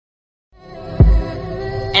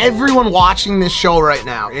everyone watching this show right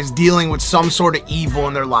now is dealing with some sort of evil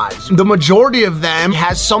in their lives. The majority of them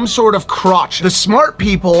has some sort of crutch. The smart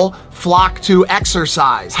people flock to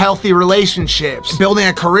exercise, healthy relationships, building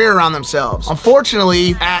a career around themselves.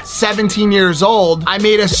 Unfortunately, at 17 years old, I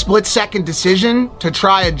made a split-second decision to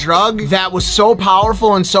try a drug that was so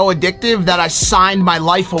powerful and so addictive that I signed my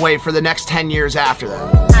life away for the next 10 years after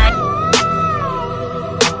that.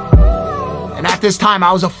 And at this time,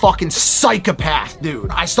 I was a fucking psychopath,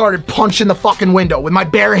 dude. I started punching the fucking window with my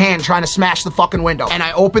bare hand, trying to smash the fucking window. And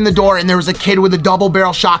I opened the door and there was a kid with a double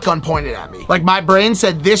barrel shotgun pointed at me. Like, my brain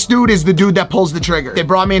said, this dude is the dude that pulls the trigger. They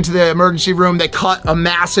brought me into the emergency room. They cut a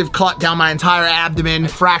massive cut down my entire abdomen,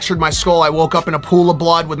 fractured my skull. I woke up in a pool of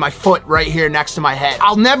blood with my foot right here next to my head.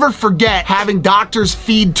 I'll never forget having doctors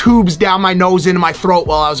feed tubes down my nose into my throat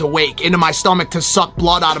while I was awake, into my stomach to suck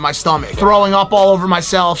blood out of my stomach. Throwing up all over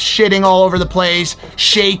myself, shitting all over the place,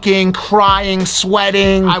 shaking, crying,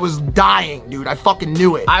 sweating. I was dying, dude. I fucking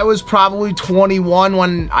knew it. I was probably 21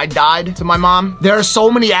 when I died to my mom. There are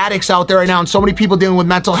so many addicts out there right now and so many people dealing with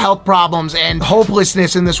mental health problems and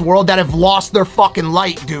hopelessness in this world that have lost their fucking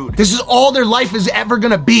light, dude. This is all their life is ever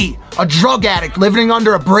gonna be. A drug addict living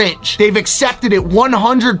under a bridge. They've accepted it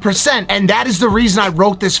 100%, and that is the reason I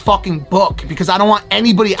wrote this fucking book, because I don't want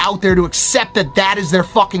anybody out there to accept that that is their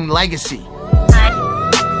fucking legacy.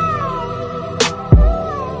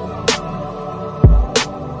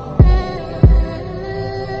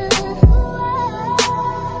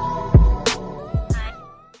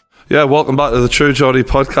 Yeah, welcome back to the True Geordie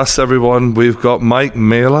podcast, everyone. We've got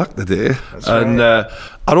MAJLAK today. That's right. And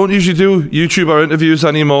I don't usually do YouTube or interviews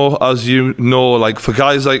anymore, as you know. Like, for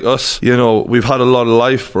guys like us, you know, we've had a lot of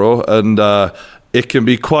life, bro, and it can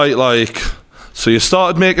be quite like... So you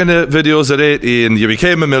started making videos at 18, you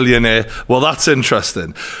became a millionaire. Well, that's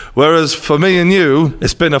interesting. Whereas for me and you,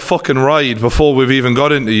 it's been a fucking ride before we've even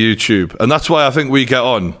got into YouTube. And that's why I think we get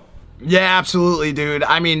on. Yeah, absolutely, dude.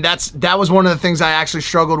 I mean, that was one of the things I actually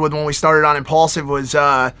struggled with when we started on Impulsive was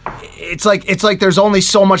it's like there's only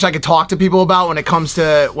so much I could talk to people about when it comes to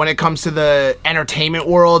the entertainment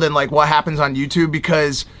world and like what happens on YouTube,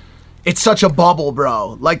 because it's such a bubble,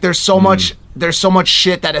 bro. Like there's so much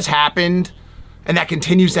shit that has happened and that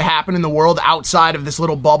continues to happen in the world outside of this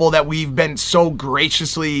little bubble that we've been so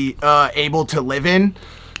graciously able to live in.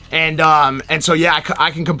 And so yeah, I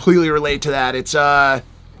can completely relate to that. It's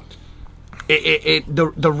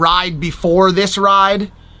the ride before this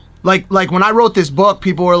ride, like when I wrote this book,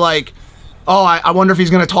 people were like, oh, I wonder if he's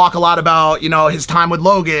going to talk a lot about, you know, his time with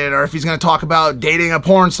Logan, or if he's going to talk about dating a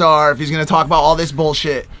porn star, if he's going to talk about all this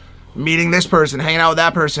bullshit, meeting this person, hanging out with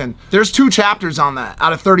that person. There's 2 chapters on that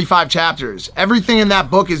out of 35 chapters. Everything in that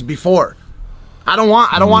book is before. I don't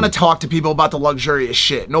want to talk to people about the luxurious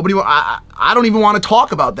shit. I don't even want to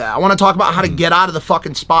talk about that. I want to talk about how to get out of the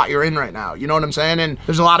fucking spot you're in right now. You know what I'm saying? And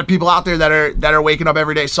there's a lot of people out there that are waking up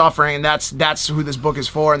every day suffering, and that's who this book is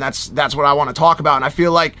for, and that's what I want to talk about. And I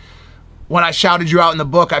feel like when I shouted you out in the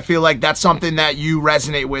book, I feel like that's something that you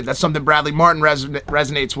resonate with. That's something Bradley Martin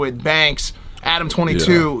resonates with. Banks, Adam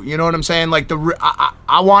 22. Yeah. You know what I'm saying? Like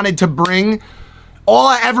I wanted to bring. All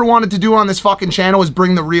I ever wanted to do on this fucking channel was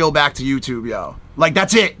bring the real back to YouTube, yo. Like,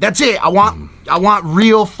 that's it. I want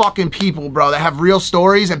real fucking people, bro, that have real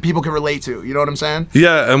stories and people can relate to. You know what I'm saying?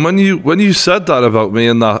 Yeah, and when you said that about me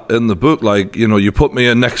in the book, like, you know, you put me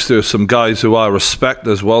in next to some guys who I respect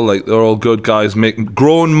as well. Like, they're all good guys making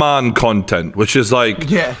grown man content, which is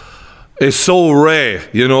like... Yeah. It's so rare,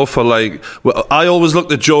 you know, for like... I always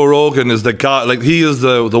looked at Joe Rogan as the guy, like he is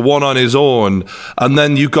the one on his own, and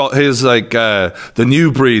then you got his like the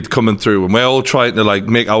new breed coming through, and we're all trying to like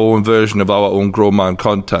make our own version of our own grown man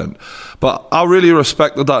content. But I really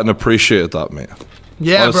respected that and appreciated that, mate.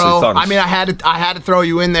 Yeah, honestly, bro. thanks. I mean, I had to throw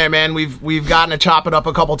you in there, man. We've gotten to chop it up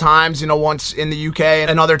a couple times, you know, once in the UK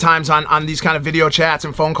and other times on these kind of video chats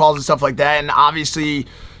and phone calls and stuff like that. And obviously,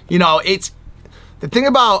 you know, it's... The thing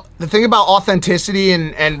about authenticity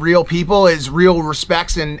and real people is real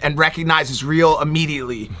respects and recognizes real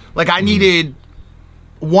immediately. Like, I needed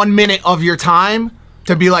 1 minute of your time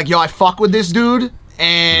to be like, yo, I fuck with this dude,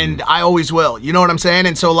 and I always will. You know what I'm saying?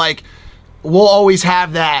 And so, like, we'll always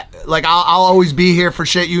have that. Like, I'll always be here for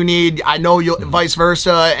shit you need. I know you'll, vice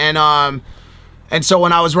versa. And so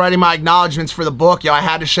when I was writing my acknowledgments for the book, yo, I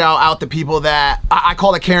had to shout out the people that I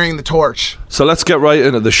call it carrying the torch. So let's get right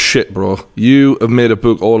into the shit, bro. You have made a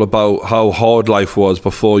book all about how hard life was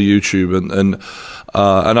before YouTube, and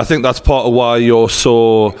I think that's part of why you're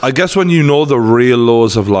so... I guess when you know the real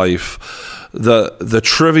laws of life, the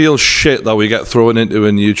trivial shit that we get thrown into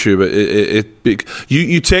in YouTube,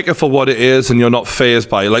 you take it for what it is, and you're not fazed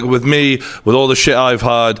by it. Like with me, with all the shit I've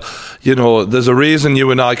had, you know, there's a reason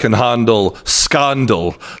you and I can handle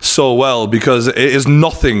scandal so well, because it is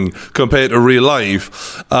nothing compared to real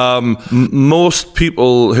life. Most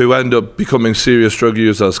people who end up becoming serious drug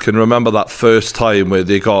users can remember that first time where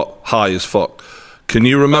they got high as fuck. Can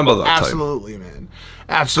you remember that time? Absolutely, man.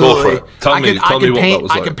 Absolutely. Go for it. Tell me what that was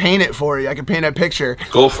like. I could paint it for you. I could paint a picture.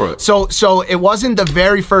 Go for it. So it wasn't the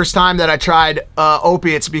very first time that I tried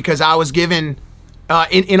opiates, because I was given,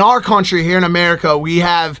 in our country here in America, we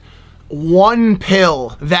have one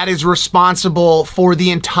pill that is responsible for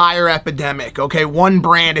the entire epidemic, okay? One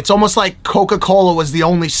brand. It's almost like Coca-Cola was the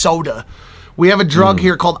only soda. We have a drug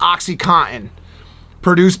here called OxyContin,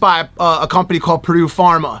 produced by a company called Purdue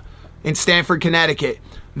Pharma in Stamford, Connecticut.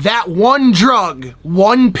 That one drug,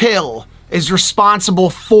 one pill, is responsible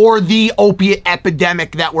for the opiate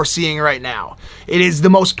epidemic that we're seeing right now. It is the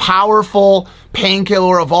most powerful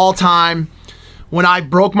painkiller of all time. When I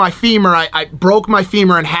broke my femur, I broke my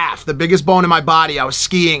femur in half, the biggest bone in my body. I was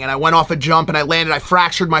skiing and I went off a jump and I landed. I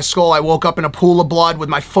fractured my skull. I woke up in a pool of blood with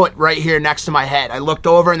my foot right here next to my head. I looked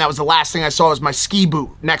over and that was the last thing I saw, was my ski boot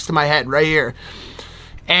next to my head right here.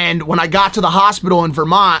 And when I got to the hospital in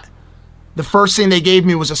Vermont, the first thing they gave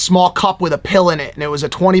me was a small cup with a pill in it, and it was a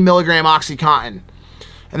 20 milligram OxyContin.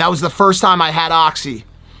 And that was the first time I had Oxy.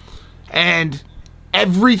 And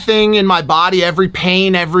everything in my body, every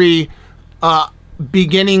pain, every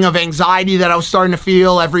beginning of anxiety that I was starting to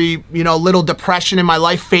feel, every, you know, little depression in my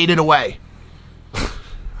life faded away.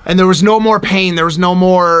 And there was no more pain, there was no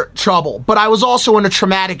more trouble. But I was also in a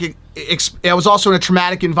traumatic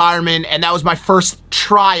environment, and that was my first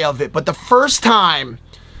try of it. But the first time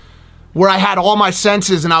where I had all my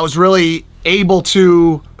senses and I was really able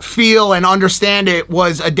to feel and understand it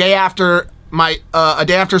was a day after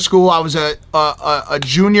school. I was a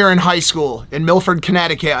junior in high school in Milford,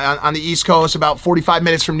 Connecticut, on the East Coast, about 45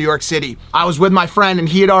 minutes from New York City. I was with my friend and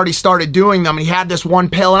he had already started doing them. He had this one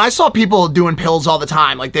pill, and I saw people doing pills all the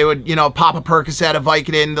time. Like they would, you know, pop a Percocet, a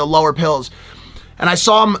Vicodin, the lower pills. And I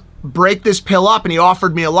saw him break this pill up, and he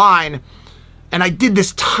offered me a line. And I did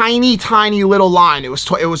this tiny, tiny little line. It was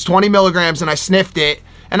 20 milligrams, and I sniffed it.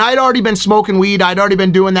 And I'd already been smoking weed. I'd already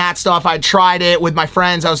been doing that stuff. I'd tried it with my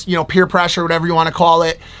friends. I was, you know, peer pressure, whatever you want to call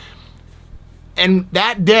it. And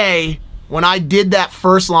that day, when I did that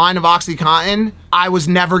first line of OxyContin, I was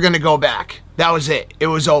never going to go back. That was it. It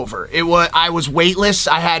was over. I was weightless.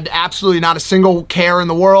 I had absolutely not a single care in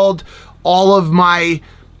the world. All of my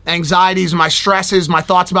anxieties, my stresses, my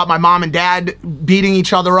thoughts about my mom and dad beating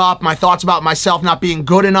each other up, my thoughts about myself not being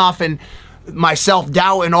good enough, and my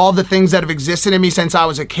self-doubt and all the things that have existed in me since I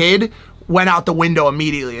was a kid went out the window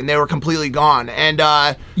immediately, and they were completely gone.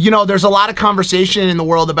 And, you know, there's a lot of conversation in the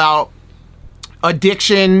world about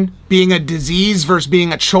addiction being a disease versus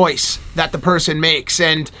being a choice that the person makes.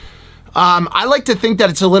 And I like to think that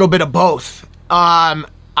it's a little bit of both.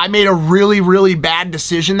 I made a really, really bad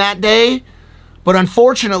decision that day, but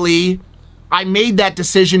unfortunately, I made that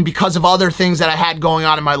decision because of other things that I had going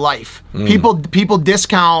on in my life. People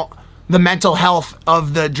discount the mental health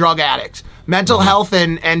of the drug addict. Mental health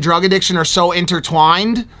and drug addiction are so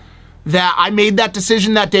intertwined that I made that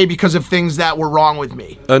decision that day because of things that were wrong with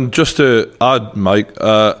me. And just to add, Mike,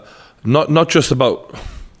 not just about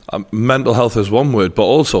mental health is one word, but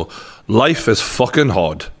also life is fucking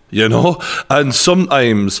hard. You know, and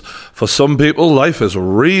sometimes for some people life is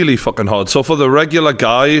really fucking hard. So for the regular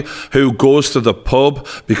guy who goes to the pub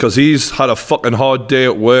because he's had a fucking hard day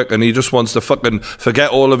at work and he just wants to fucking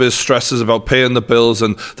forget all of his stresses about paying the bills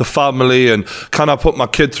and the family and can I put my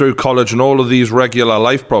kid through college and all of these regular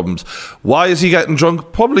life problems, why is he getting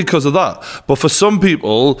drunk? Probably because of that. But for some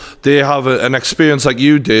people, they have an experience like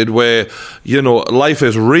you did where, you know, life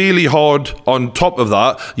is really hard. On top of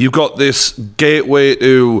that, you've got this gateway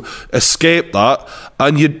to escape that,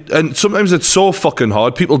 and sometimes it's so fucking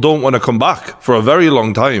hard people don't want to come back for a very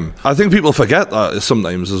long time. I think people forget that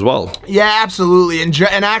sometimes as well. Yeah, absolutely.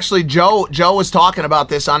 And actually Joe was talking about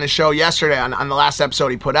this on his show yesterday on the last episode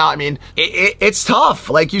he put out. I mean, it's tough,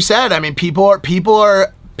 like you said. I mean,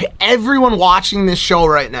 everyone watching this show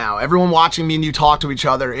right now, everyone watching me and you talk to each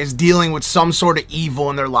other is dealing with some sort of evil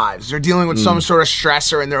in their lives. They're dealing with some sort of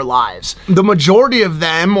stressor in their lives. The majority of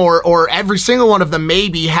them, or every single one of them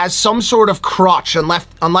maybe, has some sort of crutch,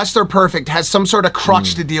 unless they're perfect, has some sort of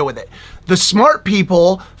crutch to deal with it. The smart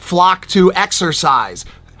people flock to exercise,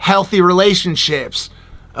 healthy relationships,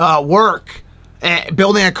 work,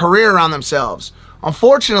 building a career around themselves.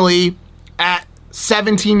 Unfortunately, at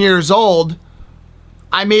 17 years old,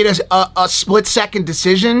 I made a split-second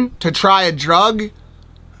decision to try a drug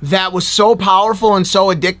that was so powerful and so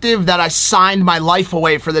addictive that I signed my life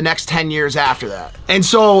away for the next 10 years after that. And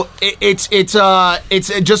so it's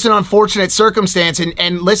just an unfortunate circumstance.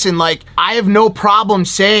 And listen, like, I have no problem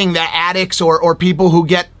saying that addicts or people who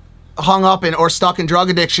get hung up in or stuck in drug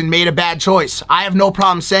addiction made a bad choice. I have no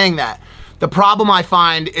problem saying that. The problem I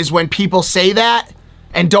find is when people say that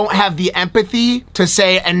and don't have the empathy to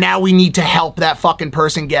say, and now we need to help that fucking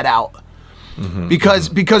person get out.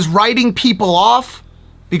 Because writing people off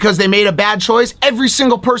because they made a bad choice, every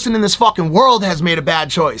single person in this fucking world has made a bad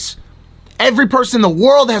choice. Every person in the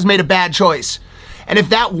world has made a bad choice. And if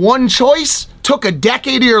that one choice took a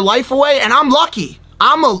decade of your life away, and I'm lucky,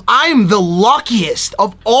 I'm the luckiest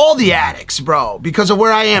of all the addicts, bro, because of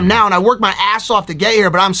where I am now, and I worked my ass off to get here,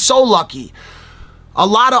 but I'm so lucky. A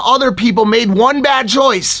lot of other people made one bad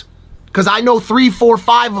choice, because I know 3, 4,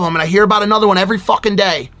 5 of them, and I hear about another one every fucking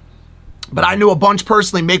day. But I knew a bunch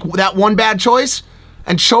personally make that one bad choice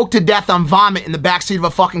and choke to death on vomit in the backseat of a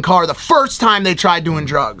fucking car the first time they tried doing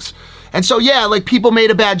drugs. And so, yeah, like, people made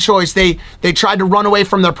a bad choice. They tried to run away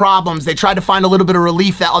from their problems. They tried to find a little bit of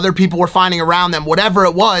relief that other people were finding around them, whatever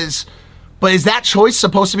it was. But is that choice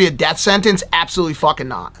supposed to be a death sentence? Absolutely fucking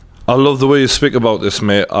not. I love the way you speak about this,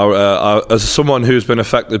 mate. As someone who's been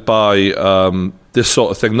affected by this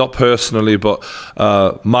sort of thing, not personally, but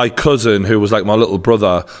my cousin, who was like my little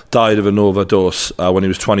brother, died of an overdose when he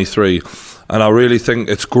was 23. And I really think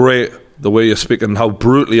it's great the way you're speaking, how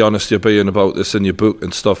brutally honest you're being about this in your book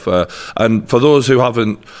and stuff. And for those who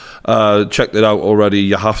haven't checked it out already,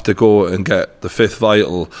 you have to go and get The Fifth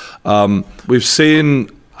Vital. We've seen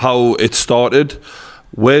how it started.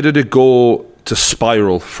 Where did it go to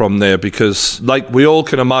spiral from there? Because, like we all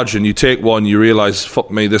can imagine, you take one, you realise,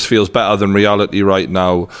 fuck me, this feels better than reality right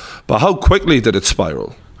now. But how quickly did it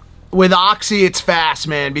spiral? With Oxy, it's fast,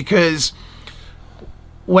 man, because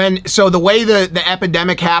the way the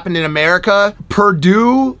epidemic happened in America,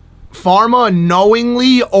 Purdue Pharma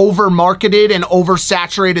knowingly over-marketed and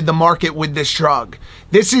oversaturated the market with this drug.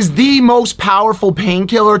 This is the most powerful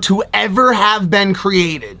painkiller to ever have been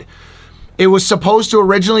created. It was supposed to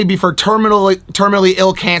originally be for terminally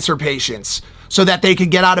ill cancer patients so that they could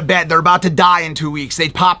get out of bed. They're about to die in 2 weeks. They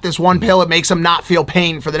pop this one pill, it makes them not feel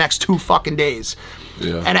pain for the next 2 fucking days.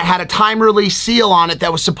 Yeah. And it had a time-release seal on it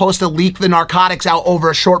that was supposed to leak the narcotics out over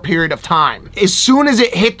a short period of time. As soon as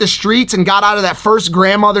it hit the streets and got out of that first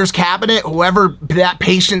grandmother's cabinet, whoever that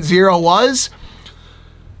patient zero was,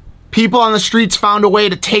 people on the streets found a way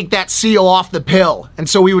to take that seal off the pill. And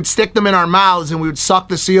so we would stick them in our mouths and we would suck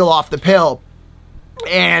the seal off the pill.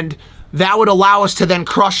 And that would allow us to then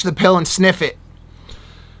crush the pill and sniff it.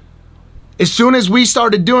 As soon as we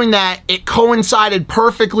started doing that, it coincided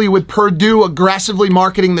perfectly with Purdue aggressively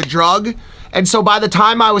marketing the drug. And so by the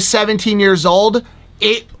time I was 17 years old,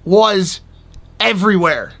 it was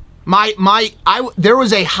everywhere. There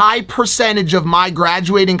was a high percentage of my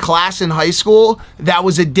graduating class in high school that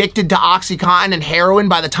was addicted to OxyContin and heroin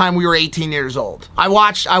by the time we were 18 years old. I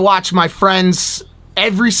watched my friends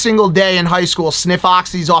every single day in high school sniff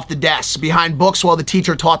Oxys off the desks behind books while the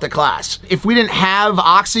teacher taught the class. If we didn't have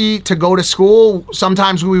Oxy to go to school,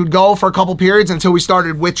 sometimes we would go for a couple periods until we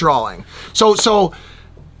started withdrawing. So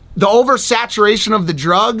the oversaturation of the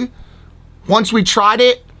drug, once we tried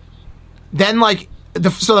it, then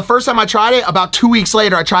the first time I tried it, about 2 weeks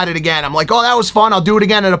later, I tried it again. I'm like, oh, that was fun. I'll do it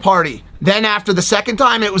again at a party. Then after the second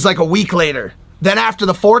time, it was like a week later. Then after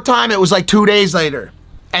the fourth time, it was like 2 days later.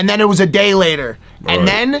 And then it was a day later. Right. And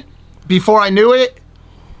then, before I knew it,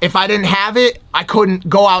 if I didn't have it, I couldn't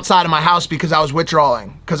go outside of my house because I was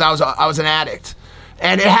withdrawing, because I was an addict.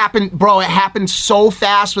 And it happened so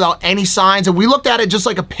fast without any signs. And we looked at it just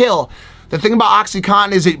like a pill. The thing about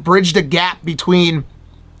OxyContin is it bridged a gap between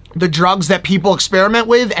the drugs that people experiment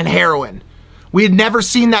with and heroin. We had never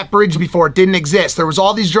seen that bridge before. It didn't exist. There was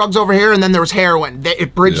all these drugs over here, and then there was heroin.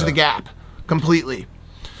 It bridged the gap completely.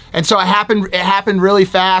 And so it happened really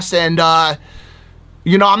fast, and I'm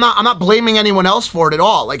not blaming anyone else for it at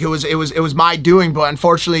all. Like, it was my doing, but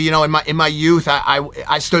unfortunately, in my youth,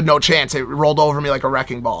 I stood no chance. It rolled over me like a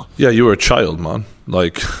wrecking ball. Yeah, you were a child, man.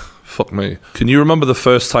 Like, fuck me. Can you remember the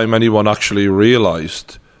first time anyone actually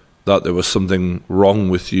realized that there was something wrong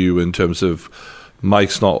with you in terms of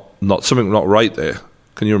Mike's not something not right there?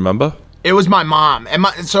 Can you remember? It was my mom. And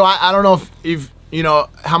so I don't know if you've,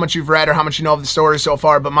 how much you've read or how much you know of the story so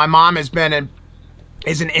far, but my mom is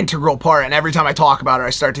an integral part, and every time I talk about her,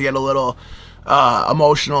 I start to get a little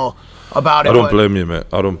emotional about it. I don't blame you, mate.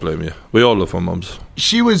 I don't blame you. We all love our moms.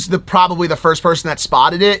 She was probably the first person that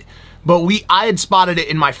spotted it, but I had spotted it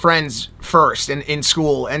in my friends first in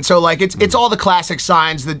school. And so like it's all the classic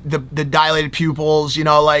signs, the dilated pupils, you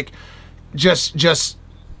know, like just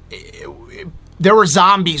there were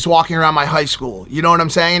zombies walking around my high school. You know what I'm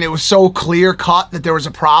saying? It was so clear cut that there was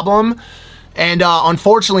a problem. And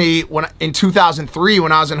unfortunately, in 2003,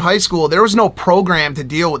 when I was in high school, there was no program to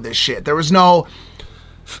deal with this shit. There was no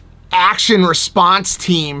action response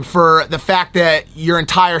team for the fact that your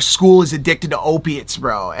entire school is addicted to opiates,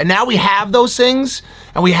 bro. And now we have those things,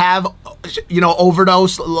 and we have, you know,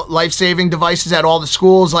 overdose life-saving devices at all the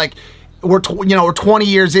schools. Like we're 20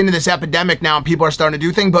 years into this epidemic now, and people are starting to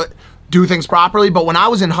do things properly. But when I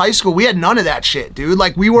was in high school, we had none of that shit, dude.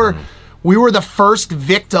 Like we were the first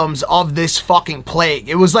victims of this fucking plague.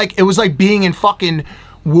 It was like being in fucking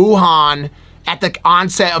Wuhan at the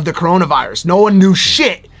onset of the coronavirus. No one knew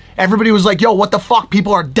shit. Everybody was like, yo, what the fuck?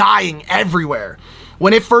 People are dying everywhere.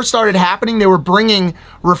 When it first started happening, they were bringing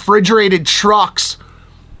refrigerated trucks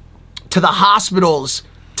to the hospitals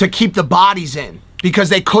to keep the bodies in because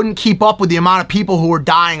they couldn't keep up with the amount of people who were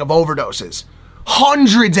dying of overdoses.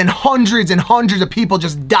 Hundreds and hundreds and hundreds of people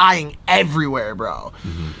just dying everywhere, bro.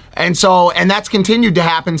 And that's continued to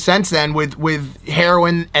happen since then with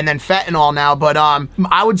heroin and then fentanyl now. But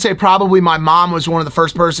I would say probably my mom was one of the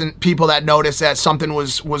first people that noticed that something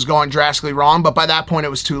was going drastically wrong. But by that point, it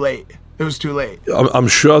was too late. It was too late. I'm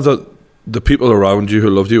sure that the people around you who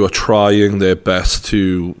loved you are trying their best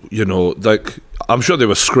to, you know, like, I'm sure they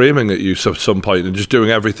were screaming at you at some point and just doing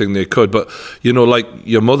everything they could. But, you know, like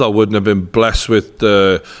your mother wouldn't have been blessed with,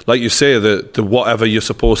 like you say, the whatever you're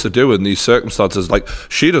supposed to do in these circumstances. Like,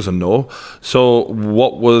 she doesn't know. So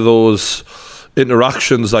what were those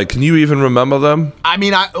interactions like? Can you even remember them? I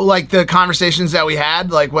mean, like the conversations that we had,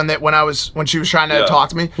 like when she was trying to talk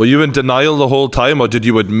to me. Were you in denial the whole time, or did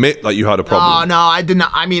you admit that you had a problem? No, I did not.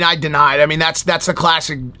 I mean, I denied. I mean, that's the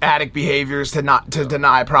classic addict behaviors to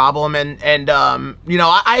deny a problem, and you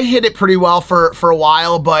know, I hid it pretty well for a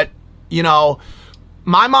while, but you know,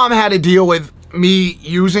 my mom had to deal with me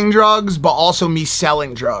using drugs, but also me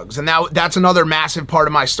selling drugs. And that's another massive part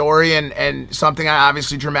of my story, and something I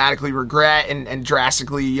obviously dramatically regret and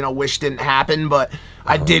drastically, you know, wish didn't happen. But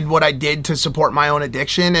I did what I did to support my own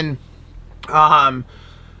addiction. And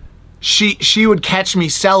she would catch me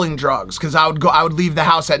selling drugs because I would leave the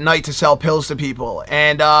house at night to sell pills to people.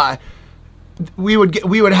 And we would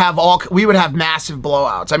have massive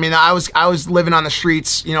blowouts. I mean, I was living on the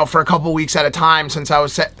streets, you know, for a couple weeks at a time since I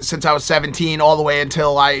was 17 all the way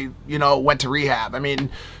until I, you know, went to rehab. I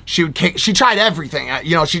mean, she tried everything.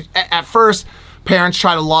 You know, at first parents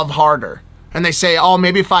try to love harder, and they say, oh,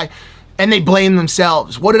 maybe and they blame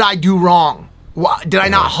themselves. What did I do wrong? Did I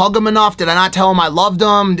not hug them enough? Did I not tell them I loved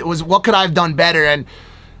them? What could I have done better? And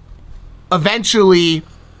eventually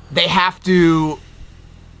they have to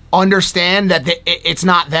understand that it's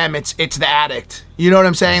not them, it's the addict. You know what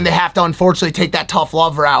I'm saying? They have to unfortunately take that tough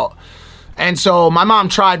love route. And so my mom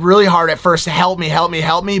tried really hard at first to help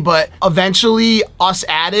me, but eventually us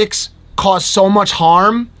addicts cause so much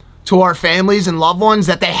harm to our families and loved ones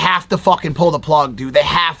that they have to fucking pull the plug, dude. They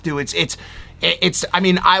have to. I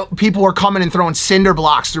mean, people were coming and throwing cinder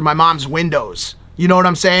blocks through my mom's windows. You know what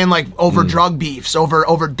I'm saying? Like over drug beefs,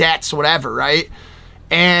 over debts, whatever, right?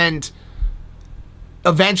 And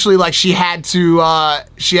eventually, like, she had to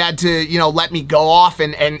you know, let me go off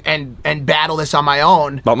and battle this on my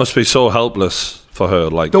own. That must be so helpless for her.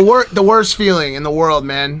 Like the worst feeling in the world,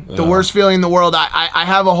 man. The worst feeling in the world. I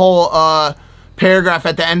have a whole paragraph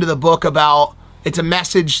at the end of the book about, it's a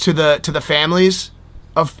message to the families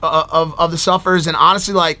of the sufferers. And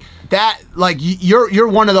honestly, like that, like you're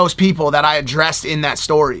one of those people that I addressed in that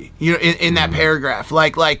story, you know, in that paragraph.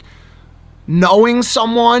 Like knowing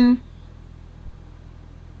someone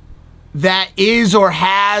that is or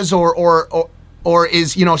has or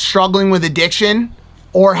is, you know, struggling with addiction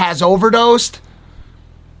or has overdosed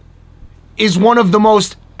is one of the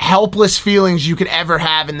most helpless feelings you could ever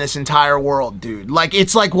have in this entire world, dude. Like,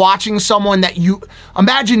 it's like watching someone that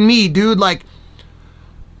imagine me, dude, like,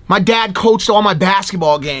 my dad coached all my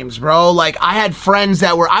basketball games, bro. Like, I had friends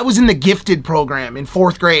I was in the gifted program in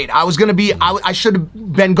 4th grade. I should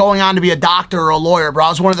have been going on to be a doctor or a lawyer, bro. I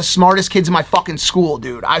was one of the smartest kids in my fucking school,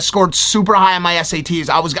 dude. I scored super high on my SATs.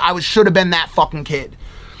 I should have been that fucking kid.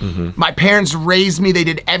 My parents raised me. They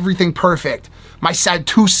did everything perfect. I had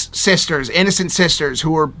 2 sisters, innocent sisters,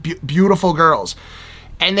 who were beautiful girls.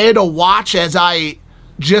 And they had to watch as I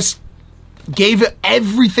just gave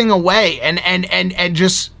everything away and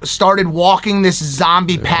just started walking this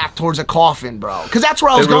zombie pack towards a coffin, bro. Because that's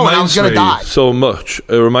where I was going. I was going to die. So much.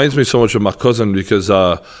 It reminds me so much of my cousin, because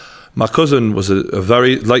my cousin was a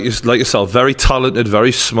very, like yourself, very talented,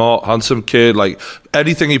 very smart, handsome kid. Like,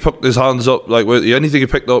 anything he put his hands up, like anything he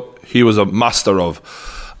picked up, he was a master of.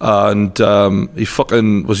 And he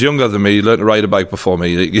fucking was younger than me. He learned to ride a bike before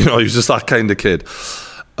me. You know, he was just that kind of kid.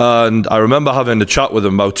 And I remember having a chat with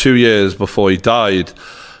him about 2 years before he died.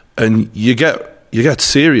 And you get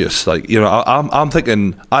serious. Like, you know, I'm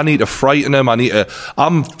thinking, I need to frighten him.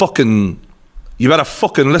 You better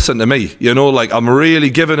fucking listen to me. You know, like, I'm really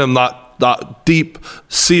giving him that deep,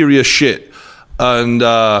 serious shit. And,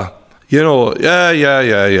 you know,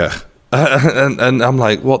 yeah. And I'm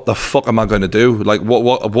like, what the fuck am I going to do? Like,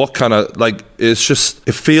 what kind of, like, it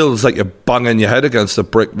feels like you're banging your head against a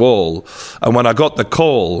brick wall. And when I got the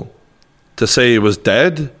call to say he was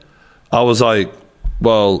dead, I was like,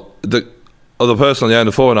 well, the other person on the end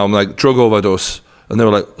of the phone, I'm like, drug overdose. And they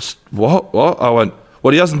were like, what? I went,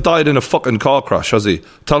 well, he hasn't died in a fucking car crash, has he?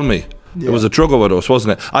 Tell me. Yeah. It was a drug overdose,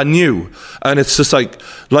 wasn't it? I knew. And it's just like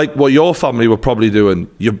what your family were probably doing.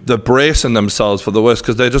 They're bracing themselves for the worst,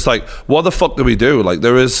 because they're just like, what the fuck do we do? Like,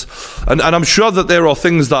 there is... And I'm sure that there are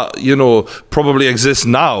things that, you know, probably exist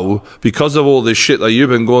now because of all this shit that you've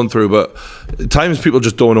been going through, but at times people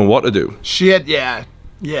just don't know what to do. Shit, yeah.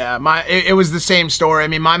 Yeah, it was the same story. I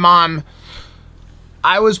mean, my mom...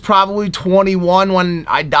 I was probably 21 when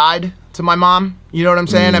I died to my mom. You know what I'm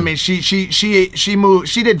saying? I mean, she moved.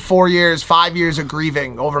 She did 5 years of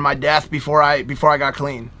grieving over my death before I got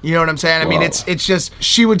clean. You know what I'm saying? I mean, it's just,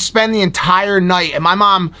 she would spend the entire night. And my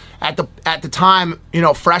mom at the time, you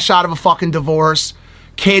know, fresh out of a fucking divorce.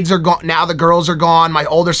 Kids are gone. Now the girls are gone. My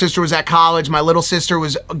older sister was at college. My little sister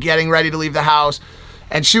was getting ready to leave the house,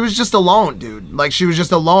 and she was just alone, dude. Like, she was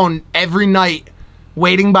just alone every night,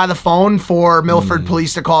 waiting by the phone for Milford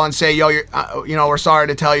police to call and say, yo, you know, we're sorry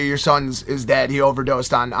to tell you your son is dead. He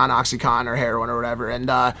overdosed on Oxycontin or heroin or whatever. And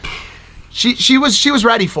she was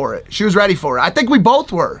ready for it. She was ready for it. I think we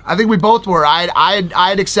both were. I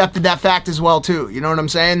had accepted that fact as well too. You know what I'm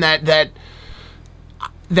saying? That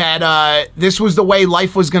this was the way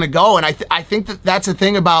life was going to go. And I think that's the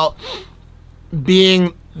thing about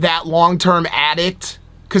being that long-term addict.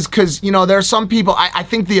 Because, you know, there are some people, I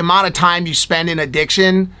think the amount of time you spend in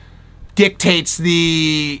addiction dictates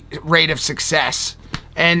the rate of success.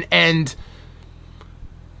 And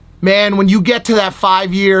man, when you get to that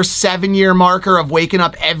 5-year, 7-year marker of waking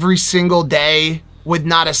up every single day with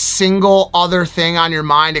not a single other thing on your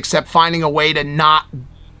mind except finding a way to not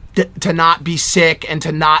be sick and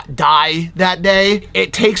to not die that day,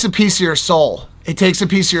 it takes a piece of your soul. It takes a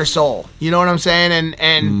piece of your soul. You know what I'm saying?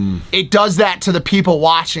 And it does that to the people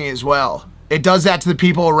watching as well. It does that to the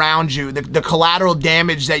people around you. The collateral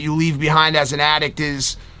damage that you leave behind as an addict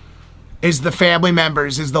is the family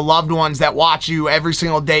members, is the loved ones that watch you every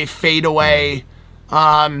single day fade away,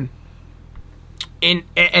 and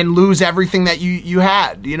lose everything that you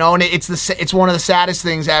had. You know, and it's one of the saddest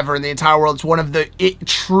things ever in the entire world. It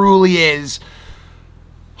truly is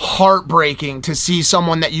heartbreaking to see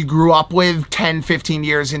someone that you grew up with 10-15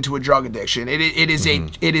 years into a drug addiction. It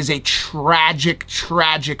is a tragic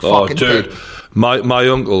fucking thing. My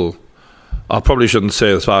uncle, I probably shouldn't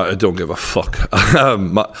say this, but I don't give a fuck.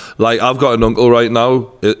 Like, I've got an uncle right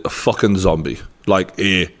now, a fucking zombie. Like,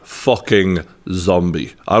 a fucking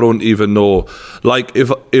zombie. I don't even know. Like,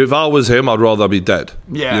 if I was him, I'd rather be dead.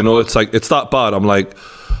 Yeah. You know, it's like, it's that bad. I'm like,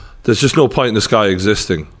 there's just no point in this guy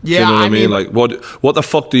existing. Yeah, do you know what I mean? Like, what the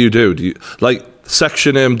fuck do you do? Do you, like,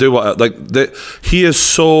 section him, do what? Like, he is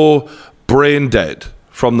so brain dead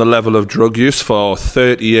from the level of drug use for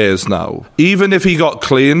 30 years now. Even if he got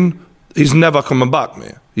clean, he's never coming back,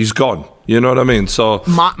 man. He's gone. You know what I mean? So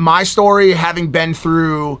my story, having been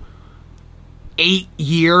through 8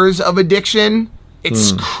 years of addiction,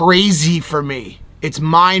 it's crazy for me. It's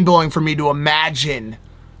mind-blowing for me to imagine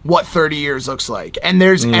what 30 years looks like. And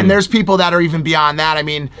there's people that are even beyond that. I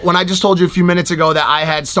mean, when I just told you a few minutes ago that I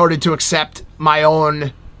had started to accept my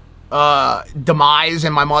own demise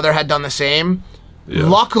and my mother had done the same,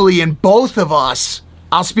 luckily in both of us,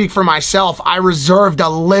 I'll speak for myself, I reserved a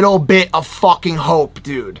little bit of fucking hope,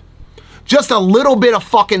 dude. Just a little bit of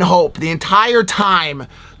fucking hope. The entire time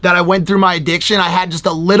that I went through my addiction, I had just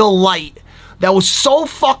a little light that was so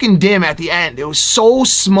fucking dim at the end. It was so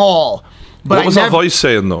small. But what was that voice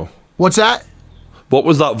saying, though? What's that? What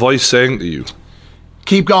was that voice saying to you?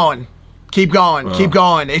 Keep going. Keep going. Keep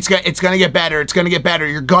going. It's going to get better. It's going to get better.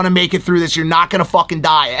 You're going to make it through this. You're not going to fucking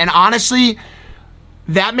die. And honestly,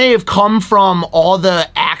 that may have come from all the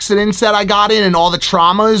accidents that I got in and all the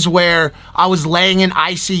traumas where I was laying in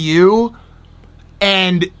ICU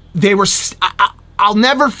and they were... I'll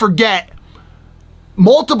never forget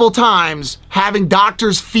multiple times having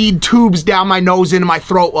doctors feed tubes down my nose into my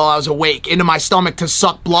throat while I was awake, into my stomach to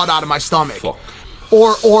suck blood out of my stomach. Fuck.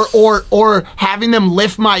 Or having them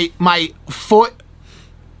lift my foot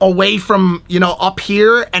away from, you know, up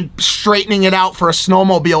here and straightening it out for a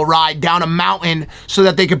snowmobile ride down a mountain so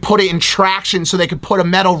that they could put it in traction, so they could put a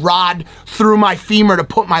metal rod through my femur to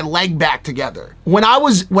put my leg back together. When I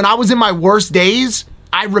was in my worst days,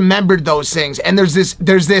 I remembered those things, and there's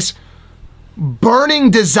this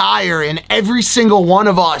burning desire in every single one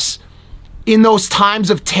of us in those times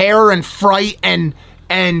of terror and fright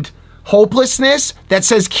and hopelessness that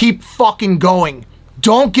says keep fucking going.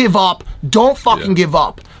 Don't give up. Don't fucking give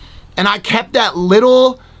up. And I kept that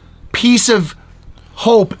little piece of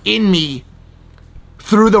hope in me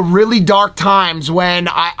through the really dark times when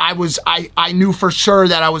I knew for sure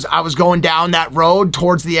that I was going down that road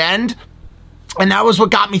towards the end. And that was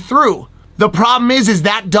what got me through. The problem is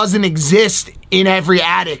that doesn't exist in every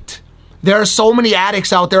addict. There are so many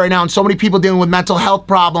addicts out there right now and so many people dealing with mental health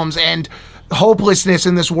problems and hopelessness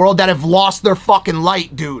in this world that have lost their fucking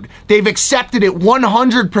light, dude. They've accepted it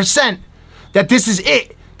 100% that this is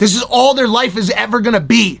it. This is all their life is ever gonna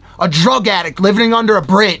be. A drug addict living under a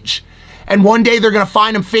bridge. And one day they're gonna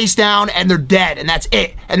find them face down and they're dead, and that's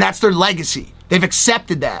it. And that's their legacy. They've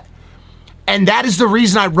accepted that. And that is the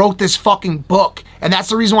reason I wrote this fucking book. And that's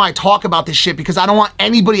the reason why I talk about this shit, because I don't want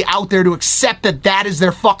anybody out there to accept that that is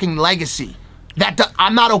their fucking legacy.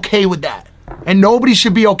 I'm not okay with that. And nobody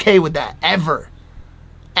should be okay with that, ever.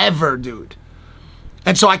 Ever, dude.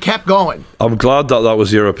 And so I kept going. I'm glad that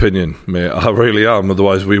was your opinion, mate. I really am.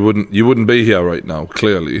 Otherwise, you wouldn't be here right now,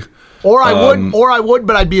 clearly. Or I would,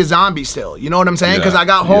 but I'd be a zombie still. You know what I'm saying? Because I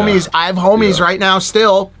got homies. I have homies right now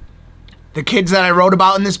still. The kids that I wrote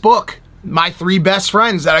about in this book. My 3 best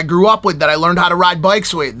friends that I grew up with, that I learned how to ride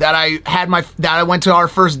bikes with, that I went to our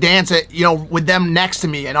first dance at, you know, with them next to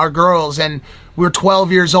me, and our girls, and we were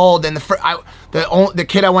 12 years old, and the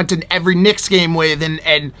kid I went to every Knicks game with,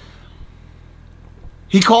 and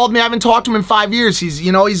he called me. I haven't talked to him in 5 years. He's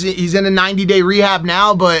in a 90-day rehab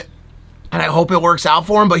now, and I hope it works out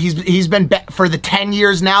for him. But he's been for the 10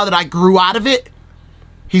 years now that I grew out of it.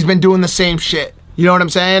 He's been doing the same shit. You know what I'm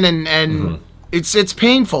saying? And mm-hmm. It's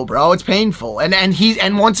painful, bro. It's painful.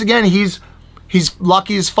 And once again, he's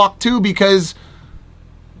lucky as fuck too, because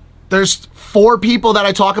there's 4 people that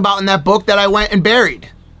I talk about in that book that I went and buried.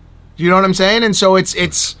 You know what I'm saying? And so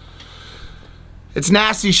it's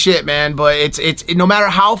nasty shit, man. But it's no matter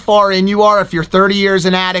how far in you are, if you're 30 years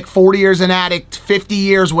an addict, 40 years an addict, 50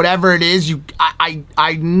 years, whatever it is,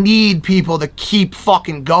 I need people to keep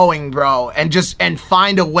fucking going, bro, and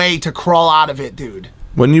find a way to crawl out of it, dude.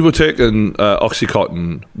 When you were taking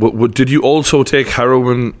Oxycontin, did you also take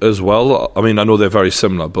heroin as well? I mean, I know they're very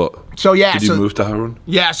similar, but did you move to heroin?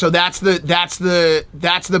 Yeah, so that's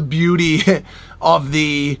the beauty of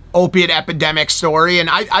the opiate epidemic story. And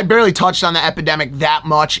I barely touched on the epidemic that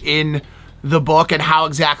much in the book and how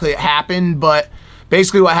exactly it happened. But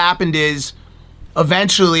basically what happened is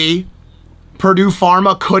eventually Purdue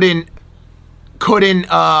Pharma couldn't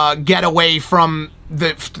get away from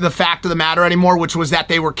the fact of the matter anymore, which was that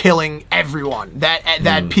they were killing everyone,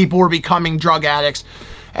 that people were becoming drug addicts.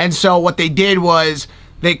 And so what they did was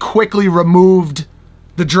they quickly removed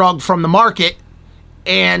the drug from the market.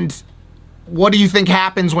 And what do you think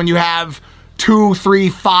happens when you have 2, 3,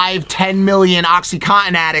 5, 10 million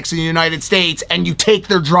OxyContin addicts in the United States and you take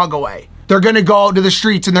their drug away? They're gonna go to the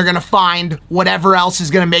streets and they're gonna find whatever else is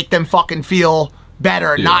gonna make them fucking feel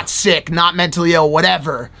better, not sick, not mentally ill,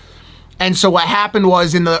 whatever. And so what happened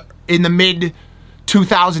was in the mid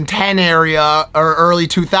 2010 area or early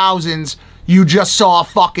 2000s, you just saw a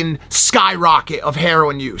fucking skyrocket of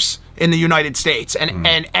heroin use in the United States.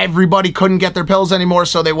 And everybody couldn't get their pills anymore,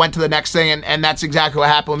 so they went to the next thing. And that's exactly what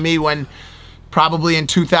happened with me when probably in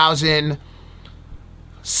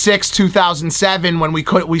 2006, 2007, when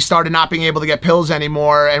we started not being able to get pills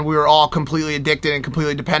anymore and we were all completely addicted and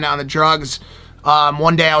completely dependent on the drugs.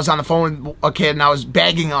 One day I was on the phone with a kid and I was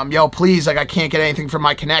begging him, yo, please, like, I can't get anything from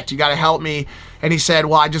my Connect. You got to help me. And he said,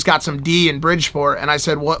 well, I just got some D in Bridgeport. And I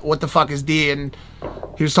said, what the fuck is D? And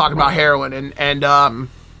he was talking about heroin. And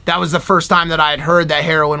that was the first time that I had heard that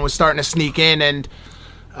heroin was starting to sneak in. And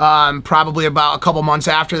probably about a couple months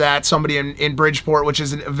after that, somebody in Bridgeport, which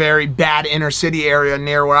is a very bad inner city area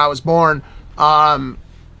near where I was born,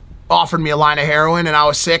 offered me a line of heroin, and I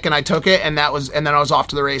was sick and I took it, and then I was off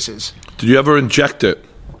to the races. Did you ever inject it?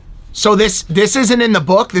 So this isn't in the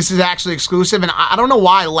book. This is actually exclusive, and I don't know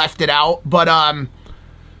why I left it out, but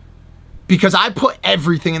because I put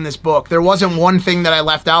everything in this book. There wasn't one thing that I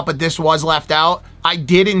left out, but this was left out. I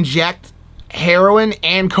did inject heroin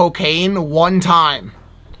and cocaine one time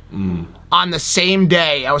on the same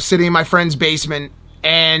day. I was sitting in my friend's basement,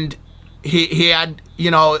 and he had,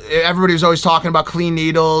 you know, everybody was always talking about clean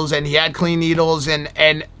needles, and he had clean needles, and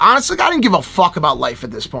honestly, I didn't give a fuck about life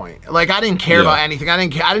at this point. Like, I didn't care about anything. I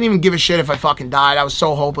didn't even give a shit if I fucking died. I was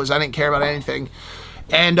so hopeless. I didn't care about anything.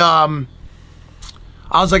 And I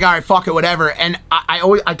was like, all right, fuck it, whatever. And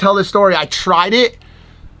I tell this story. I tried it,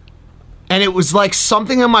 and it was like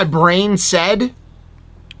something in my brain said,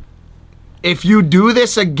 if you do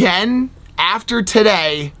this again after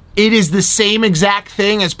today, it is the same exact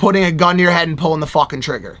thing as putting a gun to your head and pulling the fucking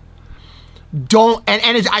trigger. Don't,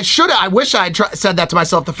 I wish I had said that to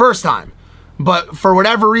myself the first time. But for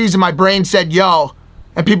whatever reason, my brain said, yo,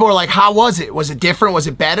 and people were like, how was it? Was it different? Was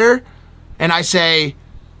it better? And I say,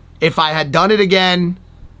 if I had done it again,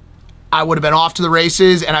 I would have been off to the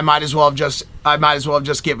races, and I might as well have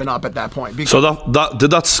just given up at that point. So that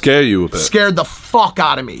did that scare you a bit? Scared the fuck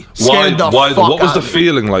out of me. Why? What was the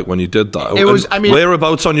feeling like when you did that? It was, I mean,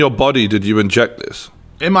 whereabouts on your body did you inject this?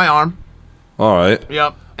 In my arm. All right.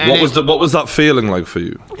 Yep. And what was that feeling like for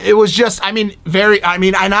you? It was just, and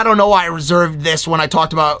I don't know why I reserved this when I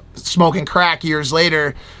talked about smoking crack years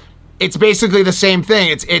later. It's basically the same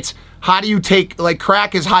thing. It's how do you take, like,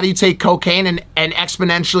 crack is how do you take cocaine and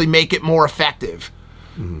exponentially make it more effective?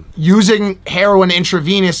 Mm-hmm. Using heroin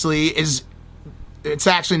intravenously it's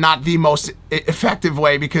actually not the most effective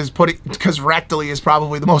way, because rectally is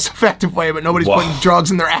probably the most effective way, but nobody's putting drugs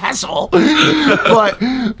in their asshole.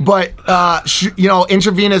 but you know,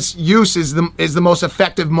 intravenous use is the most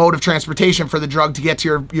effective mode of transportation for the drug to get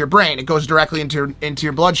to your brain. It goes directly into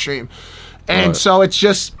your bloodstream. And so it's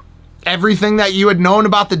just everything that you had known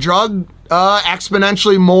about the drug,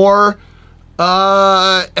 exponentially more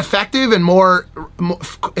effective and more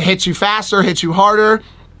hits you faster, hits you harder,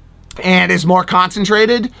 and is more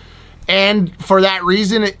concentrated. And for that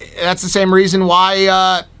reason, that's the same reason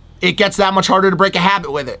why it gets that much harder to break a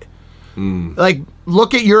habit with it. Like,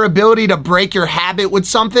 look at your ability to break your habit with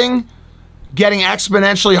something getting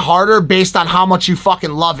exponentially harder based on how much you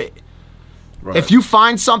fucking love it. Right. If you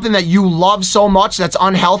find something that you love so much that's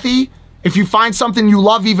unhealthy, if you find something you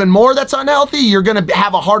love even more that's unhealthy, you're going to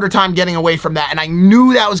have a harder time getting away from that. And I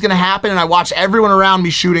knew that was going to happen, and I watched everyone around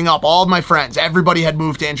me shooting up. All of my friends, everybody had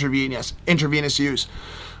moved to intravenous use.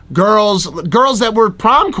 Girls that were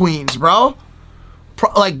prom queens, bro.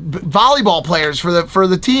 Like volleyball players for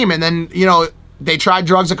the team. And then, you know, they tried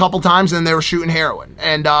drugs a couple times, and then they were shooting heroin.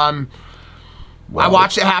 And I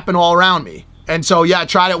watched it happen all around me. And so, yeah, I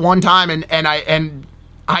tried it one time, and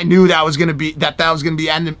I knew that was gonna be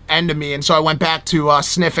the end of me, and so I went back to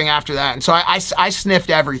sniffing after that. And so I sniffed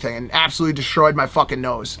everything and absolutely destroyed my fucking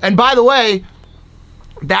nose. And by the way,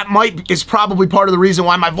 that is probably part of the reason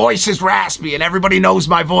why my voice is raspy and everybody knows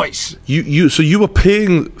my voice. So you were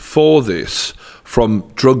paying for this from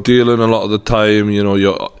drug dealing a lot of the time. You know,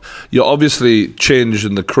 you're obviously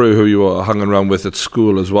changing the crew who you were hanging around with at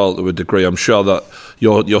school as well to a degree. I'm sure that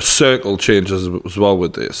your circle changes as well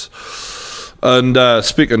with this. And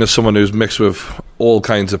speaking as someone who's mixed with all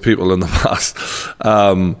kinds of people in the past,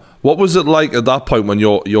 what was it like at that point when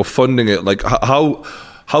you're funding it? Like,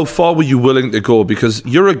 how far were you willing to go? Because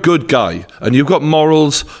you're a good guy, and you've got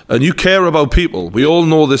morals, and you care about people. We all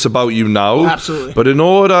know this about you now. Absolutely. But in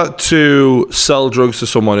order to sell drugs to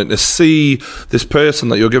someone and to see this person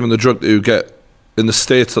that you're giving the drug to get in the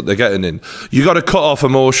states that they're getting in, you got to cut off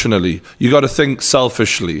emotionally. You got to think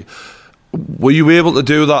selfishly. Were you able to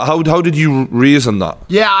do that? How did you reason that?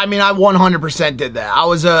 Yeah, I mean, I 100% did that. I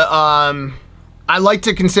was I like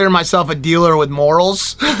to consider myself a dealer with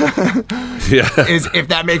morals. Yeah. If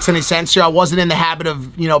that makes any sense to you. I wasn't in the habit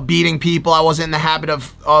of, you know, beating people. I wasn't in the habit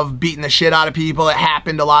of beating the shit out of people. It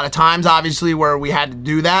happened a lot of times, obviously, where we had to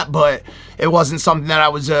do that, but it wasn't something that I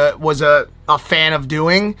was a fan of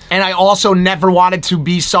doing. And I also never wanted to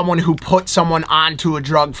be someone who put someone onto a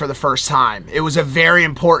drug for the first time. It was a very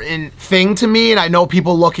important thing to me, and I know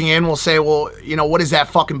people looking in will say, well, you know, what is that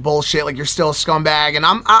fucking bullshit? Like, you're still a scumbag. And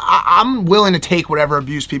I'm willing to take whatever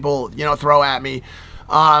abuse people, you know, throw at me.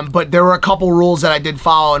 But there were a couple rules that I did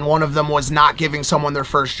follow, and one of them was not giving someone their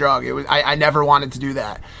first drug. I never wanted to do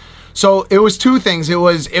that. So it was two things. It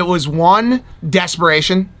was one,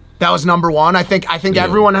 desperation. That was number one. I think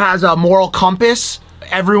everyone has a moral compass.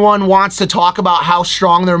 Everyone wants to talk about how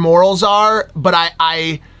strong their morals are, but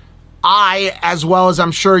I as well as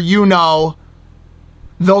I'm sure you know,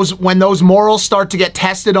 when those morals start to get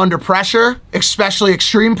tested under pressure, especially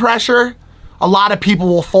extreme pressure, a lot of people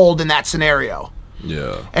will fold in that scenario.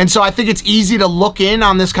 Yeah. And so I think it's easy to look in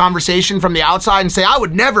on this conversation from the outside and say, I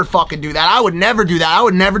would never fucking do that. I would never do that. I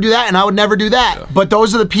would never do that. And I would never do that. Yeah. But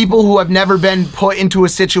those are the people who have never been put into a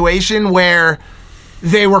situation where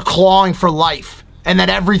they were clawing for life and that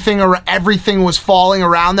everything was falling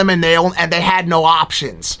around them and they had no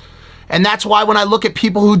options. And that's why when I look at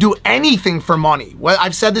people who do anything for money,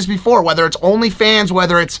 I've said this before, whether it's OnlyFans,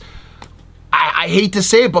 whether it's, I hate to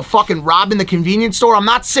say it, but fucking robbing the convenience store, I'm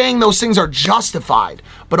not saying those things are justified.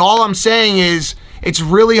 But all I'm saying is it's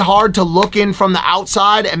really hard to look in from the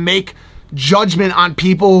outside and make judgment on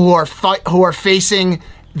people who are facing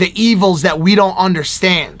the evils that we don't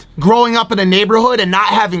understand. Growing up in a neighborhood and not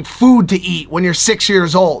having food to eat when you're 6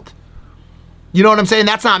 years old. You know what I'm saying?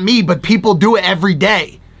 That's not me, but people do it every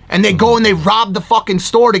day. And they go and they rob the fucking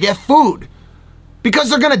store to get food. Because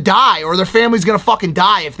they're gonna die, or their family's gonna fucking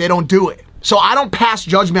die if they don't do it. So I don't pass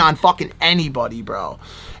judgment on fucking anybody, bro.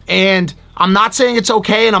 And I'm not saying it's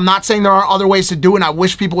okay, and I'm not saying there aren't other ways to do it, and I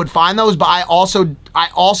wish people would find those, but I also,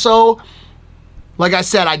 like I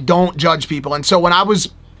said, I don't judge people. And so when I was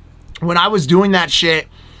doing that shit,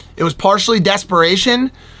 it was partially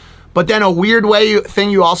desperation, but then a weird thing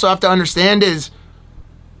you also have to understand is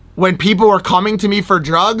when people were coming to me for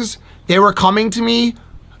drugs, they were coming to me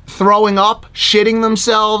throwing up, shitting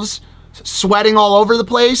themselves, sweating all over the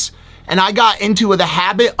place, and I got into the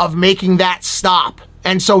habit of making that stop.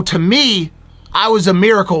 And so to me, I was a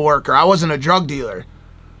miracle worker. I wasn't a drug dealer.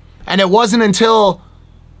 And it wasn't until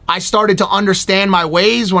I started to understand my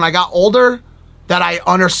ways when I got older that I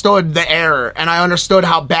understood the error and I understood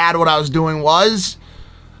how bad what I was doing was.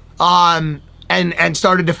 And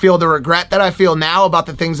started to feel the regret that I feel now about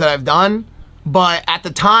the things that I've done. But at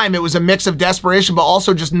the time, it was a mix of desperation, but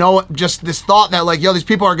also just this thought that like, yo, these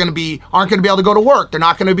people aren't gonna be able to go to work. They're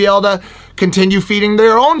not gonna be able to continue feeding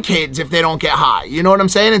their own kids if they don't get high. You know what I'm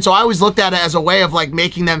saying? And so I always looked at it as a way of like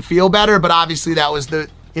making them feel better, but obviously that was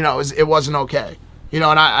it wasn't okay. You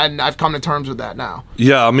know, and I've come to terms with that now.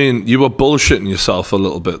 Yeah, I mean, you were bullshitting yourself a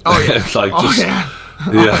little bit. Oh yeah. Like oh just, yeah.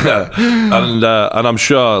 Yeah, and I'm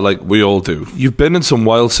sure like we all do. You've been in some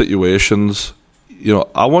wild situations. You know,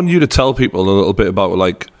 I want you to tell people a little bit about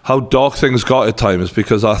like how dark things got at times,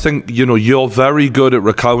 because I think, you know, you're very good at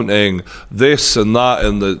recounting this and that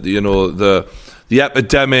and the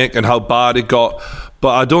epidemic and how bad it got. But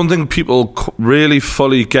I don't think people really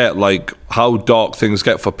fully get like how dark things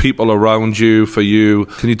get for people around you, for you.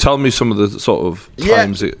 Can you tell me some of the sort of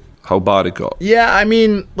times how bad it got? Yeah, I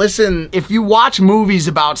mean, listen, if you watch movies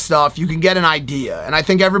about stuff, you can get an idea. And I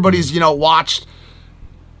think everybody's, watched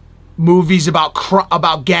movies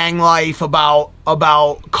about gang life, about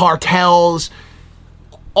cartels.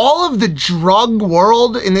 All of the drug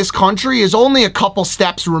world in this country is only a couple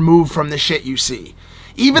steps removed from the shit you see.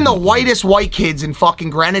 Even the whitest white kids in fucking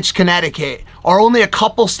Greenwich, Connecticut are only a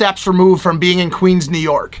couple steps removed from being in Queens, New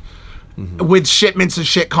York. With shipments of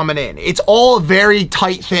shit coming in. It's all a very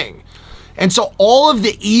tight thing. And so all of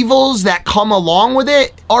the evils that come along with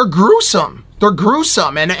it are gruesome. They're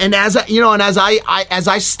gruesome. And as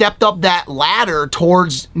I stepped up that ladder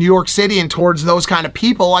towards New York City and towards those kind of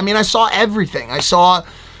people, I mean, I saw everything. I saw,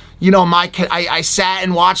 I sat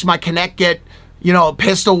and watched my connect get,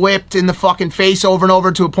 pistol whipped in the fucking face over and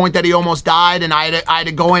over to a point that he almost died, and I had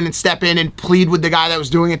to go in and step in and plead with the guy that was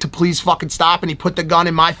doing it to please fucking stop, and he put the gun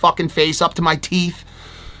in my fucking face up to my teeth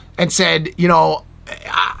and said,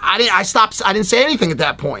 I didn't say anything at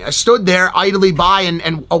that point. I stood there idly by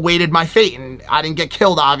and awaited my fate, and I didn't get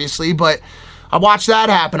killed, obviously, but I watched that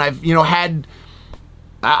happen. I've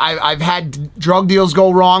had drug deals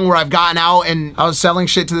go wrong where I've gotten out and I was selling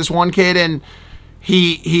shit to this one kid, and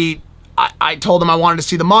I told him I wanted to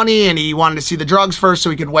see the money, and he wanted to see the drugs first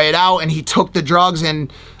so he could weigh it out, and he took the drugs,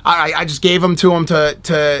 and I just gave them to him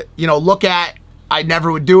to look at. I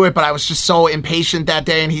never would do it, but I was just so impatient that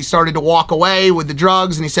day, and he started to walk away with the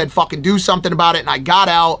drugs, and he said, fucking do something about it, and I got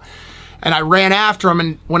out, and I ran after him,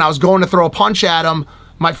 and when I was going to throw a punch at him,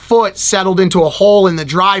 my foot settled into a hole in the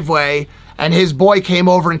driveway, and his boy came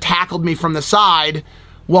over and tackled me from the side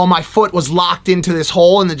while my foot was locked into this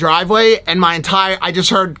hole in the driveway, and I just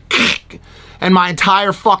heard and my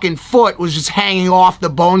entire fucking foot was just hanging off. The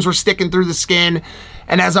bones were sticking through the skin.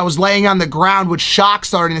 And as I was laying on the ground with shock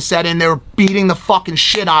starting to set in, they were beating the fucking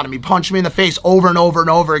shit out of me, punching me in the face over and over and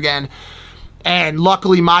over again. And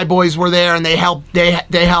luckily my boys were there, and they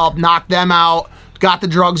helped knock them out, got the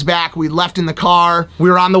drugs back. We left in the car.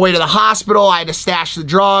 We were on the way to the hospital. I had to stash the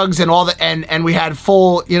drugs and all the, and we had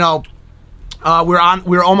full, we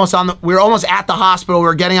were almost at the hospital. We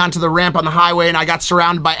were getting onto the ramp on the highway, and I got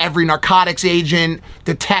surrounded by every narcotics agent,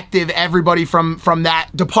 detective, everybody from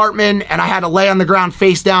that department, and I had to lay on the ground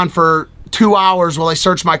face down for 2 hours while they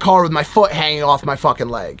searched my car with my foot hanging off my fucking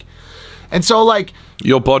leg. And so, like,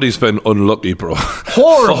 your body's been unlucky, bro.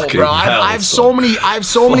 Horrible, bro. I have so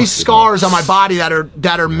many scars on my body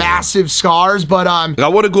that are massive scars. But I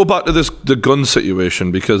want to go back to the gun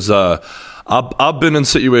situation, because I've been in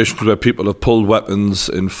situations where people have pulled weapons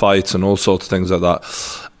in fights and all sorts of things like that,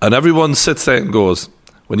 and everyone sits there and goes,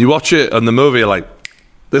 when you watch it in the movie, you're like,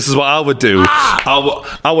 this is what I would do.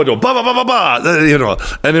 I would go, bah, bah, bah, bah, bah, you know.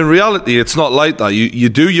 And in reality, it's not like that. You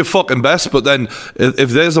do your fucking best, but then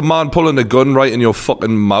if there's a man pulling a gun right in your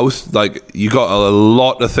fucking mouth, like, you got a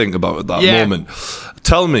lot to think about at that moment.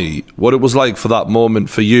 Tell me what it was like for that moment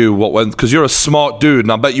for you. What went? Because you're a smart dude,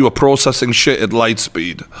 and I bet you were processing shit at light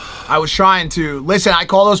speed. I was trying to. Listen, I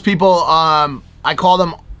call those people, I call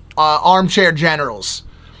them armchair generals.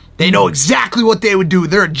 They know exactly what they would do.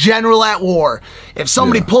 They're a general at war. If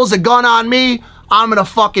somebody pulls a gun on me, I'm gonna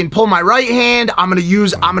fucking pull my right hand. I'm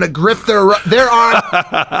gonna grip their arm.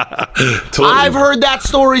 Totally. I've heard that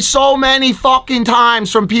story so many fucking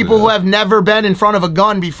times from people who have never been in front of a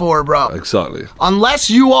gun before, bro. Exactly.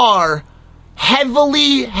 Unless you are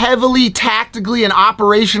heavily tactically and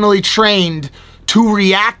operationally trained to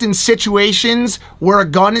react in situations where a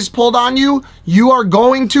gun is pulled on you, you are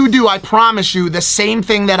going to do, I promise you, the same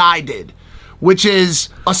thing that I did, which is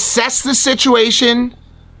assess the situation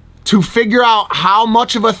to figure out how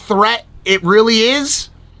much of a threat it really is,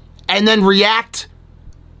 and then react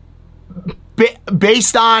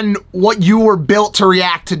based on what you were built to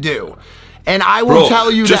react to do. And I will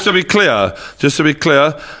tell you just to be clear,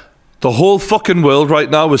 the whole fucking world right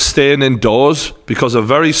now is staying indoors because a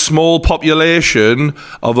very small population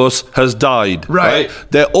of us has died. Right?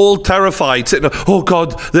 They're all terrified. Sitting, oh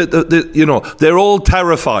God, they're all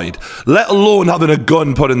terrified. Let alone having a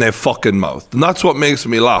gun put in their fucking mouth. And that's what makes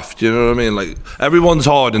me laugh. Do you know what I mean? Like, everyone's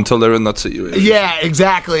hard until they're in that situation. Yeah,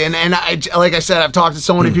 exactly. And like I said, I've talked to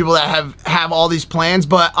so many people that have all these plans.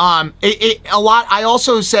 But a lot. I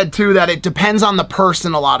also said too that it depends on the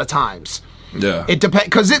person a lot of times. Yeah, it depends,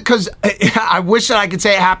 because I wish that I could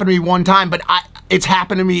say it happened to me one time, but it's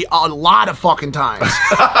happened to me a lot of fucking times.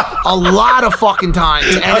 A lot of fucking times.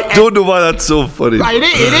 I don't know why that's so funny. It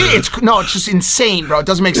is. It's just insane, bro. It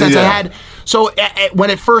doesn't make sense. Yeah. When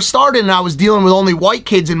it first started and I was dealing with only white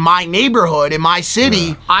kids in my neighborhood, in my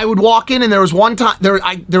city, I would walk in, and there was one time,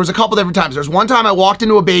 there was a couple different times. There was one time I walked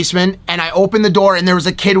into a basement and I opened the door and there was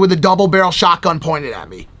a kid with a double barrel shotgun pointed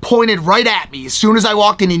right at me. As soon as I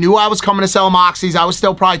walked in, he knew I was coming to sell moxies. I was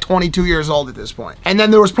still probably 22 years old at this point. And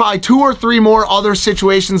then there was probably 2 or 3 more other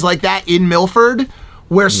situations like that in Milford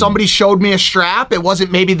where somebody showed me a strap. It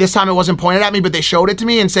wasn't, maybe this time it wasn't pointed at me, but they showed it to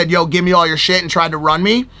me and said, yo, give me all your shit, and tried to run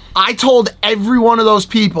me. I told every one of those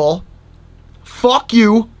people, fuck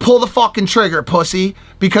you, pull the fucking trigger, pussy,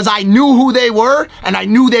 because I knew who they were and I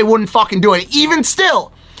knew they wouldn't fucking do it. Even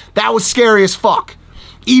still, that was scary as fuck.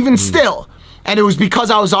 Even still. And it was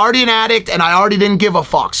because I was already an addict and I already didn't give a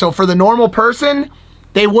fuck. So for the normal person,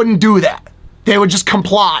 they wouldn't do that. They would just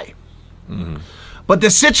comply. But the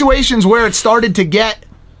situations where it started to get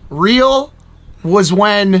real was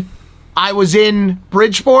when I was in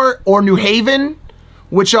Bridgeport or New Haven,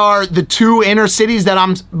 which are the 2 inner cities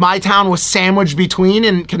that my town was sandwiched between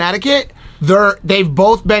in Connecticut. They've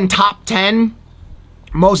both been top 10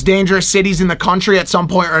 most dangerous cities in the country at some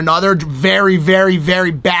point or another. Very, very,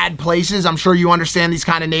 very bad places. I'm sure you understand these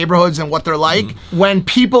kind of neighborhoods and what they're like. When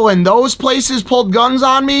people in those places pulled guns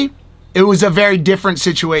on me, it was a very different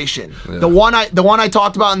situation. Yeah. The one I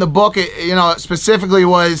talked about in the book, specifically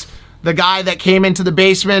was the guy that came into the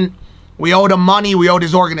basement. We owed him money. We owed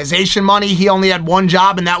his organization money. He only had one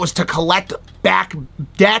job, and that was to collect back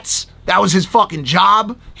debts. That was his fucking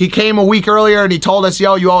job. He came a week earlier and he told us,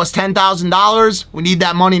 yo, you owe us $10,000. We need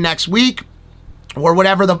that money next week, or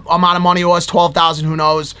whatever the amount of money it was, $12,000, who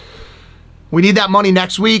knows. We need that money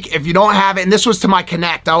next week. If you don't have it, and this was to my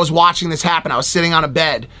Connect. I was watching this happen. I was sitting on a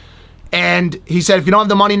bed. And he said, if you don't have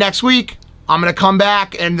the money next week, I'm going to come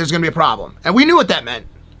back and there's going to be a problem. And we knew what that meant.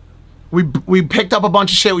 We picked up a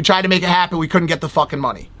bunch of shit. We tried to make it happen. We couldn't get the fucking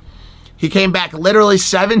money. He came back literally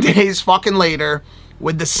 7 days fucking later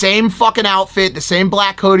with the same fucking outfit, the same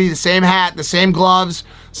black hoodie, the same hat, the same gloves,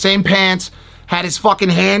 same pants, had his fucking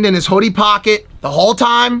hand in his hoodie pocket the whole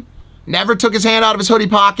time, never took his hand out of his hoodie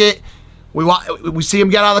pocket. We see him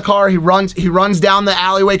get out of the car. He runs down the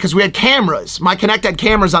alleyway because we had cameras. My Connect had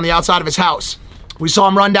cameras on the outside of his house. We saw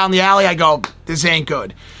him run down the alley. I go, this ain't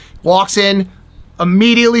good. Walks in,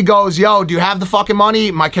 immediately goes, yo, do you have the fucking money?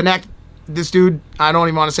 My Connect, this dude, I don't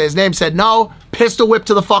even want to say his name, said no. Pistol whip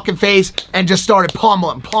to the fucking face and just started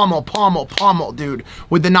pummel, dude,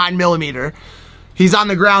 with the 9mm. He's on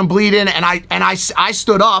the ground bleeding, and I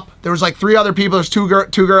stood up. There was like 3 other people. There's two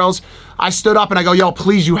girls. I stood up and I go, yo,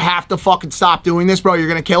 please, you have to fucking stop doing this, bro. You're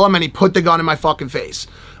gonna kill him. And he put the gun in my fucking face.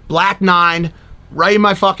 Black 9, right in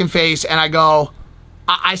my fucking face. And I go,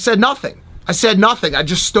 I said nothing. I said nothing. I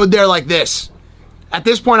just stood there like this. At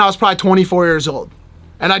this point, I was probably 24 years old.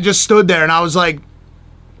 And I just stood there and I was like,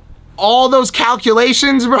 all those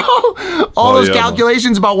calculations, bro. All those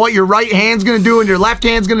calculations about what your right hand's gonna do and your left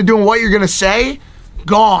hand's gonna do and what you're gonna say,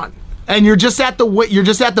 gone. And you're just at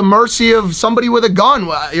the mercy of somebody with a gun.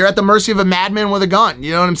 You're at the mercy of a madman with a gun.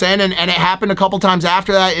 You know what I'm saying? And it happened a couple times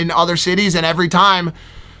after that in other cities. And every time,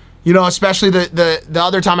 you know, especially the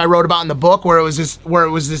other time I wrote about in the book where it was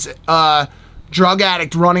this drug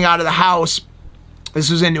addict running out of the house. This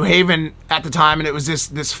was in New Haven at the time, and it was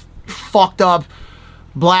this fucked up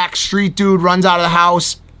black street dude runs out of the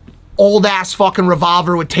house, old ass fucking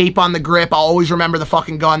revolver with tape on the grip. I'll always remember the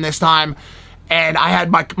fucking gun this time. And I had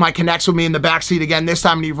my connects with me in the backseat again this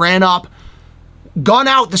time, and he ran up, gun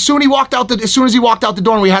out. As soon as he walked out the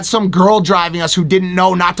door, and we had some girl driving us who didn't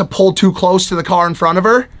know not to pull too close to the car in front of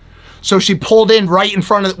her. So she pulled in right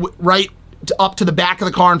up to the back of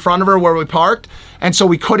the car in front of her where we parked. And so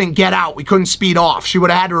we couldn't get out. We couldn't speed off. She would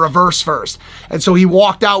have had to reverse first. And so he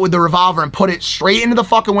walked out with the revolver and put it straight into the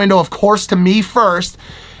fucking window, of course, to me first,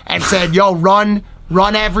 and said, yo, run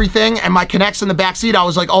everything. And my connects in the back seat, I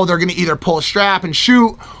was like, oh, they're gonna either pull a strap and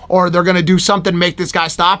shoot, or they're gonna do something to make this guy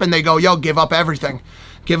stop. And they go, yo, give up everything.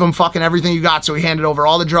 Give him fucking everything you got. So he handed over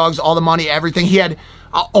all the drugs, all the money, everything.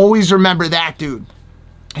 I'll always remember that dude.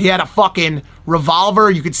 He had a fucking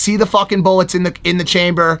revolver. You could see the fucking bullets in the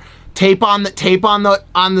chamber. Tape on the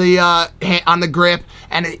grip,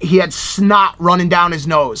 and he had snot running down his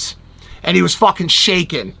nose, and he was fucking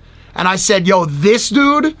shaking. And I said, yo, this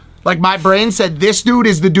dude, like my brain said, this dude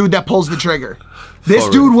is the dude that pulls the trigger. This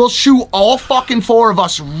dude will shoot all fucking 4 of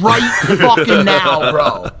us right fucking now,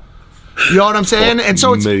 bro. You know what I'm saying? And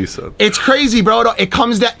so it's crazy, bro. It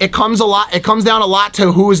comes down a lot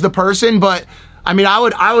to who is the person, but I mean, I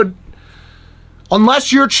would,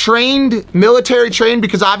 unless you're military trained,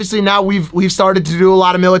 because obviously now we've started to do a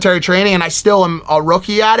lot of military training, and I still am a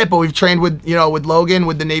rookie at it, but we've trained with Logan,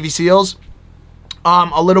 with the Navy SEALs,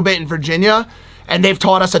 a little bit in Virginia, and they've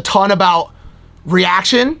taught us a ton about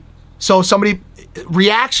reaction. So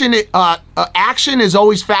action is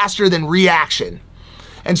always faster than reaction.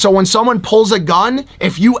 And so when someone pulls a gun,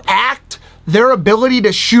 if you act, their ability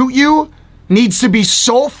to shoot you needs to be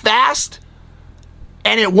so fast,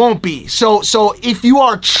 and it won't be. So if you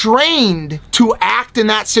are trained to act in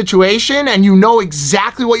that situation and you know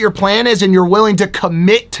exactly what your plan is and you're willing to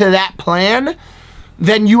commit to that plan,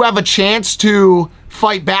 then you have a chance to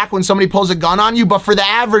fight back when somebody pulls a gun on you. But for the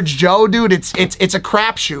average Joe, dude, it's a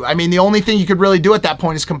crapshoot. I mean, the only thing you could really do at that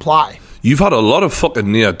point is comply. You've had a lot of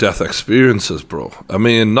fucking near-death experiences, bro. I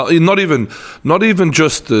mean, not even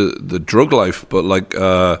just the drug life, but like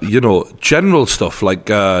general stuff, like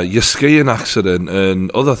your skiing accident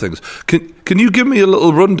and other things. Can you give me a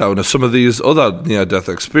little rundown of some of these other near-death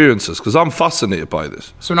experiences? Because I'm fascinated by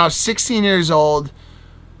this. So when I was 16 years old,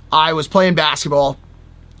 I was playing basketball.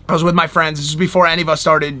 I was with my friends. This was before any of us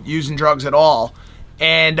started using drugs at all,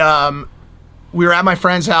 and we were at my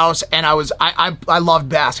friend's house, and I loved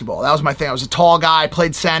basketball. That was my thing. I was a tall guy,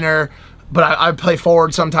 played center, but I play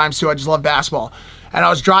forward sometimes too. I just love basketball. And I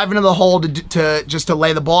was driving to the hole to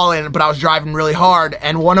lay the ball in, but I was driving really hard.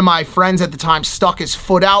 And one of my friends at the time stuck his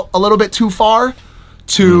foot out a little bit too far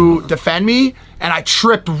to defend me, and I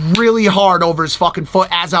tripped really hard over his fucking foot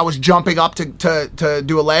as I was jumping up to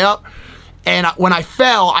do a layup. And when I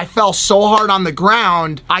fell so hard on the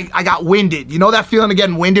ground, I got winded. You know that feeling of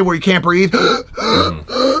getting winded where you can't breathe?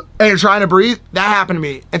 And you're trying to breathe? That happened to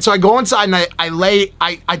me. And so I go inside and I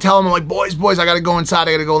tell them, I'm like, boys, I gotta go inside.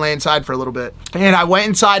 I gotta go lay inside for a little bit. And I went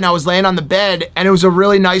inside and I was laying on the bed, and it was a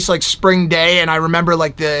really nice like spring day. And I remember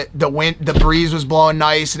like the wind, the breeze was blowing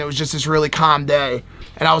nice, and it was just this really calm day.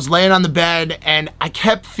 And I was laying on the bed, and I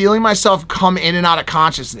kept feeling myself come in and out of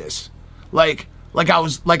consciousness. Like I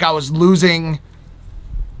was losing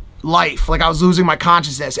life, like I was losing my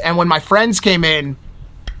consciousness. And when my friends came in,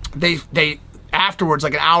 they afterwards,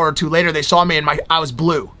 like an hour or two later, they saw me and I was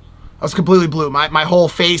blue. I was completely blue. My whole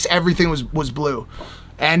face, everything was blue.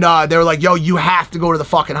 And they were like, yo, you have to go to the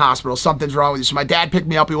fucking hospital. Something's wrong with you. So my dad picked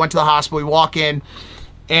me up. We went to the hospital. We walk in,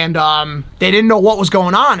 and they didn't know what was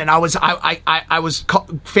going on. And I was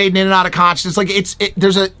fading in and out of consciousness. Like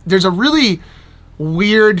there's a really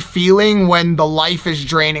weird feeling when the life is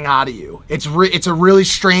draining out of you. It's a really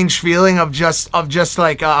strange feeling of just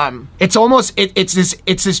like it's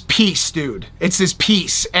this peace, dude. It's this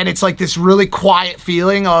peace, and it's like this really quiet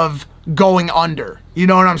feeling of going under. You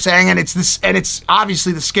know what I'm saying? And it's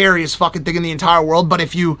obviously the scariest fucking thing in the entire world. But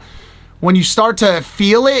when you start to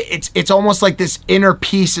feel it, it's almost like this inner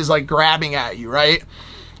peace is like grabbing at you, right?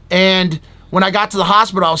 And when I got to the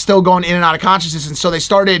hospital, I was still going in and out of consciousness, and so they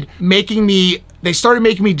started making me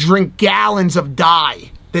drink gallons of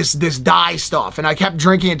dye, this dye stuff, and I kept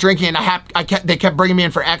drinking it, and they kept bringing me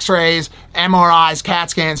in for X-rays, MRIs, CAT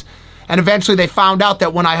scans, and eventually they found out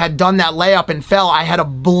that when I had done that layup and fell, I had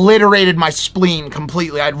obliterated my spleen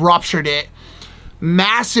completely. I'd ruptured it.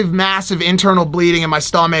 Massive internal bleeding in my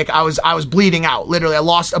stomach. I was bleeding out, literally. I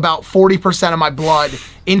lost about 40% of my blood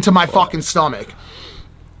into my fucking stomach.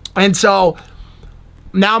 And so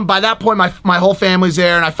now by that point, my whole family's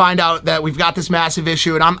there, and I find out that we've got this massive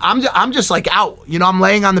issue, and I'm just like out. You know, I'm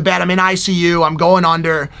laying on the bed, I'm in ICU, I'm going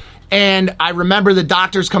under, and I remember the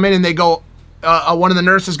doctors come in and they go, one of the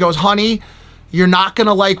nurses goes, "Honey, you're not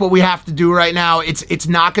gonna like what we have to do right now. It's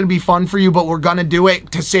not gonna be fun for you, but we're gonna do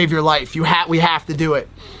it to save your life. We have to do it."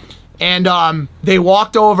 And they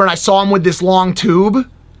walked over, and I saw them with this long tube.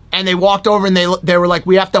 And they walked over and they were like,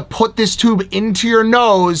 "We have to put this tube into your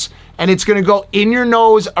nose, and it's gonna go in your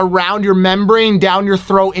nose, around your membrane, down your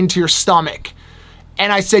throat, into your stomach."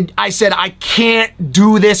 And I said, "I can't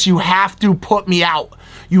do this. You have to put me out.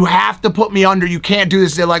 You have to put me under. You can't do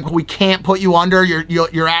this." They're like, "We can't put you under.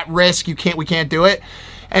 You're at risk. We can't do it."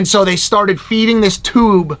 And so they started feeding this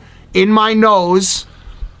tube in my nose,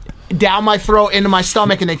 down my throat, into my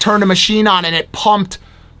stomach, and they turned a machine on, and it pumped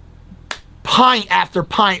pint after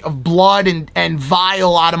pint of blood and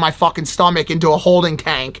vial out of my fucking stomach into a holding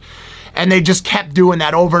tank. And they just kept doing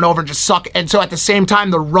that over and over, just suck. And so at the same time,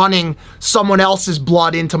 they're running someone else's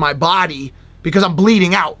blood into my body because I'm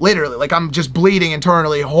bleeding out, literally. Like, I'm just bleeding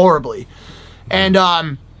internally horribly. And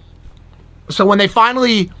so when they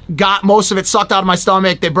finally got most of it sucked out of my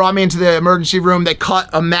stomach, they brought me into the emergency room. They cut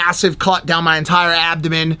a massive cut down my entire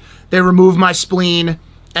abdomen. They removed my spleen,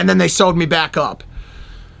 and then they sewed me back up.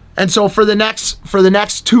 And so for the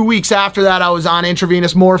next 2 weeks after that, I was on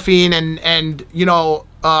intravenous morphine and you know,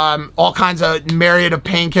 all kinds of myriad of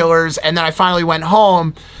painkillers. And then I finally went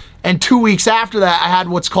home. And 2 weeks after that, I had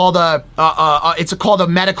what's called it's called a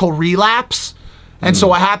medical relapse. And so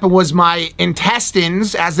what happened was my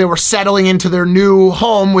intestines, as they were settling into their new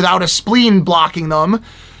home without a spleen blocking them,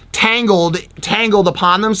 tangled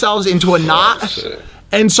upon themselves into a knot.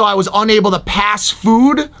 And so I was unable to pass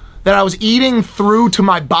food that I was eating through to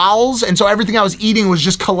my bowels, and so everything I was eating was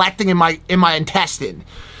just collecting in my intestine.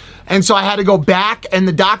 And so I had to go back, and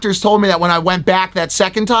the doctors told me that when I went back that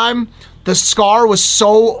second time, the scar was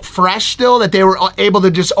so fresh still that they were able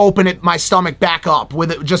to just open my stomach back up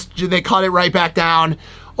with it. They cut it right back down,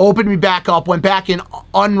 opened me back up, went back in,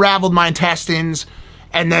 unraveled my intestines,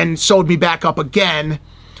 and then sewed me back up again.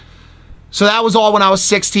 So that was all when I was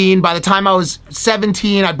 16. By the time I was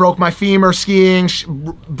 17, I broke my femur skiing,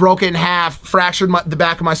 broke it in half, fractured the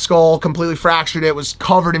back of my skull, completely fractured it, was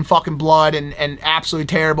covered in fucking blood and absolutely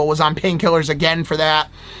terrible, was on painkillers again for that.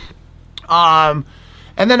 And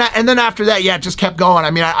then after that, yeah, it just kept going.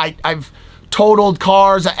 I mean, I've totaled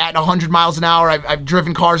cars at 100 miles an hour. I've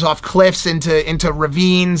driven cars off cliffs into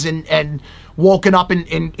ravines and woken up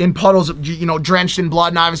in puddles, you know, drenched in blood.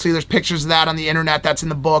 And obviously there's pictures of that on the internet. That's in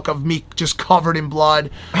the book, of me just covered in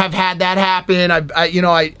blood. Have had that happen.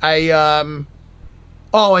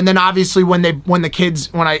 Oh, and then obviously when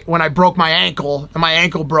I broke my ankle, and my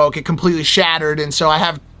ankle broke, it completely shattered. And so I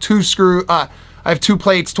have two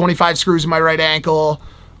plates, 25 screws in my right ankle.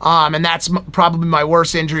 And that's probably my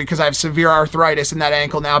worst injury, because I have severe arthritis in that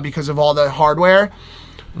ankle now because of all the hardware.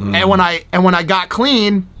 And when I got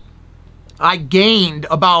clean, I gained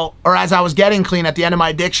as I was getting clean at the end of my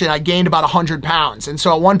addiction, I gained about 100 pounds. And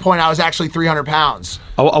so at one point I was actually 300 pounds.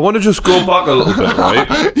 I want to just go back a little bit,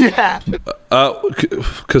 right? Yeah.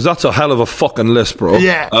 Because that's a hell of a fucking list, bro.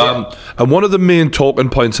 Yeah. And one of the main talking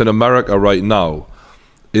points in America right now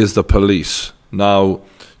is the police. Now,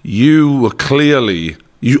 you were clearly,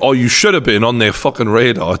 you should have been on their fucking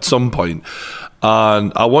radar at some point.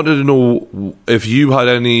 And I wanted to know if you had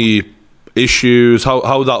any issues,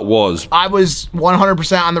 how that was. I was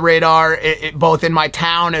 100% on the radar, both in my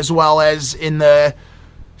town as well as in the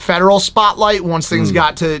federal spotlight once things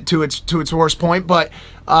got to its worst point. But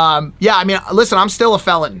yeah, I mean, listen, I'm still a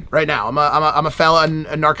felon right now. I'm a felon,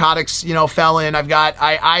 a narcotics, felon.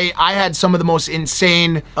 I had some of the most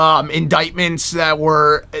insane indictments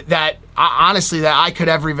that honestly that I could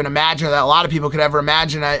ever even imagine, that a lot of people could ever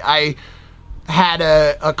imagine. I had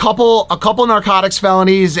a couple narcotics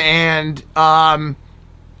felonies, and I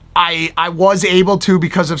was able to,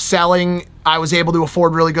 because of selling, I was able to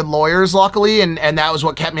afford really good lawyers, luckily, and that was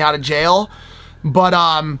what kept me out of jail. But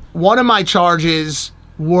one of my charges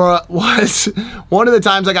was one of the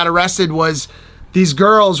times I got arrested was these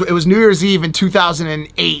girls. It was New Year's Eve in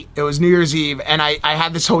 2008. It was New Year's Eve, and I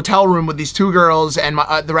had this hotel room with these 2 girls and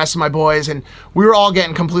the rest of my boys, and we were all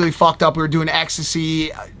getting completely fucked up. We were doing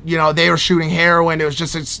ecstasy. You know, they were shooting heroin. It was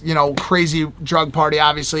just this, you know, crazy drug party,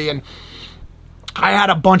 obviously, and I had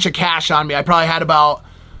a bunch of cash on me. I probably had about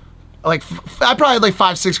like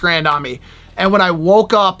 $5-6 grand on me. And when I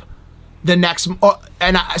woke up the next,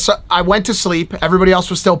 so I went to sleep. Everybody else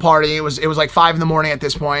was still partying. It was like 5 in the morning at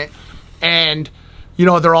this point, and you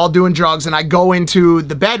know, they're all doing drugs. And I go into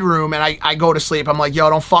the bedroom and I go to sleep. I'm like, yo,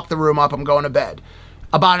 don't fuck the room up. I'm going to bed.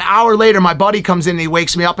 About an hour later, my buddy comes in and he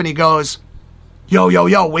wakes me up and he goes,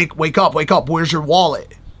 yo, wake up. Where's your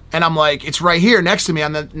wallet? And I'm like, it's right here next to me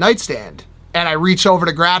on the nightstand. And I reach over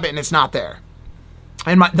to grab it and it's not there.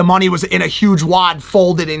 And the money was in a huge wad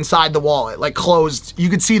folded inside the wallet, like closed. You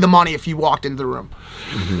could see the money if you walked into the room.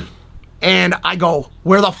 Mm-hmm. And I go,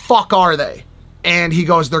 where the fuck are they? And he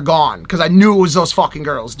goes, they're gone. Because I knew it was those fucking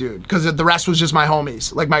girls, dude. Because the rest was just my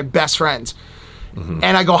homies, like my best friends. Mm-hmm.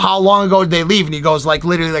 And I go, how long ago did they leave? And he goes, like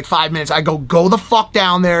literally like 5 minutes. I go the fuck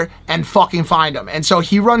down there and fucking find them. And so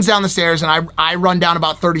he runs down the stairs and I run down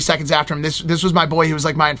about 30 seconds after him. This was my boy. He was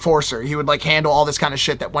like my enforcer. He would like handle all this kind of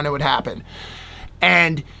shit that when it would happen.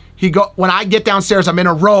 And when I get downstairs, I'm in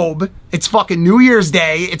a robe. It's fucking New Year's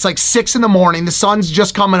Day. It's like 6 in the morning. The sun's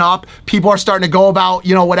just coming up. People are starting to go about,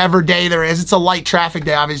 you know, whatever day there is. It's a light traffic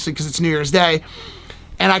day, obviously, because it's New Year's Day.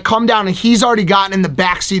 And I come down and he's already gotten in the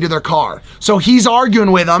back seat of their car. So he's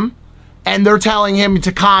arguing with them and they're telling him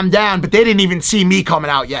to calm down, but they didn't even see me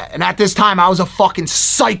coming out yet. And at this time, I was a fucking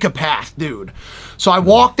psychopath, dude. So I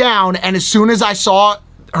walked down and as soon as I saw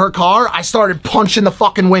her car, I started punching the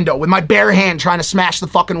fucking window with my bare hand, trying to smash the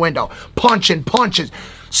fucking window. Punches,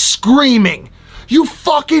 screaming, you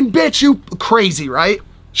fucking bitch, you crazy, right?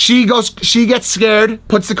 She gets scared,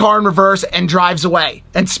 puts the car in reverse and drives away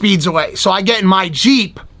and speeds away. So I get in my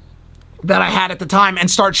Jeep that I had at the time and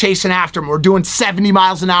start chasing after him. We're doing 70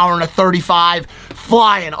 miles an hour in a 35,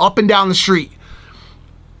 flying up and down the street.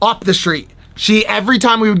 Up the street. Every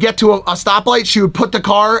time we would get to a stoplight, she would put the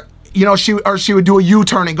car, you know, she would do a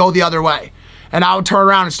U-turn and go the other way. And I would turn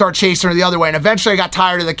around and start chasing her the other way. And eventually I got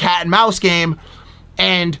tired of the cat and mouse game.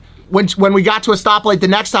 And when we got to a stoplight the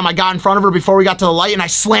next time, I got in front of her before we got to the light and I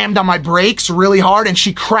slammed on my brakes really hard and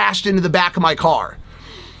she crashed into the back of my car.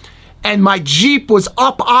 And my Jeep was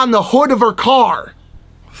up on the hood of her car.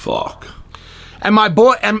 Fuck. And my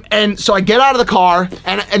boy, and so I get out of the car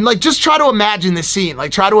and like just try to imagine this scene.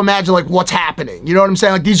 Like try to imagine like what's happening. You know what I'm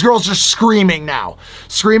saying? Like these girls are screaming now.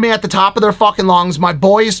 Screaming at the top of their fucking lungs. My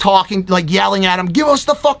boy is talking, like yelling at them, give us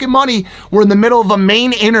the fucking money. We're in the middle of a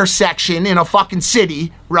main intersection in a fucking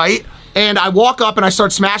city, right? And I walk up and I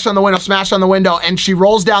start smashing on the window, and she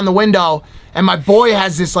rolls down the window and my boy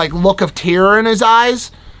has this like look of terror in his eyes.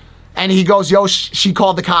 And he goes, yo, she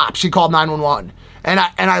called the cops. She called 911. And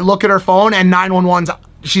I look at her phone and 911's,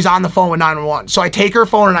 she's on the phone with 911. So I take her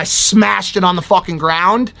phone and I smashed it on the fucking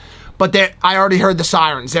ground. But I already heard the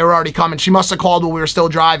sirens. They were already coming. She must have called while we were still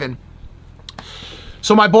driving.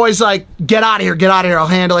 So my boy's like, get out of here, I'll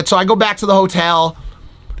handle it. So I go back to the hotel.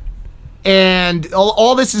 And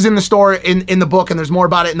all this is in the story, in the book, and there's more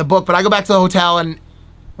about it in the book. But I go back to the hotel and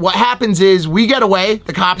what happens is we get away.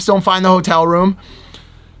 The cops don't find the hotel room.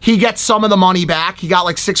 He gets some of the money back. He got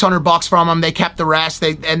like $600 from him. They kept the rest.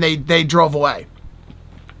 They drove away.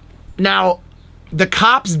 Now, the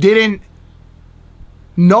cops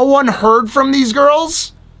no one heard from these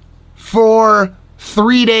girls for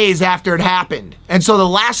 3 days after it happened. And so the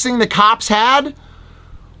last thing the cops had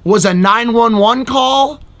was a 911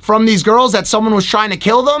 call from these girls that someone was trying to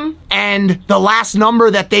kill them. And the last number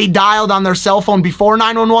that they dialed on their cell phone before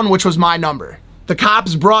 911, which was my number. The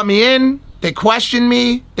cops brought me in. They questioned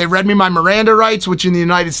me. They read me my Miranda rights, which in the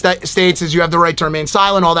United States is you have the right to remain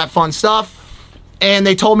silent, all that fun stuff. And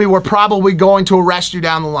they told me we're probably going to arrest you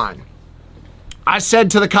down the line. I said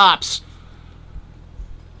to the cops,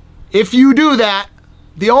 if you do that,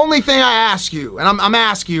 the only thing I ask you, and I'm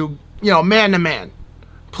asking you, you know, man to man,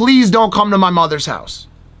 please don't come to my mother's house.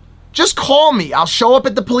 Just call me. I'll show up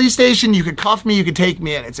at the police station. You could cuff me. You could take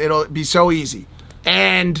me in. It'll be so easy.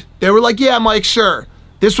 And they were like, yeah, Mike, sure.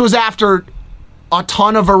 This was after a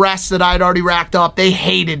ton of arrests that I'd already racked up. They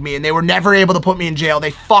hated me and they were never able to put me in jail.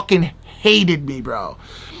 They fucking hated me, bro.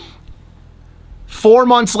 4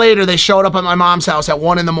 months later, they showed up at my mom's house at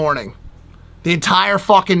 1 a.m. The entire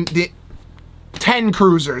fucking 10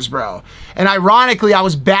 cruisers, bro. And ironically, I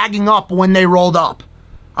was bagging up when they rolled up.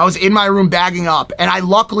 I was in my room bagging up. And I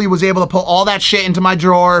luckily was able to put all that shit into my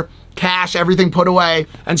drawer, cash, everything put away.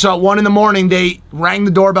 And so at 1 a.m, they rang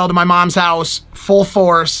the doorbell to my mom's house, full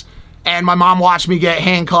force, and my mom watched me get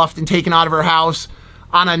handcuffed and taken out of her house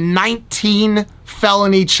on a 19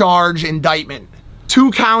 felony charge indictment. 2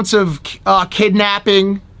 counts of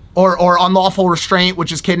kidnapping or unlawful restraint,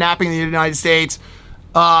 which is kidnapping in the United States.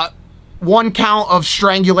 1 count of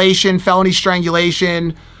strangulation, felony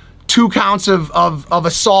strangulation. 2 counts of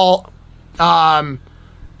assault,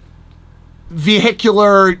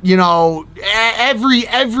 vehicular, you know,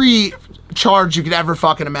 every charge you could ever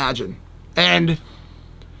fucking imagine. And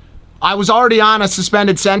I was already on a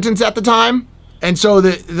suspended sentence at the time, and so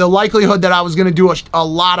the likelihood that I was going to do a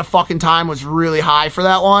lot of fucking time was really high for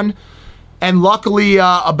that one. And luckily,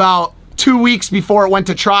 about 2 weeks before it went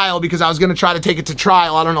to trial, because I was going to try to take it to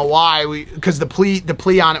trial, I don't know why, because the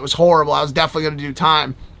plea on it was horrible. I was definitely going to do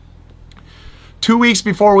time. 2 weeks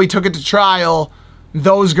before we took it to trial,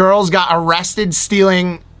 those girls got arrested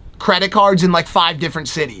stealing credit cards in like 5 different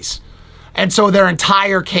cities. And so their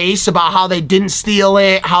entire case about how they didn't steal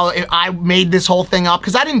it, I made this whole thing up,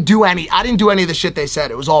 because I didn't do any of the shit they said.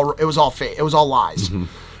 It was all fake. It was all lies. Mm-hmm.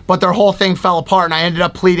 But their whole thing fell apart, and I ended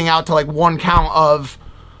up pleading out to like 1 count of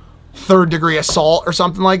 3rd-degree assault or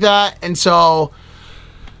something like that. And so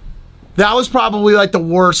that was probably like the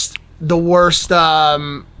worst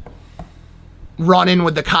run-in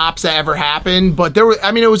with the cops that ever happened. But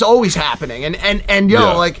it was always happening. And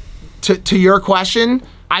like to your question,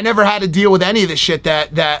 I never had to deal with any of the shit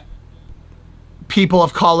that people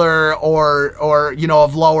of color or you know,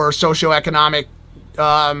 of lower socioeconomic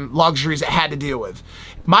luxuries had to deal with.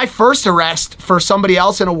 My first arrest for somebody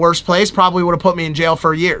else in a worse place probably would have put me in jail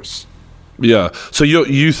for years. Yeah. So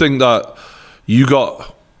you think that you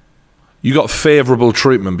got favorable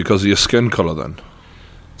treatment because of your skin color then?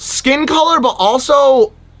 Skin color, but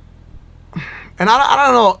also, and I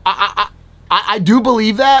don't know, I do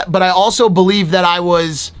believe that, but I also believe that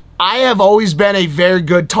I have always been a very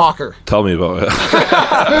good talker. Tell me about it.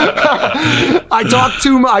 I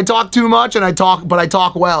talk too much, and I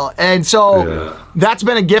talk well, and so that's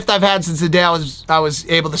been a gift I've had since the day I was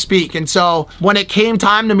able to speak. And so when it came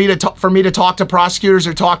time for me to talk to prosecutors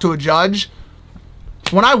or talk to a judge,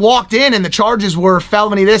 when I walked in and the charges were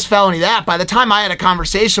felony this, felony that, by the time I had a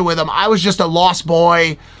conversation with them, I was just a lost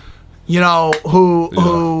boy, you know,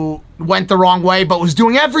 who went the wrong way, but was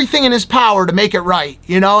doing everything in his power to make it right,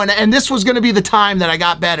 you know, and this was going to be the time that I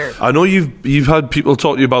got better. I know you've had people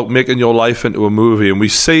talk to you about making your life into a movie, and we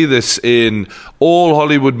see this in all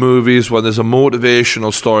Hollywood movies when there's a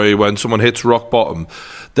motivational story, when someone hits rock bottom.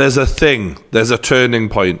 There's a turning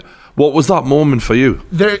point. What was that moment for you?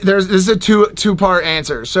 This is a two-part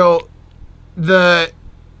answer. So the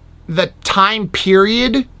time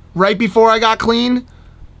period right before I got clean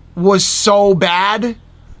was so bad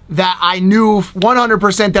that I knew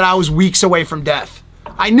 100% that I was weeks away from death.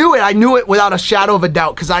 I knew it without a shadow of a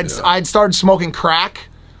doubt, because I'd started smoking crack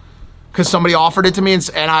because somebody offered it to me, and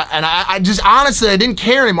I just honestly, I didn't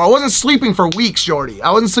care anymore. I wasn't sleeping for weeks, Jordy.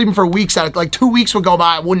 I wasn't sleeping for weeks. Like 2 weeks would go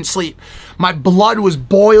by, I wouldn't sleep. My blood was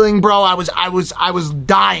boiling, bro. I was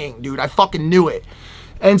dying, dude. I fucking knew it.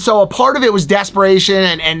 And so a part of it was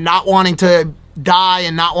desperation and not wanting to die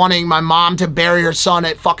and not wanting my mom to bury her son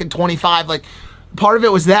at fucking 25. Like, part of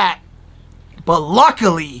it was that. But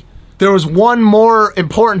luckily, there was one more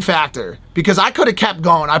important factor, because I could have kept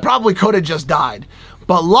going. I probably could have just died.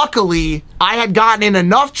 But luckily, I had gotten in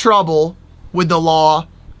enough trouble with the law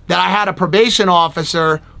that I had a probation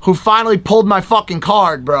officer who finally pulled my fucking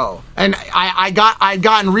card, bro. And I'd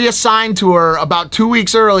gotten reassigned to her about 2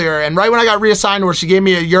 weeks earlier, and right when I got reassigned to her, she gave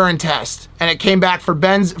me a urine test, and it came back for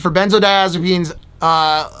benzodiazepines,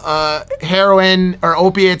 heroin or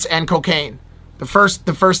opiates, and cocaine. The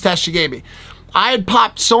first test she gave me. I had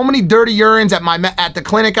popped so many dirty urines at the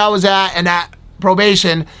clinic I was at and at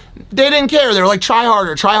probation. They didn't care. They were like, try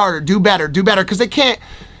harder, do better, because they can't.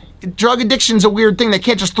 Drug addiction's a weird thing. They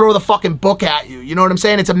can't just throw the fucking book at you. You know what I'm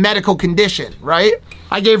saying? It's a medical condition, right?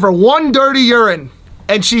 I gave her one dirty urine,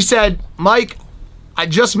 and she said, Mike, I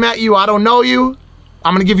just met you. I don't know you.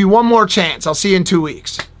 I'm going to give you one more chance. I'll see you in 2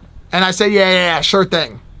 weeks. And I said, yeah, sure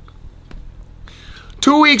thing.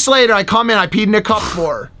 2 weeks later, I come in. I peed in a cup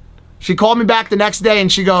for her. She called me back the next day,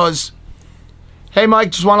 and she goes, hey,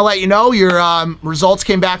 Mike, just want to let you know your results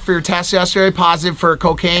came back for your test yesterday, positive for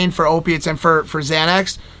cocaine, for opiates, and for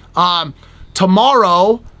Xanax.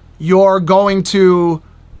 Tomorrow, you're going to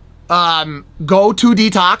go to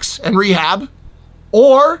detox and rehab,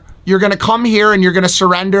 or you're going to come here and you're going to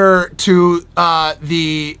surrender to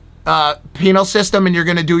the penal system, and you're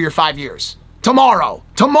going to do your 5 years. Tomorrow.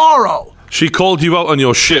 She called you out on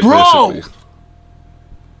your shit, bro. basically.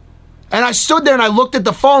 And I stood there and I looked at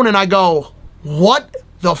the phone and I go, what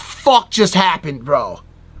the fuck just happened, bro?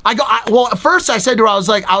 Well, at first I said to her, I was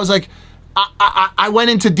like, I went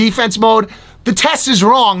into defense mode. The test is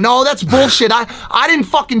wrong. No, that's bullshit. I didn't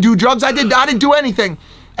fucking do drugs. I didn't do anything.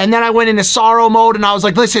 And then I went into sorrow mode and I was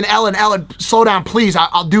like, listen, Ellen, slow down, please.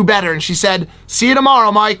 I'll do better. And she said, see you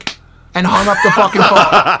tomorrow, Mike. And hung up the fucking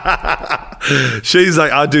phone. She's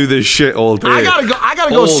like, I do this shit all day. I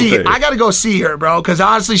gotta go see her, bro. Because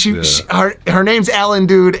honestly, her name's Ellen,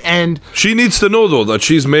 dude, and she needs to know though that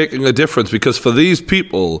she's making a difference, because for these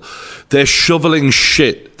people, they're shoveling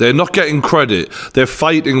shit. They're not getting credit. They're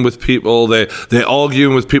fighting with people. They're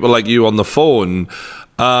arguing with people like you on the phone,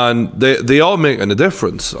 and they are making a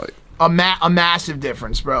difference. Like. A massive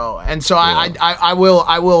difference, bro. And so I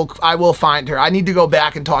will find her. I need to go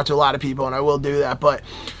back and talk to a lot of people, and I will do that. But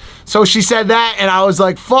so she said that, and I was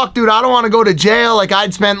like, fuck, dude, I don't want to go to jail. Like,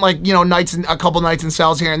 I'd spent like, you know, a couple nights in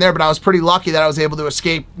cells here and there, but I was pretty lucky that I was able to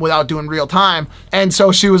escape without doing real time. And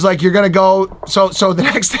so she was like, you're gonna go. So the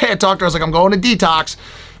next day I talked to her, I was like, I'm going to detox.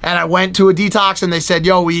 And I went to a detox, and they said,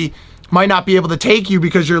 yo, we might not be able to take you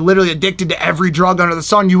because you're literally addicted to every drug under the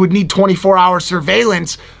sun. You would need 24-hour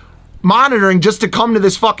surveillance monitoring just to come to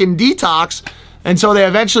this fucking detox. And so they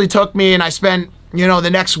eventually took me, and I spent, you know, the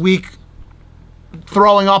next week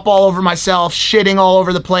throwing up all over myself, shitting all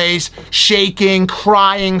over the place, shaking,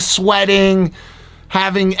 crying, sweating,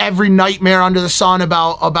 having every nightmare under the sun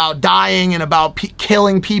about dying and about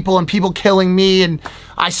killing people and people killing me. And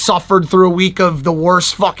I suffered through a week of the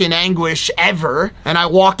worst fucking anguish ever. And I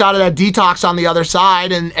walked out of that detox on the other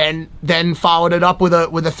side, and then followed it up with a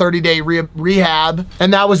 30-day rehab.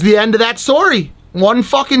 And that was the end of that story. One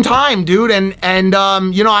fucking time, dude. And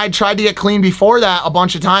you know, I tried to get clean before that a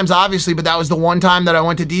bunch of times, obviously, but that was the one time that I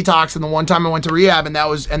went to detox and the one time I went to rehab, and that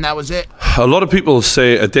was it. A lot of people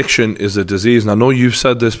say addiction is a disease, and I know you've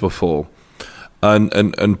said this before.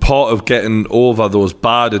 And part of getting over those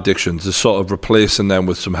bad addictions is sort of replacing them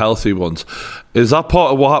with some healthy ones. Is that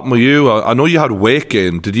part of what happened with you? I know you had weight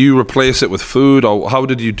gain. Did you replace it with food, or how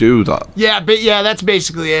did you do that? Yeah, that's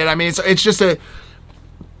basically it. I mean, it's just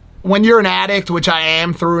when you're an addict, which I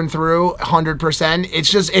am through and through, 100%.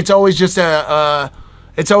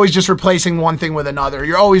 It's always just replacing one thing with another.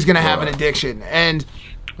 You're always gonna have an addiction, and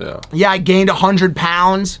I gained 100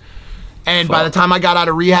 pounds. And by the time I got out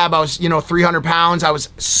of rehab, I was, 300 pounds. I was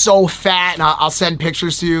so fat, and I'll send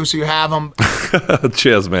pictures to you so you have them.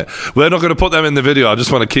 Cheers, mate. We're not going to put them in the video. I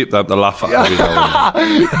just want to keep them to laugh at.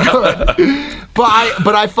 Good.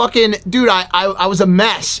 But I fucking, dude, I was a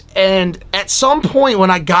mess. And at some point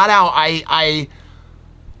when I got out, I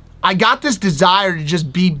got this desire to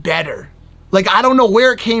just be better. Like, I don't know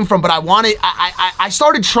where it came from, but I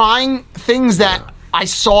started trying things that I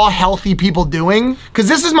saw healthy people doing, because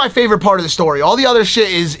this is my favorite part of the story. All the other shit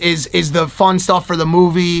is the fun stuff for the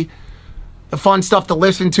movie, the fun stuff to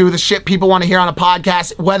listen to, the shit people want to hear on a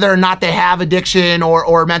podcast, whether or not they have addiction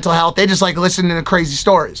or mental health. They just like listening to crazy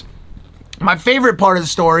stories. My favorite part of the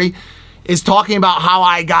story is talking about how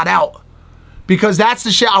I got out, because that's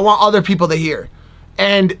the shit I want other people to hear.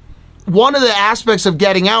 And one of the aspects of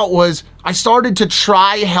getting out was I started to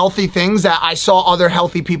try healthy things that I saw other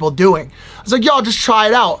healthy people doing. I was like, yo, just try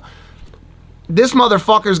it out. This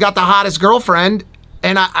motherfucker's got the hottest girlfriend,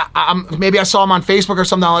 and maybe I saw him on Facebook or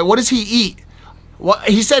something. I'm like, what does he eat?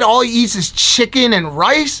 He said all he eats is chicken and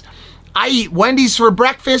rice. I eat Wendy's for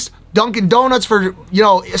breakfast, Dunkin' Donuts for,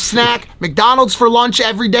 a snack, McDonald's for lunch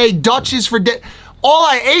every day, Dutch's for dinner. All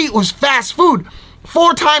I ate was fast food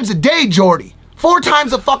 4 times a day, Jordy. 4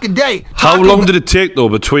 times a fucking day. How long did it take though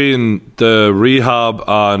between the rehab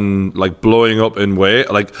and like blowing up in weight,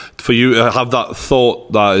 like for you to have that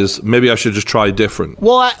thought that is maybe I should just try different?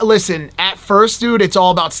 Well, listen, at first, dude, it's all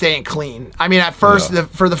about staying clean. I mean, at first,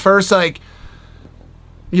 for the first 4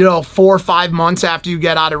 or 5 months after you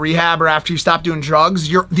get out of rehab or after you stop doing drugs,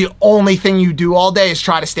 the only thing you do all day is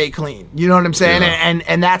try to stay clean. You know what I'm saying? Yeah.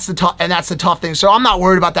 And that's the tough thing. So I'm not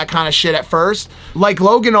worried about that kind of shit at first. Like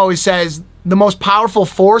Logan always says, the most powerful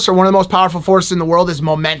force, or one of the most powerful forces in the world, is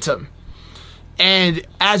momentum. And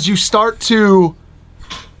as you start to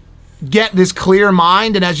get this clear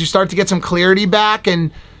mind, and as you start to get some clarity back, and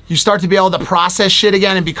you start to be able to process shit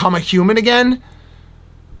again and become a human again,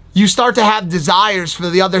 you start to have desires for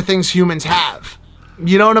the other things humans have.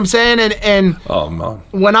 You know what I'm saying? And oh man,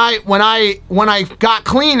 when I got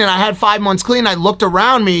clean and I had 5 months clean, I looked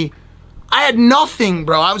around me. I had nothing,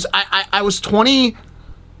 bro. I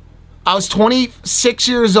was 26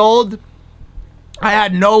 years old. I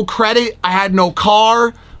had no credit. I had no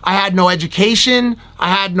car. I had no education. I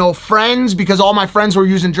had no friends because all my friends were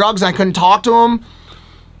using drugs and I couldn't talk to them.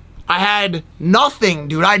 I had nothing,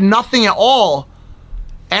 dude. I had nothing at all.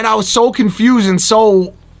 And I was so confused and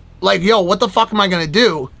so like, yo, what the fuck am I going to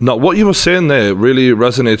do? No, what you were saying there really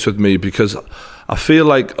resonates with me, because I feel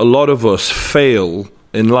like a lot of us fail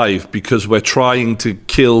in life because we're trying to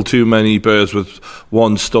kill too many birds with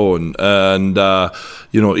one stone. And,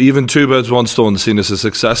 even two birds, one stone seen as a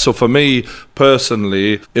success. So for me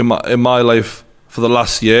personally, in my life for the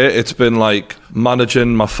last year, it's been like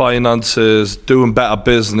managing my finances, doing better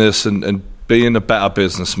business and being a better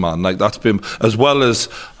businessman. Like that's been, as well as,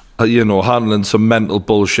 handling some mental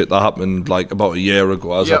bullshit that happened like about a year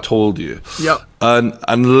ago, as I told you. Yep.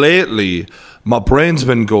 And lately, my brain's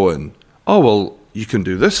been going, oh, well, you can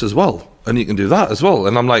do this as well, and you can do that as well.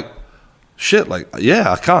 And I'm like, shit, like,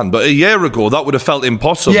 yeah, I can. But a year ago, that would have felt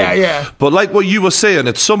impossible. Yeah. But like what you were saying,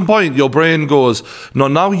 at some point, your brain goes, no,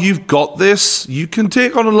 now you've got this, you can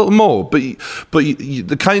take on a little more. But you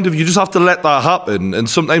just have to let that happen. And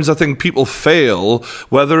sometimes I think people fail,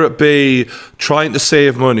 whether it be trying to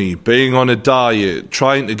save money, being on a diet,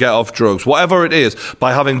 trying to get off drugs, whatever it is,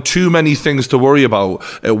 by having too many things to worry about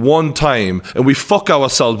at one time, and we fuck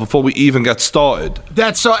ourselves before we even get started.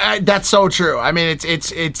 That's so true. I mean,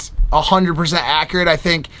 it's 100% accurate. I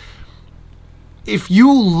think if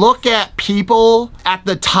you look at people at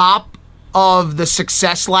the top of the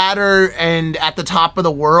success ladder and at the top of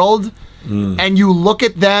the world, and you look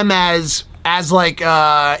at them as like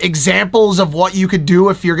examples of what you could do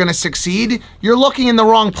if you're going to succeed, you're looking in the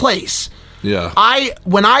wrong place. Yeah.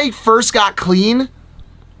 When I first got clean,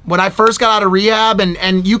 when I first got out of rehab,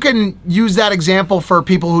 and you can use that example for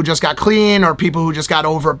people who just got clean or people who just got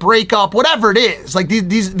over a breakup, whatever it is. Like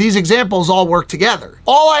these examples all work together.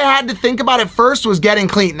 All I had to think about at first was getting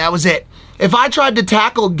clean. That was it. If I tried to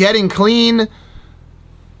tackle getting clean,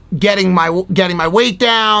 getting my weight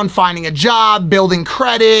down, finding a job, building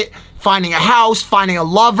credit, finding a house, finding a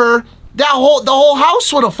lover, the whole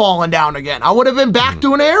house would have fallen down again. I would have been back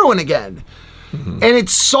doing heroin again. And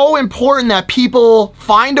it's so important that people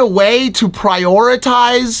find a way to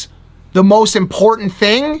prioritize the most important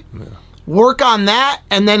thing, work on that,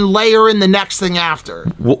 and then layer in the next thing after.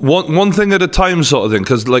 One thing at a time sort of thing,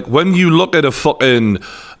 because like when you look at a fucking...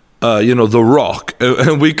 The Rock,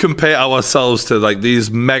 and we compare ourselves to like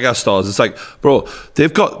these mega stars. It's like, bro,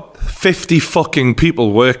 they've got 50 fucking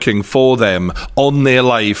people working for them on their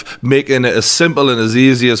life, making it as simple and as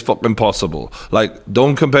easy as fucking possible. Like,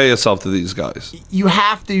 don't compare yourself to these guys. You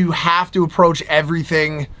have to approach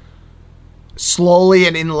everything slowly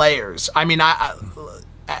and in layers. I mean,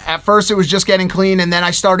 at first it was just getting clean, and then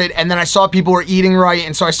I saw people were eating right,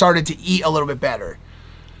 and so I started to eat a little bit better.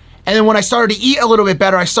 And then when I started to eat a little bit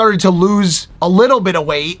better, I started to lose a little bit of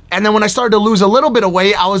weight. And then when I started to lose a little bit of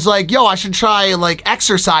weight, I was like, yo, I should try like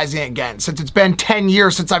exercising again, since it's been 10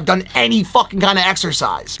 years since I've done any fucking kind of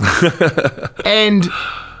exercise. And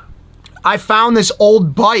I found this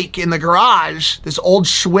old bike in the garage, this old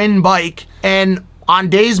Schwinn bike. And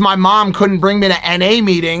on days my mom couldn't bring me to NA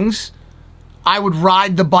meetings, I would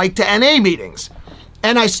ride the bike to NA meetings.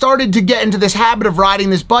 And I started to get into this habit of riding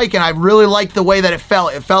this bike, and I really liked the way that it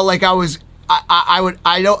felt. It felt like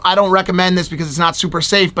I don't recommend this because it's not super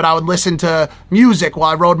safe, but I would listen to music while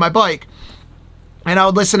I rode my bike. And I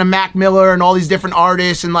would listen to Mac Miller and all these different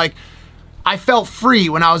artists, and like I felt free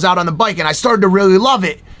when I was out on the bike, and I started to really love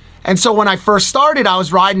it. And so when I first started, I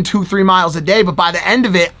was riding 2-3 miles a day, but by the end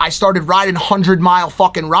of it, I started riding 100-mile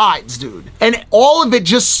fucking rides, dude. And all of it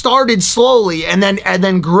just started slowly and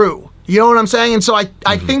then grew. You know what I'm saying? And so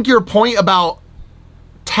I think your point about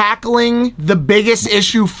tackling the biggest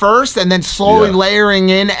issue first and then slowly layering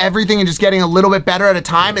in everything and just getting a little bit better at a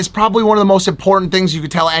time is probably one of the most important things you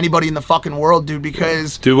could tell anybody in the fucking world, dude,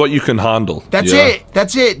 because do what you can handle. That's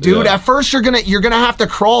it, dude. At first you're gonna have to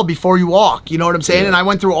crawl before you walk. You know what I'm saying? And I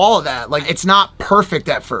went through all of that. Like, it's not perfect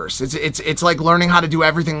at first. It's like learning how to do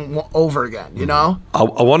everything over again, you know? I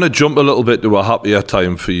want to jump a little bit to a happier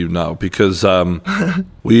time for you now, because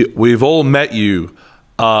we've all met you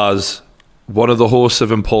as one of the hosts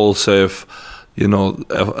of Impulsive,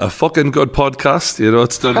 a fucking good podcast.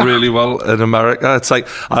 It's done really well in America. It's like,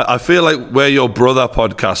 I feel like we're your brother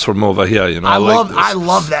podcast from over here. I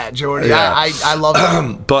love that, Jordy. Yeah. I love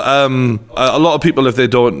that. But a lot of people, if they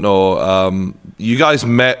don't know, you guys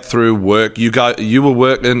met through work. You were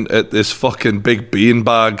working at this fucking big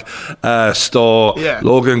beanbag store. Yeah.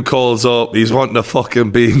 Logan calls up. He's wanting a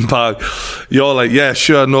fucking beanbag. You're like, yeah,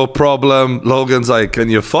 sure, no problem. Logan's like, can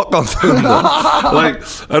you fuck on them?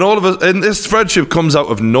 And all of us, and this friendship comes out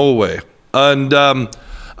of nowhere. And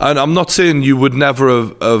And I'm not saying you would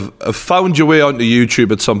never have found your way onto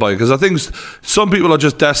YouTube at some point, because I think some people are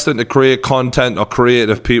just destined to create content or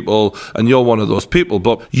creative people, and you're one of those people.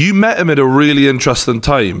 But you met him at a really interesting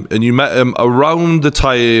time, and you met him around the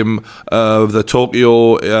time of the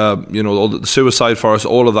Tokyo, all the suicide forest,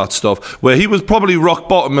 all of that stuff, where he was probably rock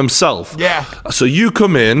bottom himself. Yeah. So you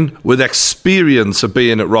come in with experience of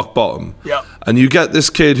being at rock bottom. Yep. And you get this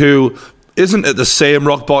kid who isn't at the same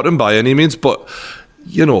rock bottom by any means, but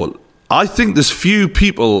I think there's few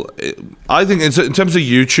people. I think in terms of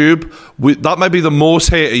YouTube, that might be the most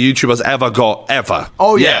hate a YouTube has ever got, ever.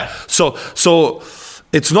 Oh yeah. So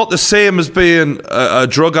it's not the same as being a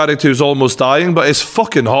drug addict who's almost dying, but it's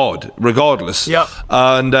fucking hard, regardless. Yep.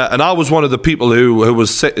 And I was one of the people who was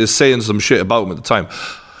saying some shit about him at the time.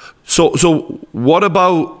 So what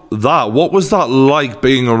about that? What was that like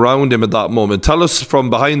being around him at that moment? Tell us from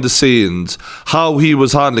behind the scenes how he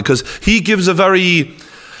was handling, because he gives a very,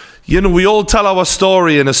 we all tell our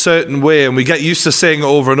story in a certain way and we get used to saying it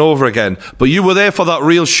over and over again, but you were there for that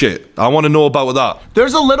real shit. I want to know about that.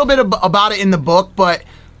 There's a little bit about it in the book, but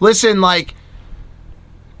listen, like,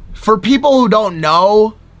 for people who don't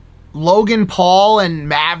know, Logan Paul and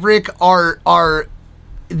Maverick are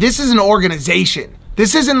this is an organization.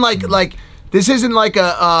 This isn't like this isn't like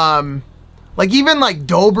a like even like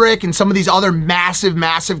Dobrik and some of these other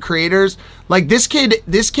massive creators. Like this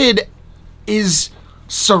kid is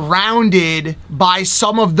surrounded by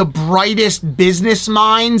some of the brightest business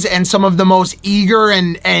minds and some of the most eager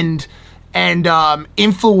and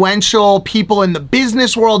influential people in the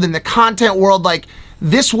business world, in the content world. Like,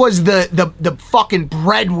 this was the fucking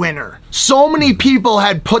breadwinner. So many people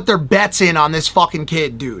had put their bets in on this fucking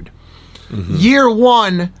kid, dude. Mm-hmm. Year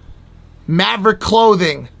one, Maverick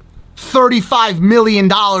Clothing, $35 million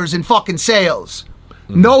in fucking sales.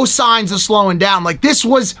 Mm-hmm. No signs of slowing down. Like, this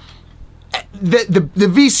was... The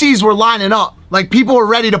VCs were lining up. Like, people were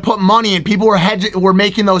ready to put money in. People were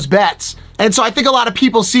making those bets. And so I think a lot of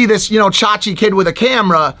people see this, Chachi kid with a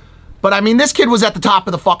camera. But, I mean, this kid was at the top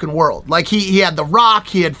of the fucking world. Like, he had The Rock.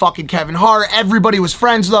 He had fucking Kevin Hart. Everybody was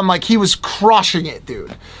friends with him. Like, he was crushing it,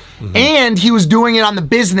 dude. Mm-hmm. And he was doing it on the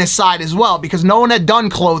business side as well, because no one had done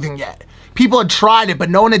clothing yet. People had tried it, but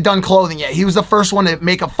no one had done clothing yet. He was the first one to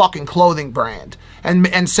make a fucking clothing brand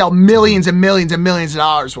and sell millions and millions and millions of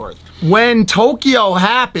dollars worth. When Tokyo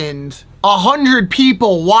happened, 100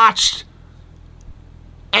 people watched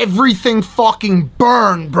everything fucking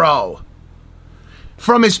burn, bro.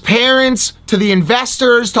 From his parents, to the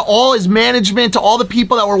investors, to all his management, to all the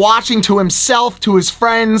people that were watching, to himself, to his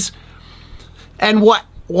friends. And what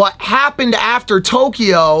happened after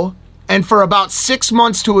Tokyo, and for about 6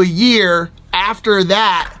 months to a year after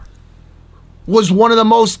that, was one of the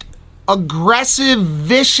most aggressive,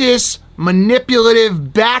 vicious, manipulative,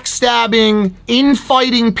 backstabbing,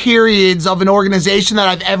 infighting periods of an organization that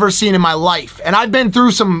I've ever seen in my life. And I've been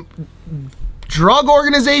through some drug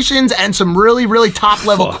organizations and some really, really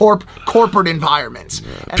top-level corporate environments.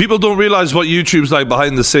 Yeah. People don't realize what YouTube's like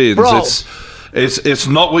behind the scenes. Bro, it's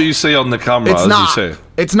not what you see on the camera, it's as not. you say.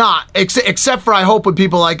 It's not. Except for, I hope, with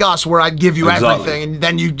people like us, where I'd give you everything, and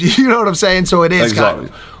then you know what I'm saying? So it is exactly.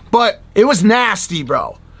 kind of. But it was nasty,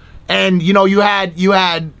 bro. And, you had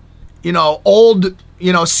old,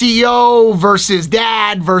 CEO versus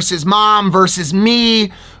dad versus mom versus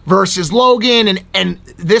me versus Logan, and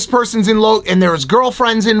this person's in Logan, and there was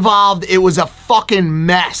girlfriends involved. It was a fucking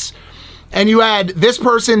mess. And you had this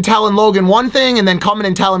person telling Logan one thing and then coming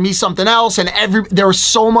and telling me something else, and there was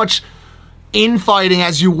so much infighting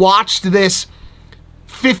as you watched this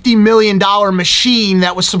 $50 million machine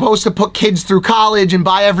that was supposed to put kids through college and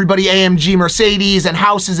buy everybody AMG Mercedes and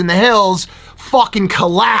houses in the hills fucking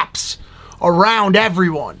collapse around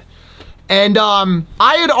everyone. And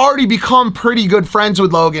I had already become pretty good friends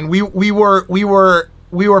with Logan. We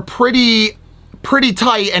were pretty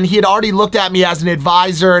tight, and he had already looked at me as an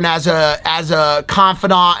advisor and as a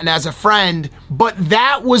confidant and as a friend. But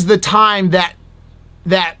that was the time that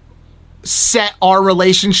set our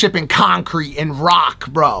relationship in concrete, in rock,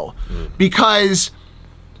 bro. Because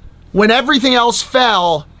when everything else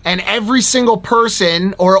fell, and every single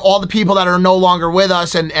person, or all the people that are no longer with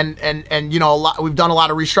us, and we've done a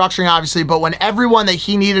lot of restructuring, obviously, but when everyone that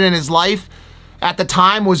he needed in his life at the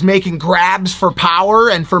time was making grabs for power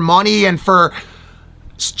and for money and for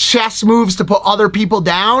chess moves to put other people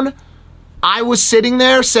down, I was sitting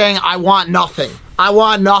there saying, I want nothing. I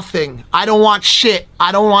want nothing. I don't want shit.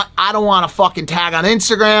 I don't want to fucking tag on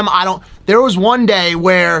Instagram. There was one day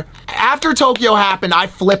where after Tokyo happened, I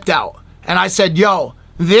flipped out and I said, yo,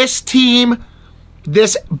 this team,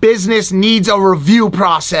 this business needs a review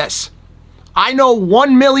process. I know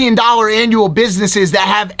 $1 million annual businesses that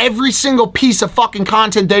have every single piece of fucking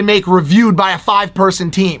content they make reviewed by a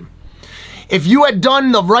 5-person team. If you had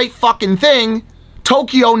done the right fucking thing,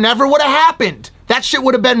 Tokyo never would have happened. That shit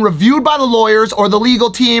would have been reviewed by the lawyers or the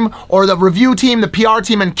legal team or the review team, the PR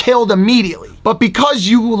team, and killed immediately. But because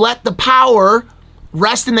you let the power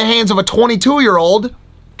rest in the hands of a 22-year-old,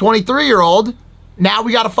 23-year-old, now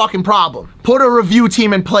we got a fucking problem. Put a review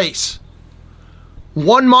team in place.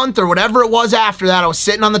 1 month or whatever it was after that, I was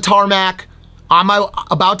sitting on the tarmac,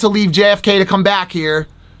 about to leave JFK to come back here,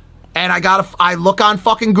 and I look on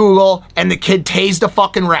fucking Google, and the kid tased a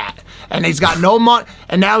fucking rat. And he's got no money,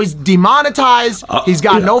 and now he's demonetized. He's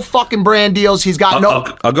got no fucking brand deals. He's got no...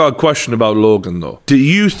 I got a question about Logan, though. Do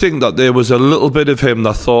you think that there was a little bit of him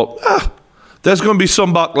that thought, there's going to be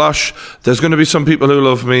some backlash, there's going to be some people who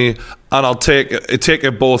love me, and I'll take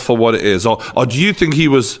it both for what it is? Or do you think he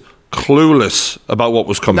was clueless about what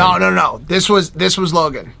was coming? No. This was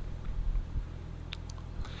Logan.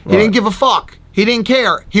 He didn't give a fuck. He didn't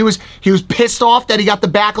care. He was pissed off that he got the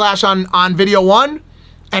backlash on video 1.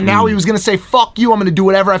 And now he was going to say, fuck you, I'm going to do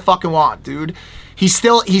whatever I fucking want, dude. He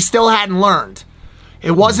still hadn't learned.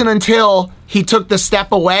 It wasn't until he took the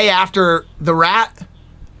step away after the rat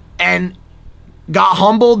and got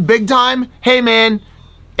humbled big time. Hey, man,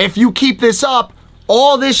 if you keep this up,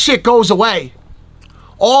 all this shit goes away.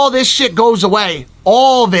 All this shit goes away.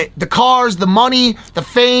 All of it. The cars, the money, the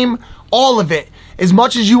fame, all of it. As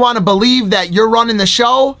much as you want to believe that you're running the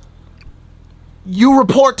show, you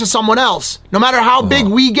report to someone else. No matter how big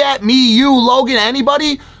we get, me, you, Logan,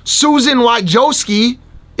 anybody, Susan Wojcicki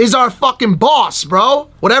is our fucking boss, bro.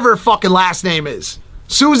 Whatever her fucking last name is.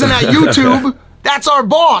 Susan at YouTube, that's our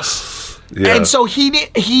boss. Yeah. And so he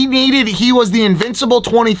was the invincible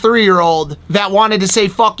 23-year-old that wanted to say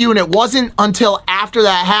fuck you, and it wasn't until after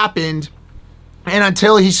that happened and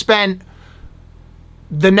until he spent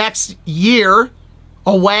the next year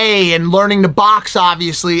away and learning to box,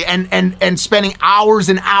 obviously, and spending hours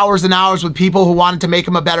and hours and hours with people who wanted to make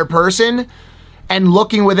him a better person and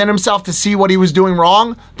looking within himself to see what he was doing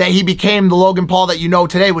wrong, that he became the Logan Paul that you know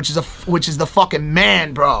today, which is the fucking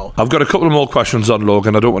man, bro. I've got a couple of more questions on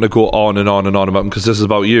Logan. I don't want to go on and on and on about him because this is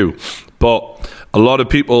about you. But a lot of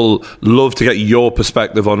people love to get your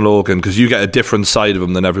perspective on Logan because you get a different side of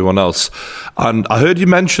him than everyone else. And I heard you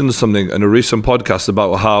mention something in a recent podcast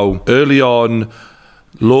about how early on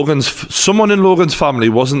someone in Logan's family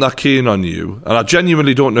wasn't that keen on you, and I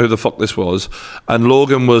genuinely don't know who the fuck this was, and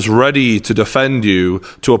Logan was ready to defend you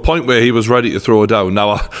to a point where he was ready to throw down.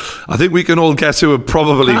 Now, I think we can all guess who it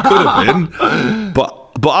probably could have been,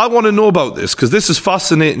 but I want to know about this, because this is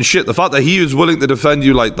fascinating shit. The fact that he was willing to defend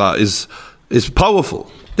you like that is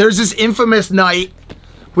powerful. There's this infamous night.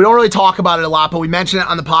 We don't really talk about it a lot, but we mention it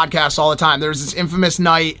on the podcast all the time. There's this infamous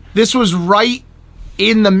night. This was right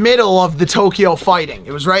in the middle of the Tokyo fighting.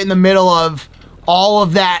 It was right in the middle of all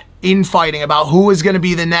of that infighting about who was going to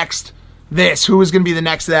be the next this, who was going to be the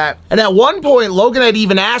next that. And at one point, Logan had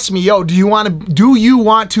even asked me, yo, do you want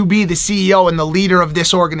to be the CEO and the leader of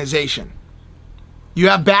this organization? You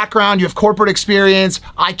have background, you have corporate experience,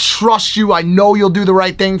 I trust you, I know you'll do the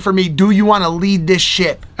right thing for me. Do you want to lead this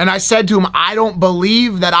ship? And I said to him, I don't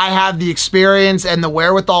believe that I have the experience and the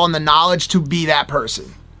wherewithal and the knowledge to be that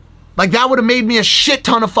person. Like, that would have made me a shit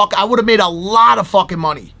ton of I would have made a lot of fucking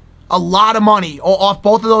money. A lot of money. Off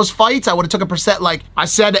both of those fights, I would have took a percent. Like, I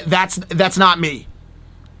said, that's not me.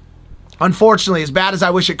 Unfortunately, as bad as I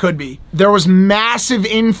wish it could be. There was massive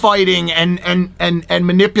infighting and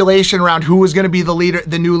manipulation around who was going to be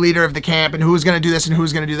the new leader of the camp, and who was going to do this and who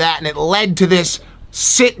was going to do that. And it led to this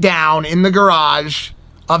sit down in the garage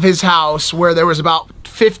of his house where there was about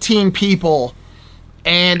 15 people,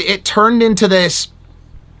 and it turned into this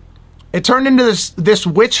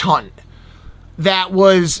witch hunt that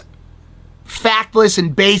was factless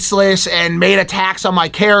and baseless and made attacks on my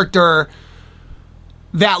character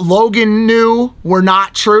that Logan knew were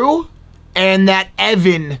not true and that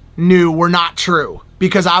Evan knew were not true.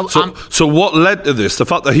 Because So what led to this? The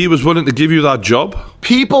fact that he was willing to give you that job?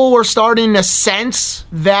 People were starting to sense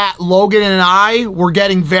that Logan and I were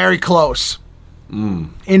getting very close.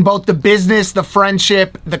 In both the business, the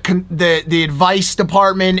friendship, the advice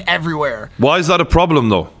department, everywhere. Why is that a problem,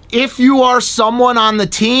 though? If you are someone on the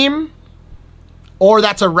team or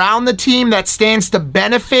that's around the team that stands to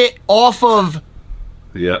benefit off of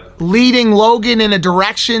leading Logan in a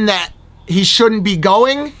direction that he shouldn't be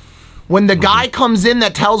going, when the guy comes in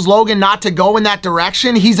that tells Logan not to go in that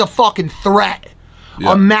direction, he's a fucking threat.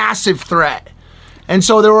 A massive threat. And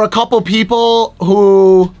so there were a couple people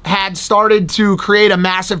who had started to create a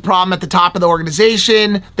massive problem at the top of the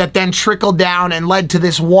organization that then trickled down and led to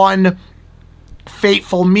this one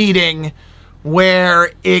fateful meeting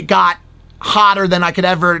where it got hotter than I could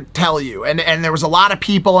ever tell you. And there was a lot of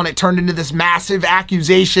people, and it turned into this massive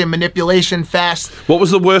accusation, manipulation fest. What was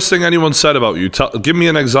the worst thing anyone said about you? Give me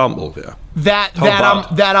an example. Yeah. That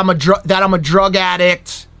I'm a drug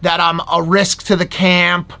addict, that I'm a risk to the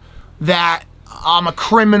camp, that I'm a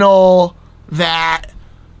criminal, that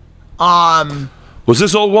Was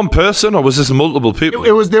this all one person, or was this multiple people?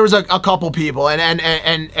 There was a couple people,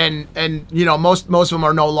 and you know, most of them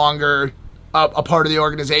are no longer a part of the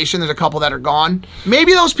organization. There's a couple that are gone.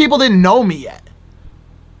 Maybe those people didn't know me yet,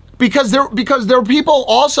 because there were people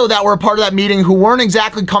also that were a part of that meeting who weren't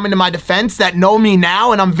exactly coming to my defense that know me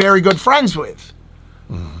now, and I'm very good friends with.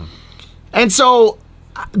 Mm-hmm. And so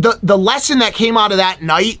the lesson that came out of that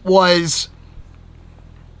night was,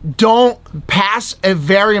 don't pass a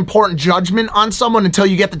very important judgment on someone until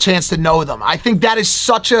you get the chance to know them. I think that is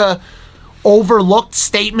such a overlooked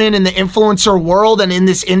statement in the influencer world and in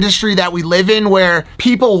this industry that we live in, where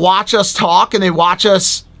people watch us talk and they watch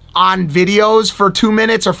us on videos for 2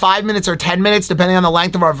 minutes or 5 minutes or 10 minutes, depending on the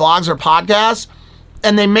length of our vlogs or podcasts,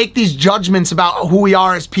 and they make these judgments about who we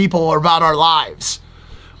are as people or about our lives.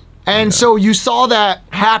 And so you saw that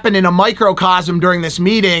happen in a microcosm during this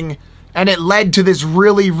meeting, and it led to this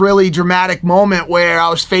really, really dramatic moment where I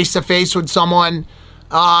was face to face with someone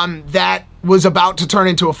that was about to turn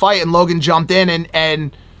into a fight, and Logan jumped in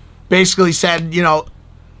and basically said, you know,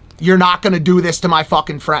 you're not going to do this to my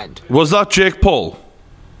fucking friend. Was that Jake Paul?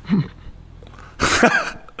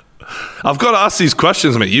 I've got to ask these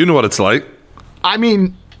questions, mate. You know what it's like. I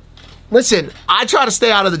mean, listen, I try to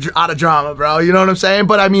stay out of drama, bro. You know what I'm saying?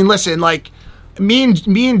 But I mean, listen, like, me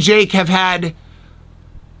and Jake have had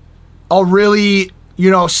a really,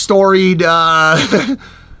 you know, storied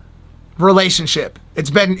relationship. It's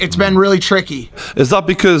been really tricky. Is that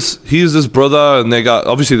because he's his brother and they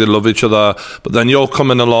love each other, but then you're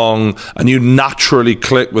coming along and you naturally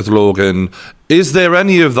click with Logan? Is there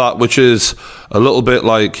any of that which is a little bit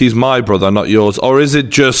like, he's my brother, not yours? Or is it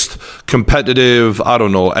just competitive, I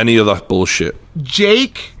don't know, any of that bullshit?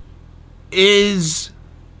 Jake is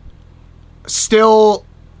still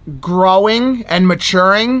growing and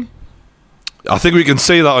maturing. I think we can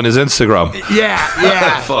see that on his Instagram.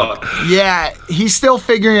 Yeah. Fuck. Yeah, he's still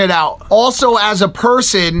figuring it out. Also, as a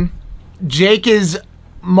person, Jake is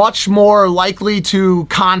much more likely to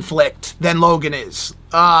conflict than Logan is.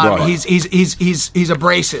 Right. He's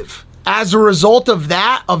abrasive. As a result of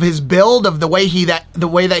that, of his build, of the way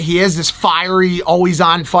that he is, this fiery, always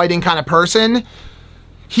on fighting kind of person,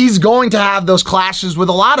 he's going to have those clashes with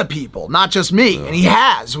a lot of people, not just me. And he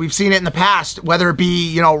has. We've seen it in the past, whether it be,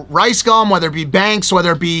 you know, Rice Gum, whether it be Banks,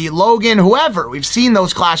 whether it be Logan, whoever. We've seen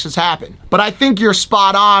those clashes happen. But I think you're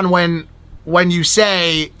spot on when you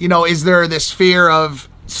say, you know, is there this fear of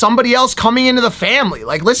somebody else coming into the family?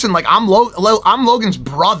 Like, listen, like, I'm Logan's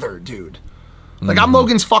brother, dude. Like, I'm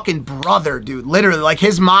Logan's fucking brother, dude. Literally, like,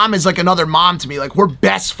 his mom is like another mom to me. Like, we're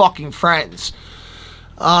best fucking friends.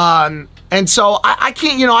 And so I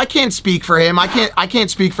can't speak for him. I can't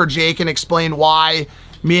speak for Jake and explain why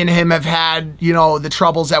me and him have had, you know, the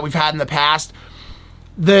troubles that we've had in the past.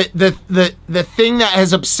 The thing that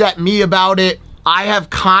has upset me about it, I have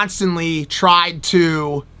constantly tried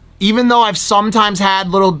to, even though I've sometimes had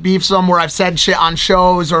little beefs where I've said shit on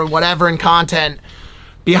shows or whatever in content,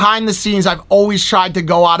 behind the scenes I've always tried to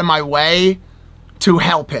go out of my way to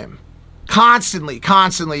help him. Constantly,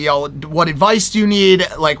 yo, what advice do you need?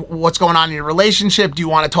 Like, what's going on in your relationship? Do you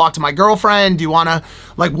want to talk to my girlfriend? Do you want to,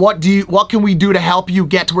 like, what can we do to help you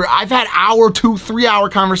get to where I've had 2, 3 hour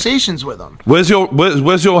conversations with him? Where's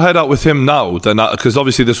your head at with him now? Then, because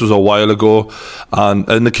obviously this was a while ago,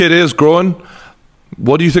 and the kid is growing.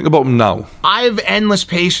 What do you think about him now? I have endless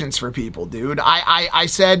patience for people, dude. I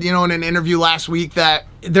said, you know, in an interview last week that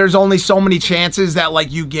there's only so many chances that,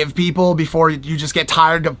 like, you give people before you just get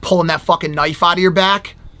tired of pulling that fucking knife out of your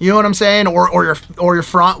back. You know what I'm saying? Or your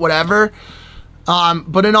front, whatever.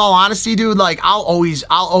 But in all honesty, dude, like, I'll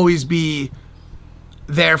always be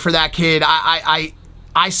there for that kid. I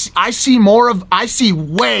see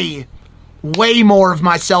way more of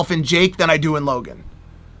myself in Jake than I do in Logan.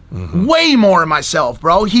 Mm-hmm. Way more of myself,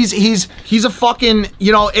 bro. He's a fucking,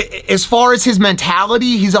 you know, as far as his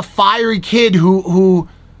mentality, he's a fiery kid who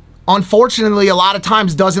unfortunately a lot of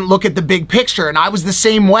times doesn't look at the big picture, and I was the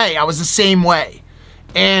same way.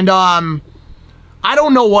 And I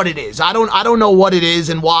don't know what it is. I don't know what it is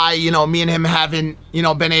and why, you know, me and him haven't, you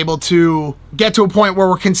know, been able to get to a point where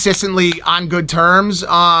we're consistently on good terms.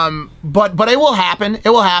 But it will happen. It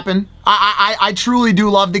will happen. I truly do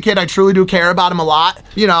love the kid. I truly do care about him a lot.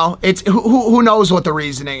 You know, it's who knows what the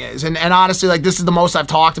reasoning is. And honestly, like, this is the most I've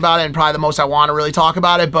talked about it and probably the most I want to really talk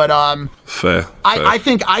about it. But fair. I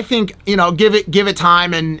think, you know, give it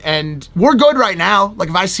time and we're good right now. Like,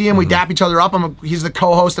 if I see him, we dap each other up. He's the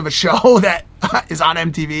co-host of a show that is on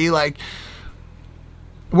MTV. Like,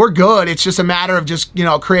 we're good. It's just a matter of just, you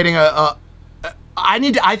know, creating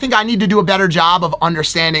I think I need to do a better job of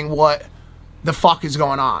understanding what the fuck is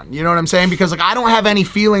going on. You know what I'm saying? Because, like, I don't have any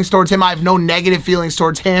feelings towards him. I have no negative feelings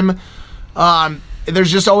towards him.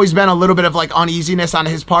 There's just always been a little bit of, like, uneasiness on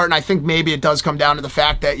his part, and I think maybe it does come down to the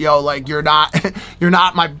fact that, yo, like, you're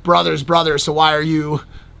not my brother's brother, so why are you,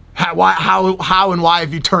 how and why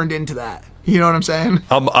have you turned into that? You know what I'm saying?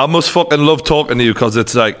 I must fucking love talking to you because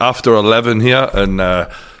it's like after 11 here and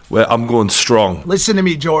I'm going strong. Listen to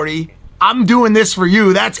me, Jordy. I'm doing this for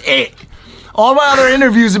you. That's it. All my other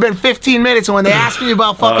interviews have been 15 minutes, and when they ask me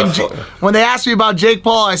about when they ask me about Jake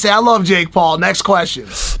Paul, I say I love Jake Paul. Next question.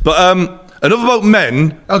 But enough about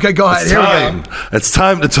men. Okay, go ahead. Here we go. It's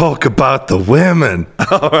time to talk about the women.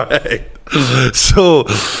 All right. So,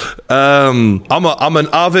 I'm an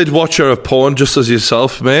avid watcher of porn, just as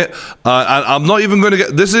yourself, mate. And I'm not even going to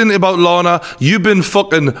get... This isn't about Lana. You've been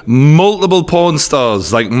fucking multiple porn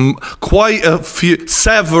stars. Like, quite a few...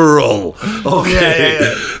 Several. Okay.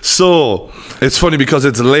 Yeah. So, it's funny because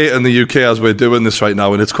it's late in the UK as we're doing this right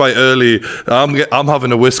now, and it's quite early. I'm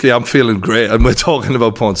having a whiskey. I'm feeling great, and we're talking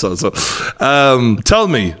about porn stars. So, tell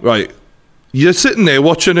me, right... You're sitting there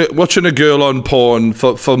watching a girl on porn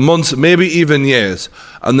for months, maybe even years,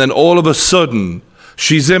 and then all of a sudden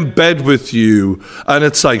she's in bed with you, and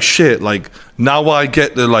it's like, shit, like, now I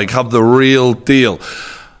get to, like, have the real deal.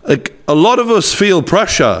 Like, a lot of us feel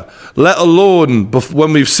pressure, let alone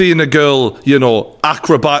when we've seen a girl, you know,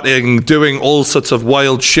 acrobating, doing all sorts of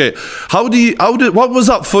wild shit. What was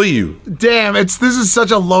that for you? Damn, this is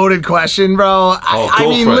such a loaded question, bro. I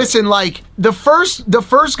mean, listen, like, the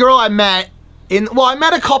first girl I met, I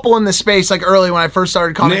met a couple in the space, like, early when I first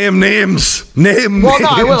started coming. Name names. Well, no,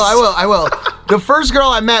 I will. The first girl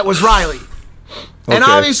I met was Riley. Okay. And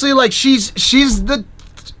obviously, like, she's the...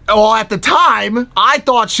 Well, at the time, I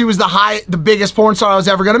thought she was the biggest porn star I was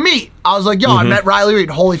ever going to meet. I was like, yo, I met Riley Reid.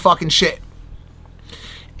 Holy fucking shit.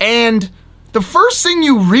 And the first thing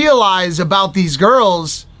you realize about these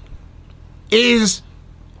girls is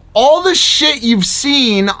all the shit you've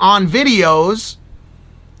seen on videos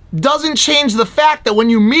doesn't change the fact that when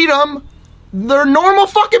you meet them, they're normal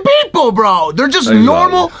fucking people, bro. They're just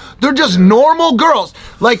normal. They're just normal girls.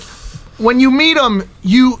 Like, when you meet them,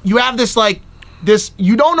 you have this, like,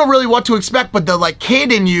 you don't know really what to expect, but the, like,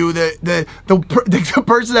 kid in you, the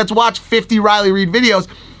person that's watched 50 Riley Reid videos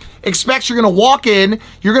expects you're gonna walk in,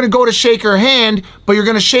 you're gonna go to shake her hand, but you're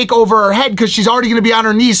gonna shake over her head because she's already gonna be on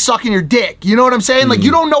her knees sucking your dick. You know what I'm saying? Like,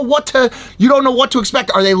 you don't know what to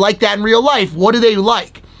expect. Are they like that in real life? What do they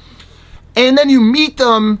like? And then you meet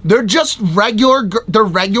them, they're just regular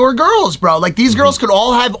girls, bro. Like, these girls could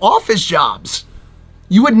all have office jobs.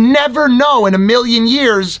 You would never know in a million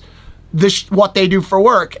years what they do for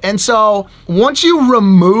work. And so, once you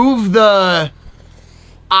remove the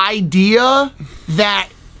idea that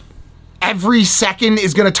every second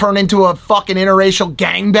is gonna turn into a fucking interracial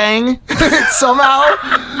gangbang somehow,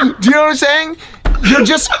 do you know what I'm saying? You're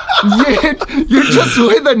just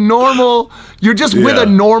with a normal... You're just with a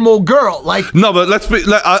normal girl, like... No, but let's be...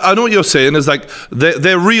 Like, I know what you're saying is, like,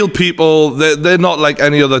 they're real people. They're not like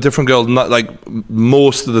any other different girl, not like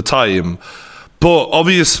most of the time. But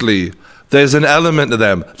obviously, there's an element to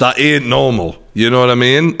them that ain't normal. You know what I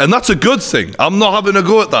mean? And that's a good thing. I'm not having a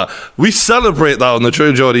go at that. We celebrate that on the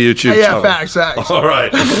True Jordy YouTube channel. Yeah, facts. All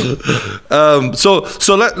right. So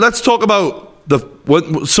let's talk about...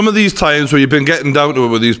 some of these times where you've been getting down to it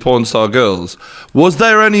with these porn star girls, was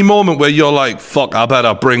there any moment where you're like, fuck, I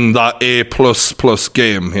better bring that A++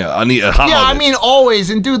 game here? I need to hammer this. I mean, always.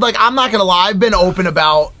 And dude, like, I'm not gonna lie, I've been open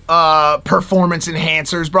about performance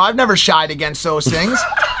enhancers, bro. I've never shied against those things.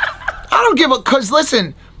 I don't give a... Because,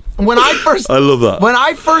 listen, when I first... I love that. When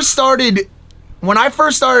I first started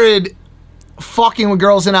fucking with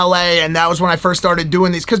girls in LA, and that was when I first started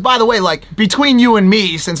doing these. Because, by the way, like, between you and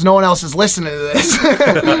me, since no one else is listening to this,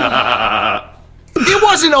 it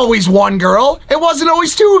wasn't always one girl. It wasn't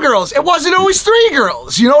always two girls. It wasn't always three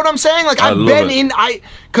girls. You know what I'm saying? Like,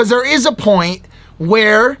 because there is a point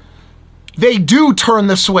where they do turn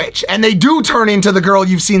the switch and they do turn into the girl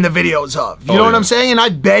you've seen the videos of. You know what I'm saying? And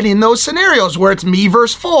I've been in those scenarios where it's me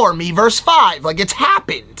versus 4, me versus 5. Like, it's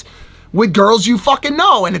happened with girls you fucking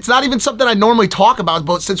know. And it's not even something I normally talk about,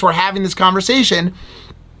 but since we're having this conversation,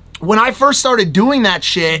 when I first started doing that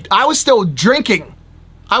shit, I was still drinking.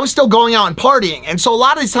 I was still going out and partying. And so a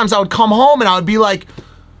lot of these times I would come home and I would be like,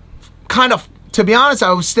 kind of, to be honest,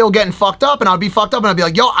 I was still getting fucked up, and I'd be fucked up and I'd be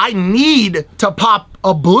like, yo, I need to pop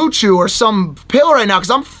a Blue Chew or some pill right now because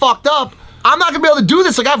I'm fucked up. I'm not gonna be able to do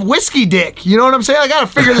this. Like, I have whiskey dick. You know what I'm saying? I gotta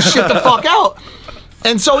figure this shit the fuck out.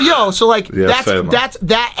 And so,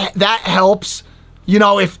 that helps, you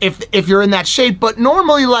know, if you're in that shape. But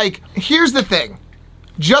normally, like, here's the thing.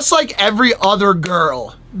 Just like every other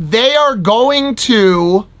girl, they are going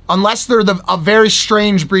to, unless they're a very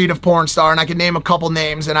strange breed of porn star, and I can name a couple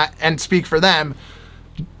names and speak for them,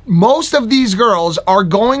 most of these girls are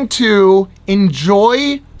going to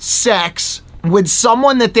enjoy sex with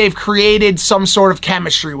someone that they've created some sort of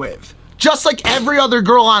chemistry with, just like every other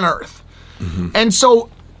girl on earth. And so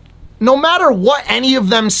no matter what any of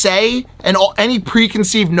them say and any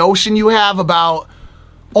preconceived notion you have about,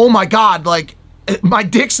 oh my God, like, my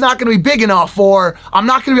dick's not gonna be big enough, or I'm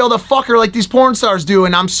not gonna be able to fuck her like these porn stars do,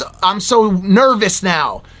 and I'm so nervous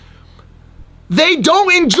now. They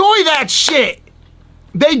don't enjoy that shit.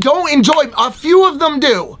 They don't enjoy, a few of them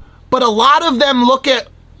do, but a lot of them look at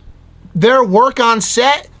their work on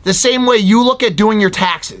set the same way you look at doing your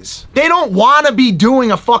taxes. They don't want to be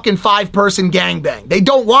doing a fucking 5-person gangbang. They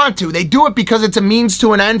don't want to. They do it because it's a means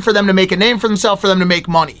to an end for them to make a name for themselves, for them to make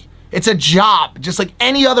money. It's a job, just like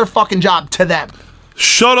any other fucking job to them.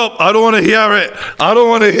 Shut up. I don't want to hear it. I don't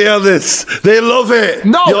want to hear this. They love it.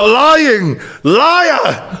 No. You're lying.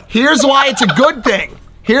 Liar. Here's why it's a good thing.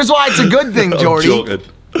 Here's why it's a good thing, Jordy. I'm joking.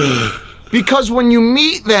 Because when you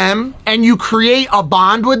meet them and you create a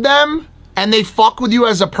bond with them and they fuck with you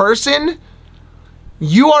as a person,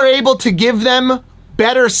 you are able to give them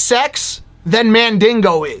better sex than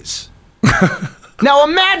Mandingo is. Now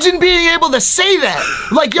imagine being able to say that.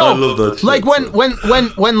 Like, yo, I love that shit, like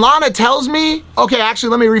when Lana tells me, okay,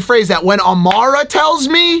 actually let me rephrase that. When Amara tells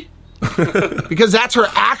me, because that's her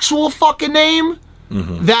actual fucking name,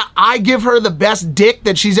 that I give her the best dick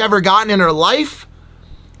that she's ever gotten in her life.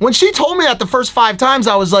 When she told me that the first 5 times,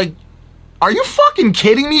 I was like, are you fucking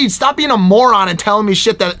kidding me? Stop being a moron and telling me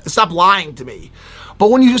shit stop lying to me.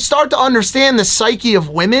 But when you start to understand the psyche of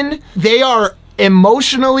women, they are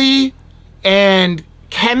emotionally and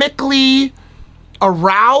chemically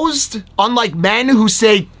aroused, unlike men who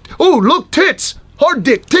say, oh, look, tits, hard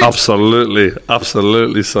dick, tits. Absolutely,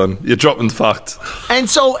 son. You're dropping facts. And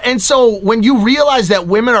so when you realize that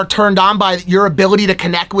women are turned on by your ability to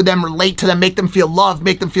connect with them, relate to them, make them feel loved,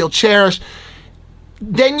 make them feel cherished,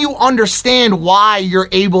 then you understand why you're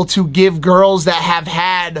able to give girls that have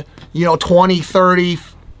had, 20, 30,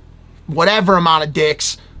 whatever amount of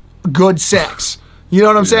dicks, good sex. You know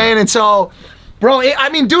what I'm saying? And so, bro,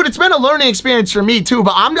 dude, it's been a learning experience for me too,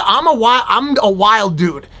 but I'm a wild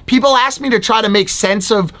dude. People ask me to try to make sense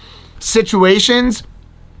of situations,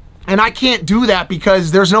 and I can't do that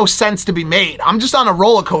because there's no sense to be made. I'm just on a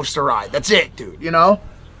roller coaster ride. That's it, dude, you know?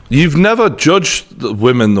 You've never judged the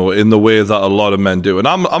women, though, in the way that a lot of men do. And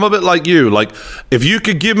I'm a bit like you. Like, if you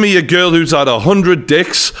could give me a girl who's had 100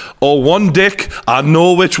 dicks or 1 dick, I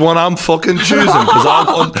know which one I'm fucking choosing because I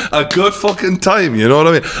want a good fucking time. You know what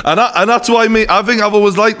I mean? And that's why I think I've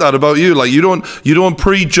always liked that about you. Like, you don't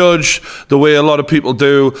prejudge the way a lot of people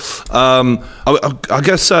do. I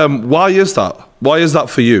guess, why is that? Why is that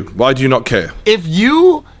for you? Why do you not care? If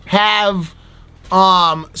you have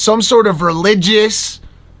some sort of religious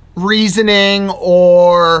reasoning,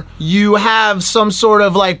 or you have some sort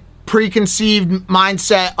of like preconceived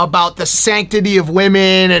mindset about the sanctity of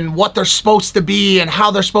women and what they're supposed to be and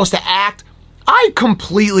how they're supposed to act, I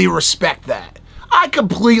completely respect that.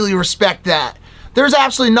 There's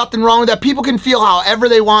absolutely nothing wrong with that. People can feel however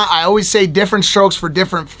they want. I always say different strokes for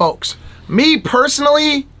different folks. Me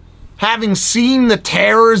personally, having seen the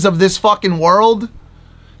terrors of this fucking world,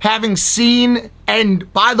 having seen,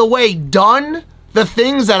 and by the way, done the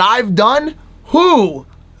things that I've done, who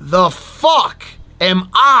the fuck am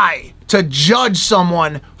I to judge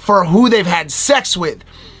someone for who they've had sex with?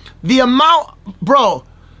 The amount, bro,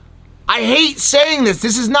 I hate saying this.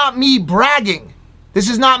 This is not me bragging. The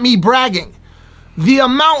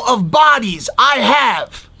amount of bodies I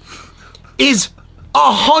have is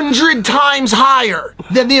 100 times higher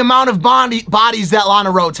than the amount of bodies that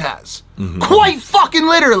Lana Rhoades has. Quite fucking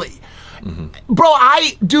literally. Bro,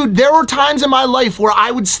 dude, there were times in my life where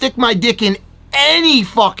I would stick my dick in any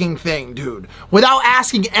fucking thing, dude. Without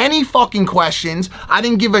asking any fucking questions. I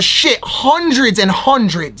didn't give a shit. Hundreds and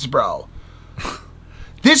hundreds, bro.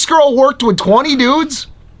 This girl worked with 20 dudes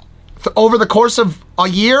over the course of a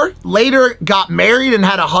year. Later got married and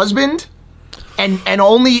had a husband. And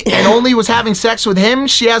only was having sex with him.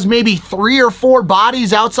 She has maybe 3 or 4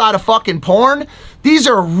 bodies outside of fucking porn. These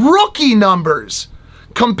are rookie numbers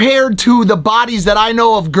compared to the bodies that I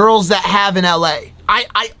know of girls that have in LA.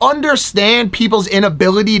 I understand people's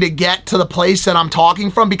inability to get to the place that I'm talking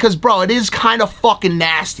from because, bro, it is kind of fucking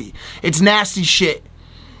nasty. It's nasty shit.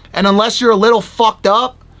 And unless you're a little fucked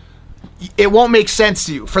up, it won't make sense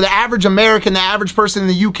to you. For the average American, the average person in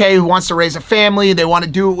the UK who wants to raise a family, they want to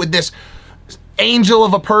do it with this angel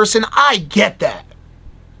of a person. I get that.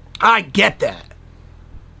 I get that.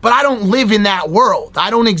 But I don't live in that world. I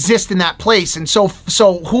don't exist in that place. And so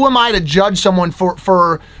who am I to judge someone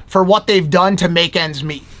for what they've done to make ends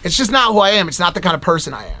meet? It's just not who I am. It's not the kind of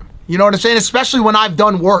person I am. You know what I'm saying? Especially when I've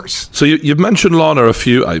done worse. So you've mentioned Lana a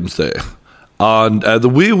few times there. And the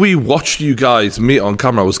way we watched you guys meet on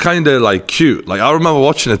camera was kind of like cute. Like I remember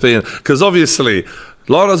watching it being, because obviously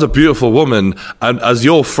Lana's a beautiful woman, and as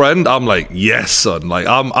your friend, I'm like, yes, son. Like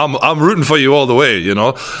I'm rooting for you all the way, you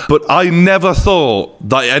know. But I never thought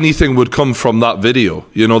that anything would come from that video,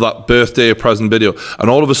 you know, that birthday present video. And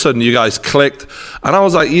all of a sudden, you guys clicked, and I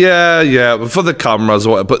was like, yeah, but for the cameras,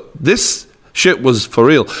 or whatever. But this shit was for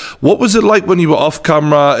real. What was it like when you were off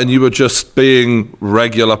camera and you were just being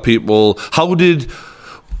regular people?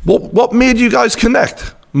 What made you guys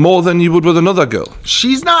connect more than you would with another girl?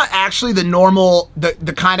 She's not actually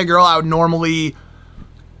the kind of girl I would normally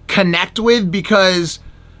connect with because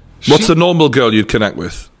what's the normal girl you'd connect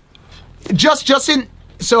with? They're usually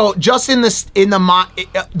in the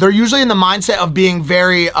mindset of being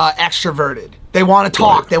very extroverted. They want to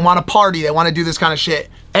talk, They want to party, they want to do this kind of shit.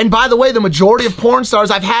 And by the way, the majority of porn stars,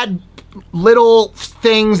 I've had little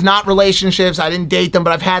things, not relationships, I didn't date them,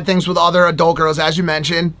 but I've had things with other adult girls, as you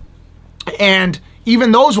mentioned. And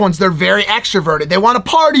even those ones, they're very extroverted. They want to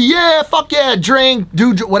party, yeah, fuck yeah, drink,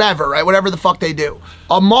 do whatever, right? Whatever the fuck they do.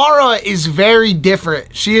 Amara is very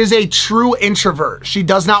different. She is a true introvert. She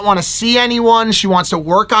does not want to see anyone. She wants to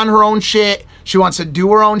work on her own shit. She wants to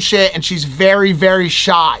do her own shit, and she's very, very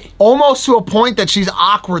shy. Almost to a point that she's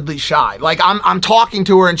awkwardly shy. Like, I'm talking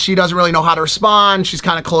to her, and she doesn't really know how to respond. She's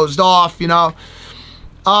kind of closed off, you know?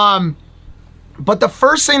 But the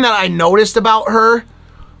first thing that I noticed about her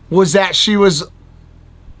was that she was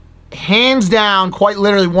hands down, quite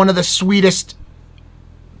literally, one of the sweetest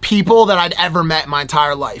people that I'd ever met in my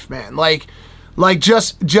entire life, man. Like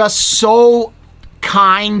just so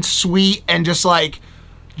kind, sweet, and just a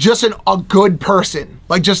good person.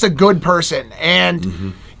 Like, just a good person.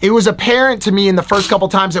 And it was apparent to me in the first couple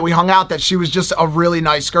times that we hung out that she was just a really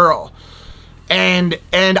nice girl. And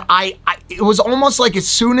it was almost like as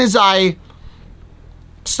soon as I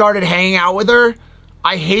started hanging out with her,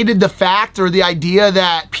 I hated the fact or the idea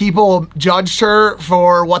that people judged her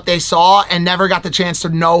for what they saw and never got the chance to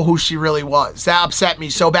know who she really was. That upset me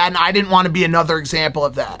so bad, and I didn't want to be another example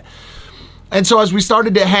of that. And so as we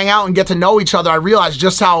started to hang out and get to know each other, I realized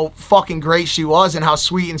just how fucking great she was and how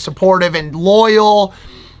sweet and supportive and loyal.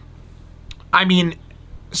 I mean,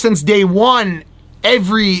 since day one,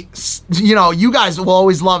 you guys will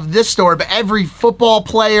always love this story, but every football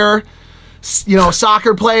player,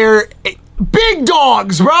 soccer player, big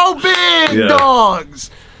dogs, bro, big dogs.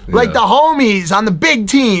 Like the homies on the big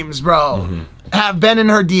teams, bro, have been in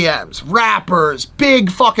her DMs. Rappers,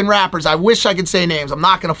 big fucking rappers. I wish I could say names. I'm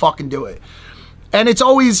not gonna fucking do it. And it's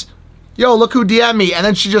always, yo, look who DM'd me, and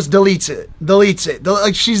then she just deletes it.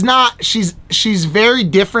 Like, she's very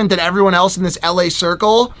different than everyone else in this LA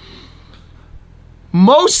circle.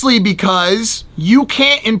 Mostly because you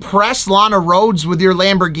can't impress Lana Rhoades with your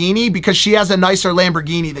Lamborghini because she has a nicer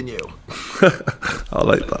Lamborghini than you. I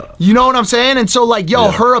like that. You know what I'm saying? And so,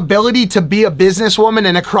 her ability to be a businesswoman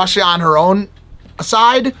and a crusher on her own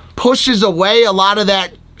side pushes away a lot of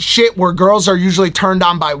that shit where girls are usually turned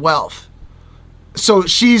on by wealth. So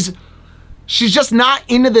she's just not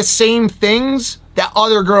into the same things that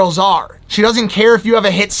other girls are. She doesn't care if you have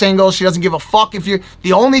a hit single. She doesn't give a fuck if you're...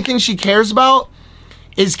 The only thing she cares about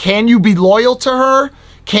is, can you be loyal to her?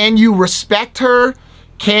 Can you respect her?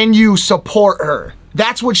 Can you support her?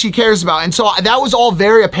 That's what she cares about. And so that was all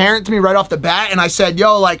very apparent to me right off the bat. And I said,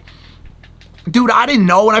 dude, I didn't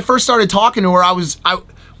know. When I first started talking to her,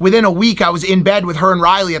 within a week, I was in bed with her and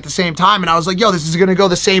Riley at the same time. And I was like, yo, this is going to go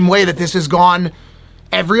the same way that this has gone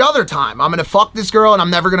every other time. I'm going to fuck this girl, and I'm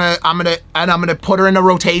going to put her in a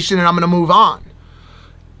rotation, and I'm going to move on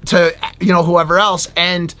to, whoever else.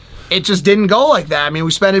 And it just didn't go like that. I mean,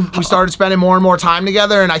 we started spending more and more time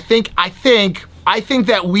together, and I think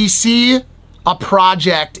that we see a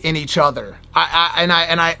project in each other.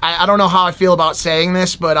 I don't know how I feel about saying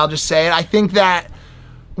this, but I'll just say it. I think that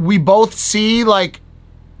we both see like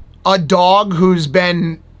a dog who's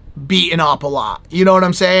been beaten up a lot. You know what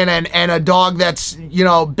I'm saying? And a dog that's, you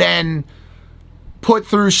know, been put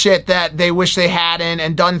through shit that they wish they hadn't,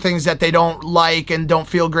 and done things that they don't like and don't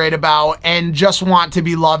feel great about, and just want to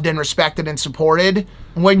be loved and respected and supported.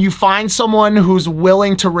 When you find someone who's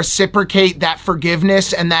willing to reciprocate that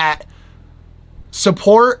forgiveness and that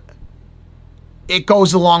support, it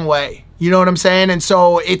goes a long way. You know what I'm saying? And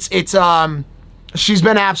so she's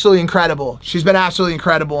been absolutely incredible.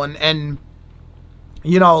 And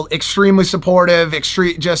you know, extremely supportive,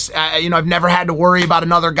 you know, I've never had to worry about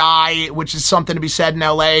another guy, which is something to be said in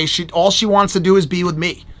LA. All she wants to do is be with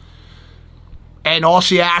me. And all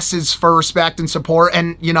she asks is for respect and support.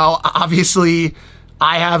 And, you know, obviously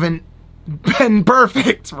I haven't been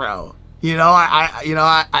perfect, bro. You know,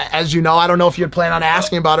 as you know, I don't know if you're planning on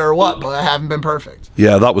asking about it or what, but I haven't been perfect.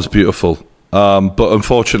 Yeah, that was beautiful. But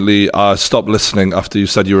unfortunately, I stopped listening after you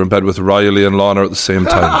said you were in bed with Riley and Lana at the same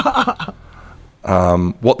time.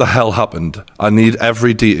 What the hell happened? I need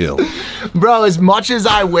every detail. Bro, as much as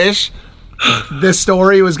I wish this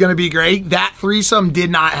story was going to be great, that threesome did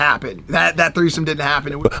not happen. That threesome didn't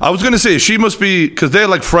happen. I was going to say, she must be, because they're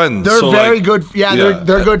like friends. They're very good. Yeah,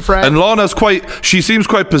 they're good friends. And Lana's she seems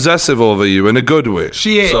quite possessive over you in a good way.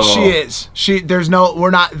 She is. So. She is. There's no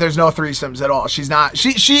threesomes at all. She's not.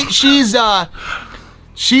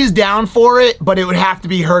 She's down for it, but it would have to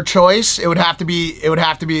be her choice. It would have to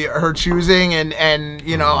be her choosing, and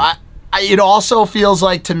you know, it also feels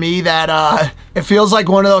like to me that it feels like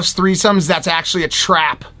one of those threesomes that's actually a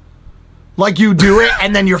trap. Like you do it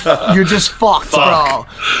and then you're just fucked, bro.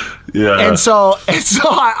 Yeah. And so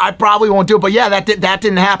I probably won't do it. But yeah, that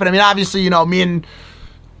didn't happen. I mean, obviously, you know, me and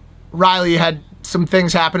Riley had some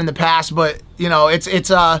things happen in the past, but you know,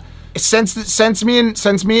 since me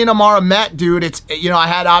and Amara met, dude, it's, you know, I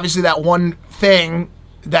had obviously that one thing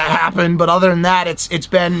that happened, but other than that, it's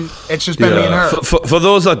just been me and her. For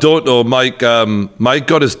those that don't know, Mike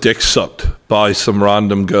got his dick sucked by some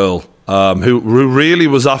random girl who really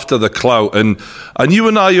was after the clout, and you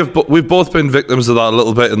and I we've both been victims of that a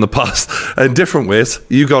little bit in the past in different ways.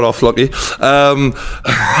 You got off lucky,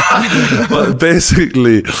 but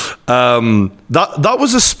basically that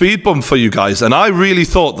was a speed bump for you guys, and I really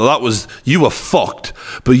thought that was, you were fucked,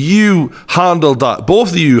 but you handled that.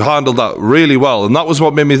 Both of you handled that really well, and that was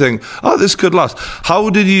what made me think, oh, this could last. How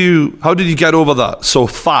did you get over that so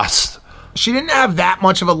fast? She didn't have that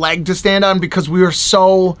much of a leg to stand on because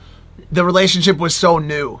the relationship was so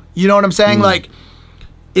new. You know what I'm saying? Like,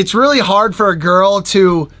 it's really hard for a girl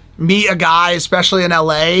to meet a guy, especially in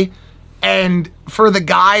LA, and for the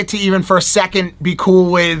guy to even for a second be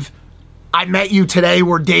cool with, I met you today,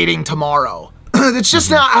 we're dating tomorrow. It's just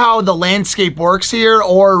not how the landscape works here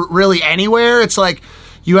or really anywhere. It's like,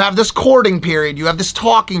 you have this courting period, you have this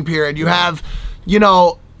talking period, you have, you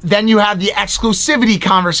know, then you have the exclusivity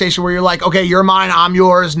conversation where you're like, okay, you're mine, I'm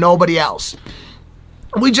yours, nobody else.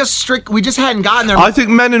 We just hadn't gotten there. I think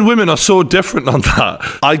men and women are so different on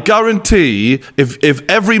that. I guarantee if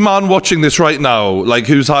every man watching this right now, like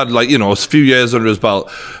who's had like, you know, a few years under his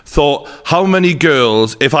belt, thought how many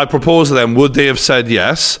girls, if I proposed to them, would they have said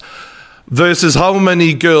yes? Versus how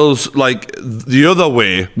many girls, like the other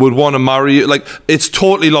way, would want to marry you. Like, it's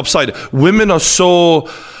totally lopsided. Women are so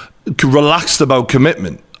relaxed about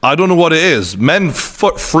commitment. I don't know what it is. Men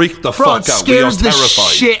freak the fuck out. It scares the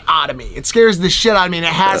shit out of me. It scares the shit out of me, and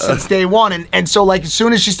it has since day one. And so, like, as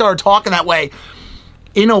soon as she started talking that way,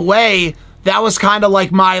 in a way, that was kind of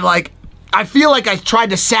like my, like, I feel like I tried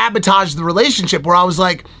to sabotage the relationship where I was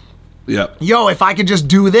like, yo, if I could just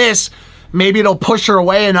do this, maybe it'll push her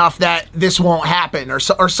away enough that this won't happen, or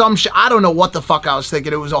some shit. I don't know what the fuck I was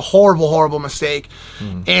thinking. It was a horrible, horrible mistake.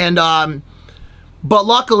 And, but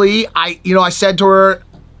luckily, I said to her,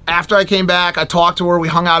 after I came back, I talked to her, we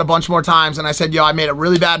hung out a bunch more times, and I said, yo, I made a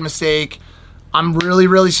really bad mistake. I'm really,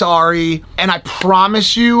 really sorry. And I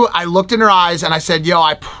promise you, I looked in her eyes and I said, yo,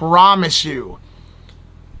 I promise you,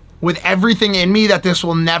 with everything in me, that this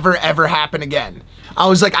will never, ever happen again. I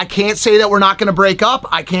was like, I can't say that we're not gonna break up.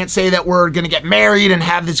 I can't say that we're gonna get married and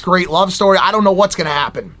have this great love story. I don't know what's gonna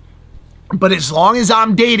happen. But as long as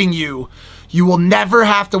I'm dating you, you will never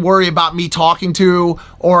have to worry about me talking to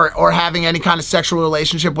or having any kind of sexual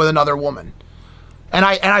relationship with another woman. And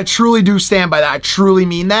I truly do stand by that. I truly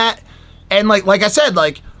mean that. And like I said,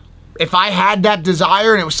 like, if I had that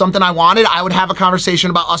desire and it was something I wanted, I would have a conversation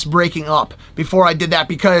about us breaking up before I did that,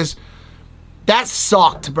 because that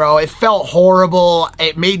sucked, bro. It felt horrible.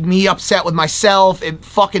 It made me upset with myself. It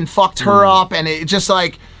fucking fucked her up, and it just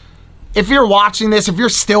like, if you're watching this, if you're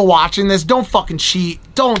still watching this, don't fucking cheat.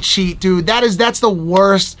 Don't cheat, dude. That's the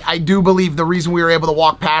worst. I do believe the reason we were able to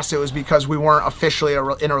walk past it was because we weren't officially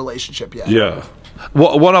in a relationship yet. Yeah.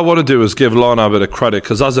 What I want to do is give Lana a bit of credit,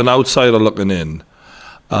 because as an outsider looking in,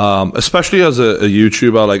 especially as a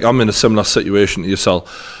YouTuber, like I'm in a similar situation to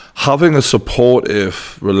yourself, having a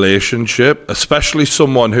supportive relationship, especially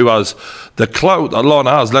someone who has the clout that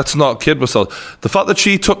Lana has, let's not kid ourselves. The fact that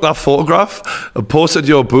she took that photograph and posted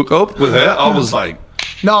your book up with her, I was like,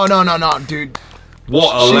 no, dude.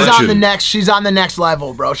 What a she's legend. She's on the next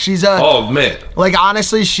level, bro. She's mate. Like,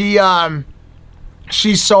 honestly, she's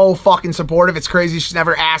so fucking supportive. It's crazy. She's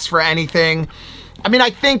never asked for anything. I mean,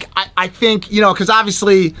 I think, you know, because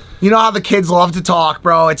obviously, you know how the kids love to talk,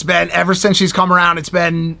 bro. It's been, ever since she's come around, it's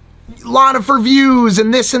been Lana for views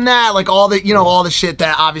and this and that, like all the, you know, all the shit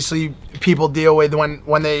that obviously people deal with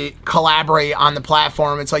when they collaborate on the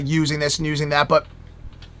platform. It's like using this and using that. But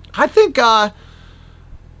I think the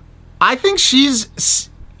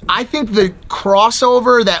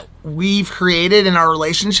crossover that we've created in our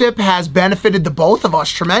relationship has benefited the both of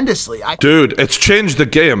us tremendously. Dude, it's changed the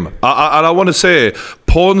game. And I want to say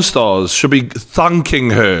porn stars should be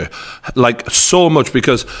thanking her like so much,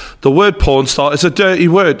 because the word porn star is a dirty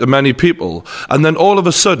word to many people. And then all of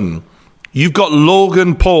a sudden, you've got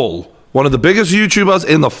Logan Paul, one of the biggest YouTubers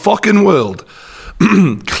in the fucking world,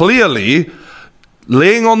 clearly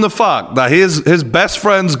laying on the fact that his best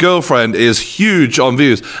friend's girlfriend is huge on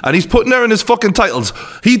views, and he's putting her in his fucking titles.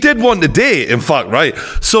 He did one today, in fact, right?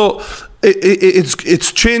 So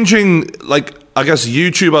it's changing, like, I guess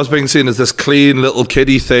YouTubers being seen as this clean little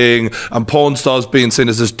kiddie thing, and porn stars being seen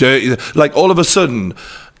as this dirty, like, all of a sudden,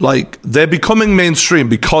 like, they're becoming mainstream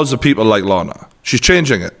because of people like Lana. She's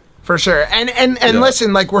changing it. For sure. And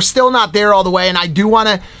listen, like, we're still not there all the way, and I do want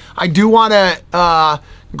to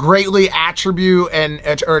greatly attribute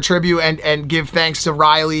and give thanks to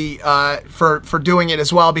Riley for doing it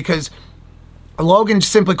as well, because Logan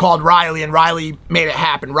simply called Riley and Riley made it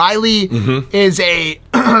happen. Riley is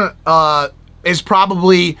is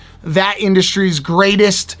probably that industry's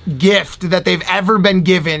greatest gift that they've ever been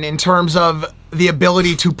given in terms of the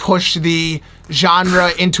ability to push the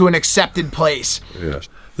genre into an accepted place. Yes.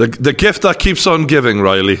 The gift that keeps on giving,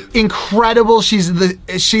 Riley. Incredible. She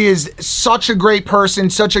is such a great person,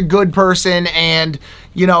 such a good person, and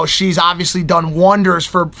you know, she's obviously done wonders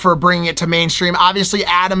for bringing it to mainstream. Obviously,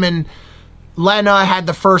 Adam and Lana had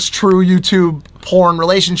the first true YouTube porn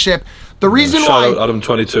relationship. The reason why shout out Adam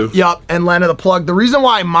 22. Yep, and Lana the plug. The reason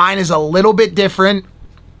why mine is a little bit different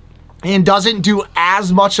and doesn't do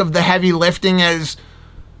as much of the heavy lifting as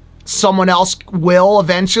someone else will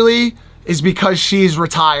eventually is because she's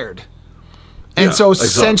retired. And yeah, so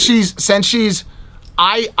exactly. since she's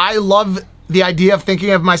I love the idea of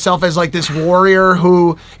thinking of myself as like this warrior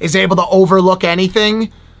who is able to overlook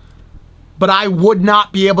anything, but I would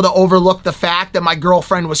not be able to overlook the fact that my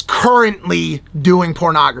girlfriend was currently doing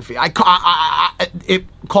pornography.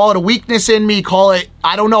 Call it a weakness in me, call it,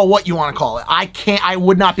 I don't know what you want to call it. I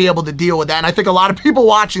would not be able to deal with that. And I think a lot of people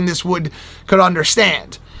watching this could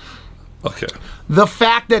understand. Okay. The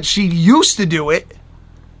fact that she used to do it,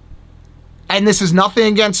 and this is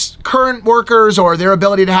nothing against current workers or their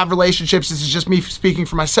ability to have relationships, this is just me speaking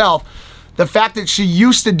for myself. The fact that she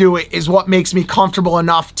used to do it is what makes me comfortable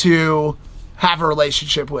enough to have a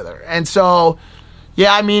relationship with her. And so,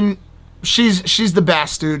 yeah, I mean, she's the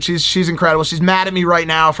best, dude. She's incredible. She's mad at me right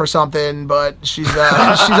now for something, but she's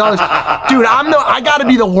always, dude, I gotta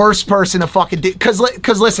be the worst person to fucking do, cause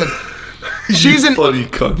listen, she's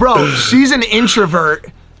she's an introvert,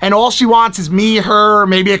 and all she wants is me, her,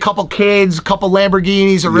 maybe a couple kids, a couple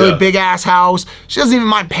Lamborghinis, a really big ass house. She doesn't even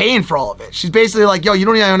mind paying for all of it. She's basically like, yo, you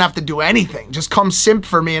don't even have to do anything. Just come simp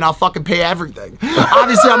for me and I'll fucking pay everything.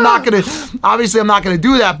 Obviously I'm not gonna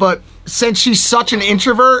do that, but since she's such an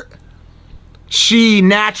introvert, she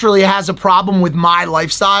naturally has a problem with my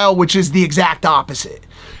lifestyle, which is the exact opposite.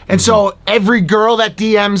 And so every girl that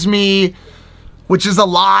DMs me, which is a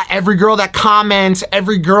lot, every girl that comments,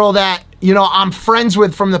 every girl that, you know, I'm friends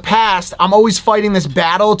with from the past, I'm always fighting this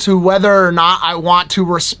battle to whether or not I want to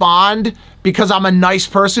respond because I'm a nice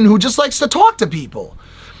person who just likes to talk to people.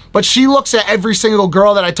 But she looks at every single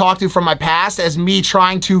girl that I talk to from my past as me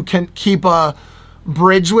trying to keep a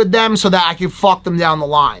bridge with them so that I can fuck them down the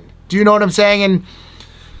line. Do you know what I'm saying? And,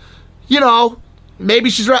 you know,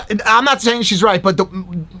 maybe she's right. I'm not saying she's right, but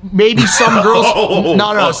maybe some girls...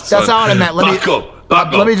 No, that's not what I meant. Let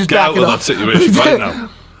me just back it up. That situation right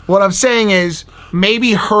now. What I'm saying is,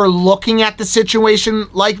 maybe her looking at the situation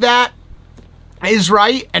like that is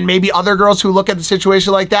right, and maybe other girls who look at the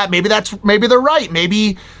situation like that, maybe they're right.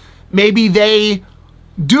 Maybe they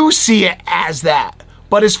do see it as that.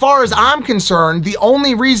 But as far as I'm concerned, the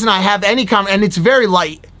only reason I have any comment, and it's very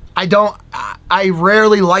light, I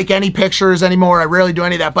rarely like any pictures anymore. I rarely do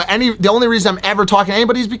any of that. But the only reason I'm ever talking to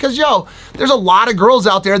anybody is because, there's a lot of girls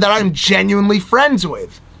out there that I'm genuinely friends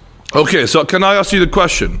with. Okay, so can I ask you the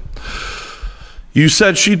question? You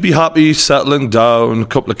said she'd be happy settling down, a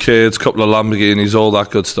couple of kids, couple of Lamborghinis, all that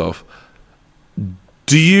good stuff.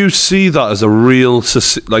 Do you see that as a real,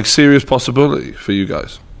 serious possibility for you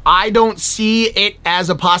guys? I don't see it as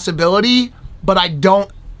a possibility, but I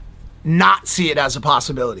don't not see it as a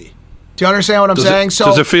possibility. Do you understand what I'm saying?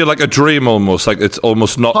 Does it feel like a dream almost? Like it's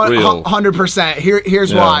almost not real? 100%.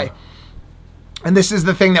 Here's why. And this is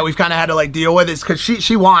the thing that we've kind of had to deal with, is because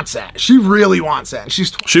she wants that. She really wants that.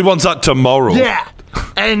 She wants that tomorrow. Yeah.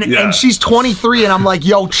 And she's 23, and I'm like,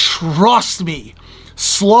 yo, trust me.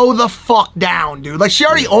 Slow the fuck down, dude. Like, she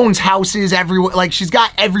already owns houses everywhere. Like, she's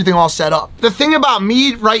got everything all set up. The thing about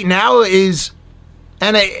me right now is,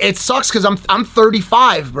 and it sucks because I'm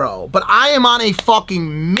 35, bro, but I am on a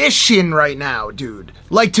fucking mission right now, dude.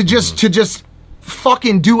 Like, to just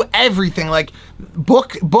fucking do everything. Like,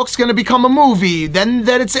 book's gonna become a movie. Then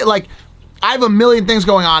it's it. Like, I have a million things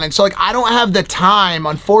going on, and so I don't have the time,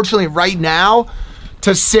 unfortunately, right now,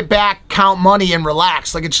 to sit back, count money, and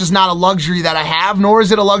relax. Like, it's just not a luxury that I have, nor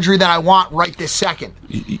is it a luxury that I want right this second.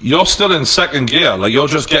 You're still in second gear. Like, you're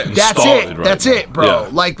just getting started right That's now. it, bro. Yeah.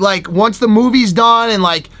 Like once the movie's done and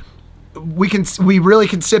we really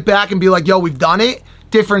can sit back and be like, yo, we've done it,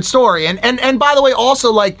 different story. And by the way,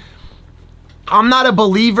 also, I'm not a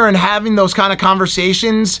believer in having those kind of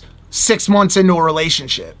conversations 6 months into a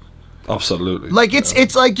relationship. Absolutely. Like,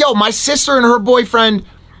 it's like, yo, my sister and her boyfriend,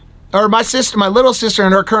 or my little sister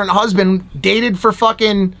and her current husband dated for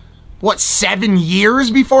fucking, 7 years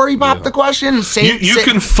before he popped the question? You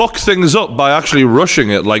can fuck things up by actually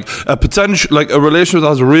rushing it. Like a relationship that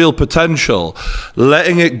has real potential,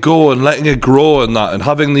 letting it go and letting it grow and that, and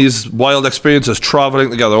having these wild experiences, traveling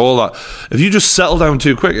together, all that. If you just settle down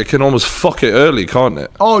too quick, it can almost fuck it early, can't it?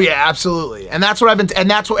 Oh yeah, absolutely. And that's what I've been,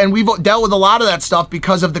 and we've dealt with a lot of that stuff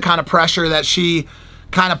because of the kind of pressure that she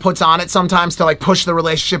kind of puts on it sometimes to push the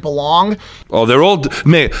relationship along. Oh, they're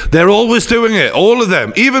always doing it. All of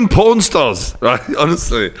them, even porn stars, right?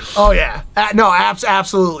 Honestly. Oh yeah, no,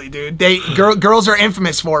 absolutely, dude. Girls are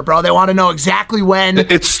infamous for it, bro. They want to know exactly when.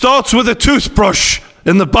 It starts with a toothbrush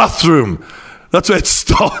in the bathroom. That's where it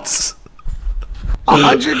starts.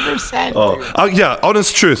 100%. Oh, yeah,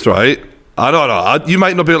 honest truth, right? I don't know. You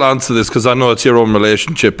might not be able to answer this because I know it's your own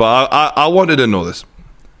relationship, but I wanted to know this.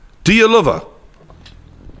 Do you love her?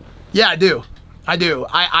 Yeah, I do.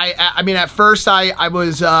 I mean, at first I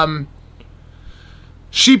was,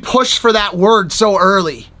 she pushed for that word so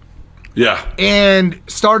early. Yeah. And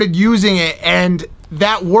started using it, and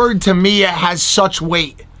that word to me has such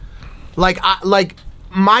weight. Like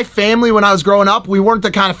my family when I was growing up, we weren't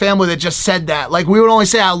the kind of family that just said that. Like, we would only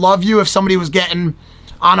say I love you if somebody was getting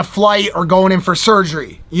on a flight or going in for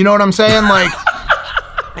surgery. You know what I'm saying? Like,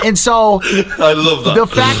 and so I love that. The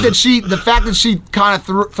fact that she kind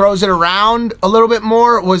of throws it around a little bit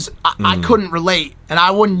more was I couldn't relate, and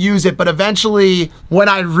I wouldn't use it. But eventually, when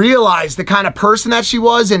I realized the kind of person that she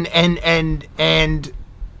was, and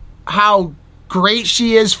how great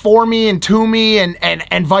she is for me and to me,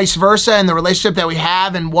 and vice versa, and the relationship that we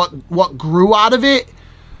have, and what grew out of it,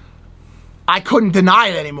 I couldn't deny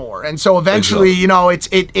it anymore. And so eventually,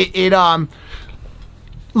 exactly.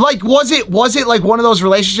 Like, was it like one of those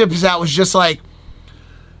relationships that was just like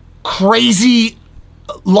crazy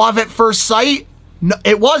love at first sight? No,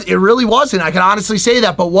 it really wasn't. I can honestly say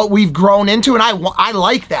that. But what we've grown into, and I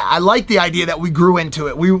like that. I like the idea that we grew into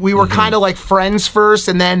it. We were kind of like friends first,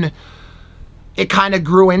 and then it kind of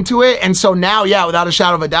grew into it. And so now, yeah, without a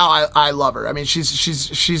shadow of a doubt, I love her. I mean,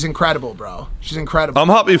 she's incredible, bro. She's incredible. I'm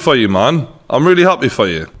happy for you, man. I'm really happy for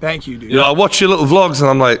you. Thank you, dude. I watch your little vlogs, and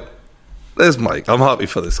I'm like, there's Mike. I'm happy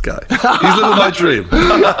for this guy. He's living my dream.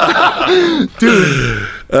 Dude.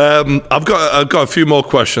 I've got a few more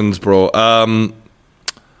questions, bro.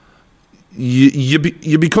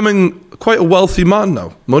 You're becoming quite a wealthy man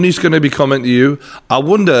now. Money's going to be coming to you. I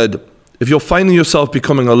wondered if you're finding yourself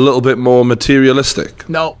becoming a little bit more materialistic.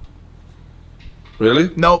 No. Really?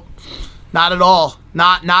 Nope. Not at all.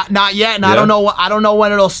 Not yet. And yeah. I don't know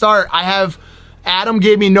when it'll start. Adam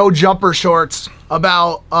gave me no jumper shorts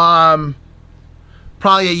about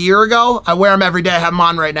probably a year ago. I wear them every day. I have them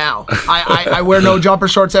on right now. I wear no jumper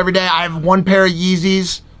shorts every day. I have one pair of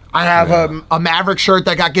Yeezys. I have a Maverick shirt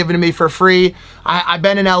that got given to me for free. I've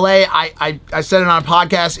been in LA. I said it on a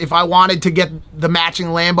podcast. If I wanted to get the matching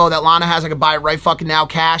Lambo that Lana has, I could buy it right fucking now,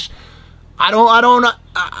 cash. I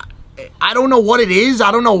don't know what it is.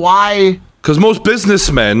 I don't know why. Because most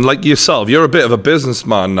businessmen, like yourself, you're a bit of a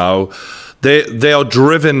businessman now. They are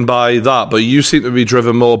driven by that, but you seem to be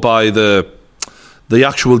driven more by the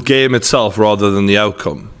actual game itself rather than the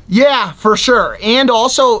outcome. Yeah, for sure. And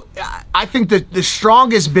also, I think that the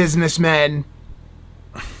strongest businessmen,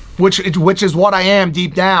 which is what I am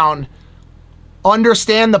deep down,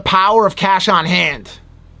 understand the power of cash on hand.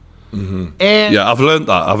 Mm-hmm. And yeah, I've learned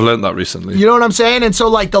that recently. You know what I'm saying? And so,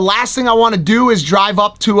 like, the last thing I want to do is drive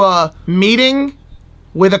up to a meeting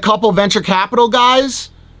with a couple venture capital guys,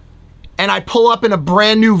 and I pull up in a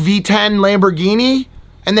brand new V10 Lamborghini,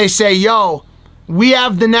 and they say, yo, we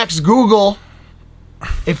have the next Google.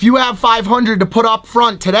 If you have 500 to put up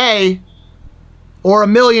front today, or $1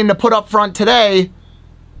 million to put up front today,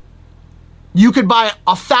 you could buy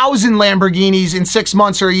 1,000 Lamborghinis in 6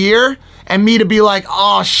 months or a year, and me to be like,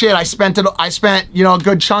 oh shit, I spent a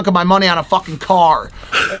good chunk of my money on a fucking car.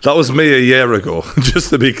 That was me a year ago, just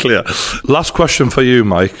to be clear. Last question for you,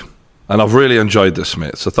 Mike, and I've really enjoyed this,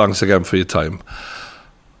 mate, so thanks again for your time.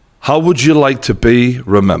 How would you like to be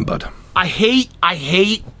remembered? I hate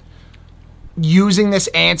using this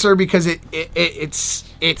answer because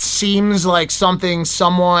it seems like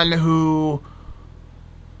someone who,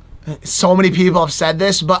 so many people have said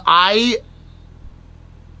this, but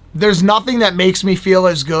there's nothing that makes me feel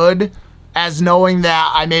as good as knowing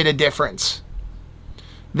that I made a difference,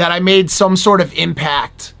 that I made some sort of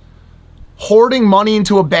impact. Hoarding money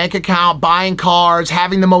into a bank account, buying cars,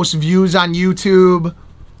 having the most views on YouTube,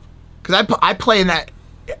 because I play in that.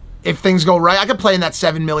 If things go right, I could play in that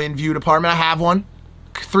 7 million view department. I have one.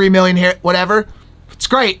 3 million here, whatever. It's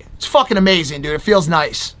great. It's fucking amazing, dude. It feels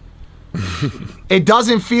nice. It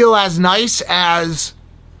doesn't feel as nice as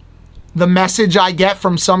the message I get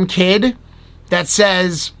from some kid that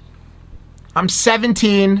says, I'm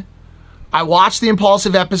 17, I watched the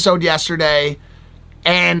Impulsive episode yesterday,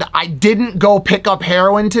 and I didn't go pick up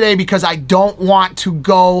heroin today because I don't want to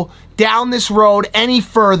go down this road any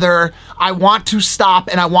further. I want to stop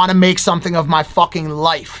and I want to make something of my fucking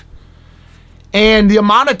life. And the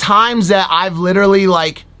amount of times that I've literally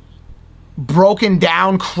like broken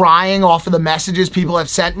down crying off of the messages people have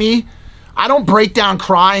sent me, I don't break down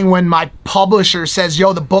crying when my publisher says,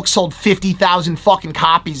 yo, the book sold 50,000 fucking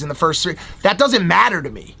copies in the first 3. That doesn't matter to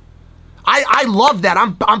me. I love that.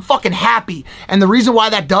 I'm fucking happy. And the reason why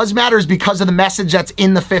that does matter is because of the message that's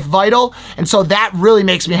in the Fifth Vital. And so that really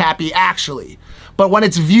makes me happy, actually. But when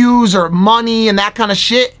it's views or money and that kind of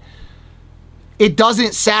shit, it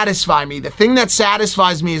doesn't satisfy me. The thing that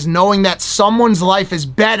satisfies me is knowing that someone's life is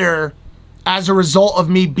better as a result of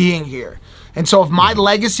me being here. And so if my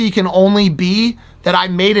legacy can only be that I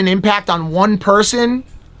made an impact on one person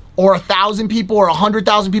or 1,000 people or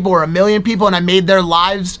 100,000 people or 1 million people, and I made their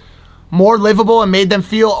lives more livable and made them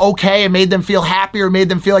feel okay and made them feel happy or made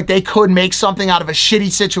them feel like they could make something out of a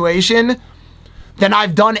shitty situation, then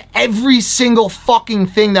I've done every single fucking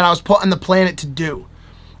thing that I was put on the planet to do.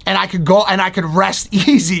 And I could go and I could rest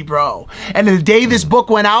easy, bro. And the day this book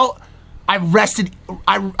went out, I rested,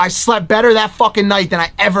 I slept better that fucking night than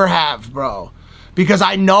I ever have, bro. Because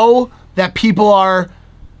I know that people are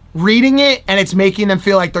reading it and it's making them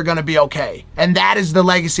feel like they're gonna be okay. And that is the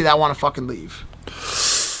legacy that I wanna fucking leave.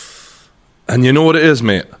 And you know what it is,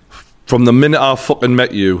 mate? From the minute I fucking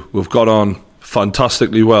met you, we've got on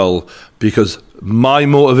fantastically well because my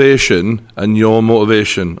motivation and your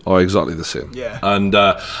motivation are exactly the same. Yeah.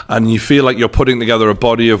 And you feel like you're putting together a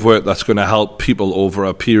body of work that's going to help people over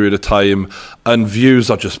a period of time, and views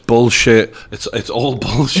are just bullshit. It's all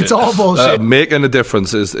bullshit. It's all bullshit. Making a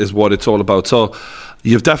difference is what it's all about. So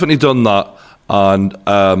you've definitely done that, and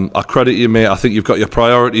I credit you, mate. I think you've got your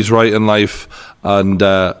priorities right in life, and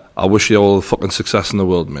I wish you all the fucking success in the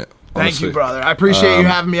world, mate. Honestly. Thank you, brother. I appreciate you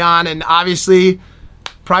having me on, and obviously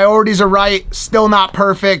priorities are right, still not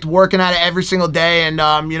perfect, working at it every single day, and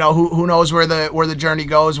who knows where the journey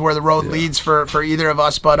goes, where the road leads for either of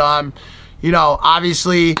us, but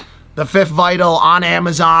obviously the Fifth Vital on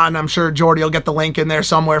Amazon. I'm sure Jordy will get the link in there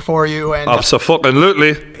somewhere for you. And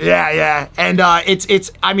absolutely. Yeah. And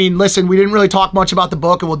it's I mean, listen, we didn't really talk much about the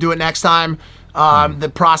book, and we'll do it next time.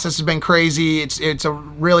 The process has been crazy. It's a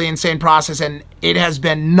really insane process, and it has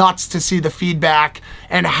been nuts to see the feedback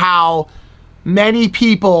and how many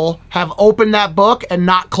people have opened that book and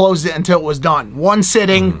not closed it until it was done. One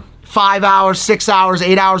sitting, 5 hours, 6 hours,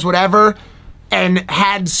 8 hours, whatever, and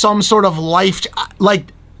had some sort of life.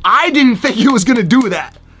 Like, I didn't think he was going to do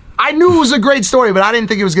that. I knew it was a great story, but I didn't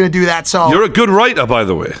think it was going to do that. So you're a good writer, by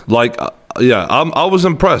the way. Like, yeah, I was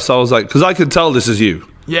impressed. I was like, because I could tell this is you.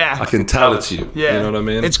 Yeah. I can tell it's you. Yeah. You know what I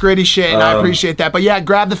mean? It's gritty shit, and I appreciate that. But yeah,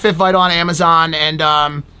 grab the Fifth Vital on Amazon,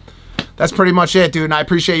 and that's pretty much it, dude. And I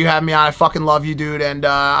appreciate you having me on. I fucking love you, dude. And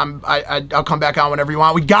I'll come back on whenever you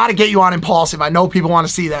want. We got to get you on Impulsive. I know people want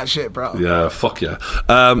to see that shit, bro. Yeah, fuck yeah.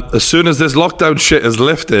 As soon as this lockdown shit is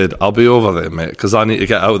lifted, I'll be over there, mate, because I need to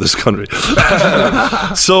get out of this country.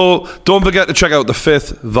 So don't forget to check out the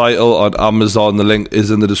Fifth Vital on Amazon. The link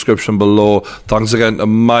is in the description below. Thanks again to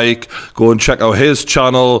Mike. Go and check out his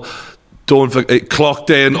channel. Don't forget, clocked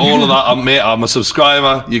in, all of that. Mate, I'm a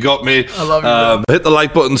subscriber. You got me. I love you, hit the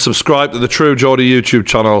like button, subscribe to the True Geordie YouTube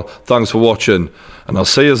channel. Thanks for watching, and I'll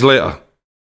see you later.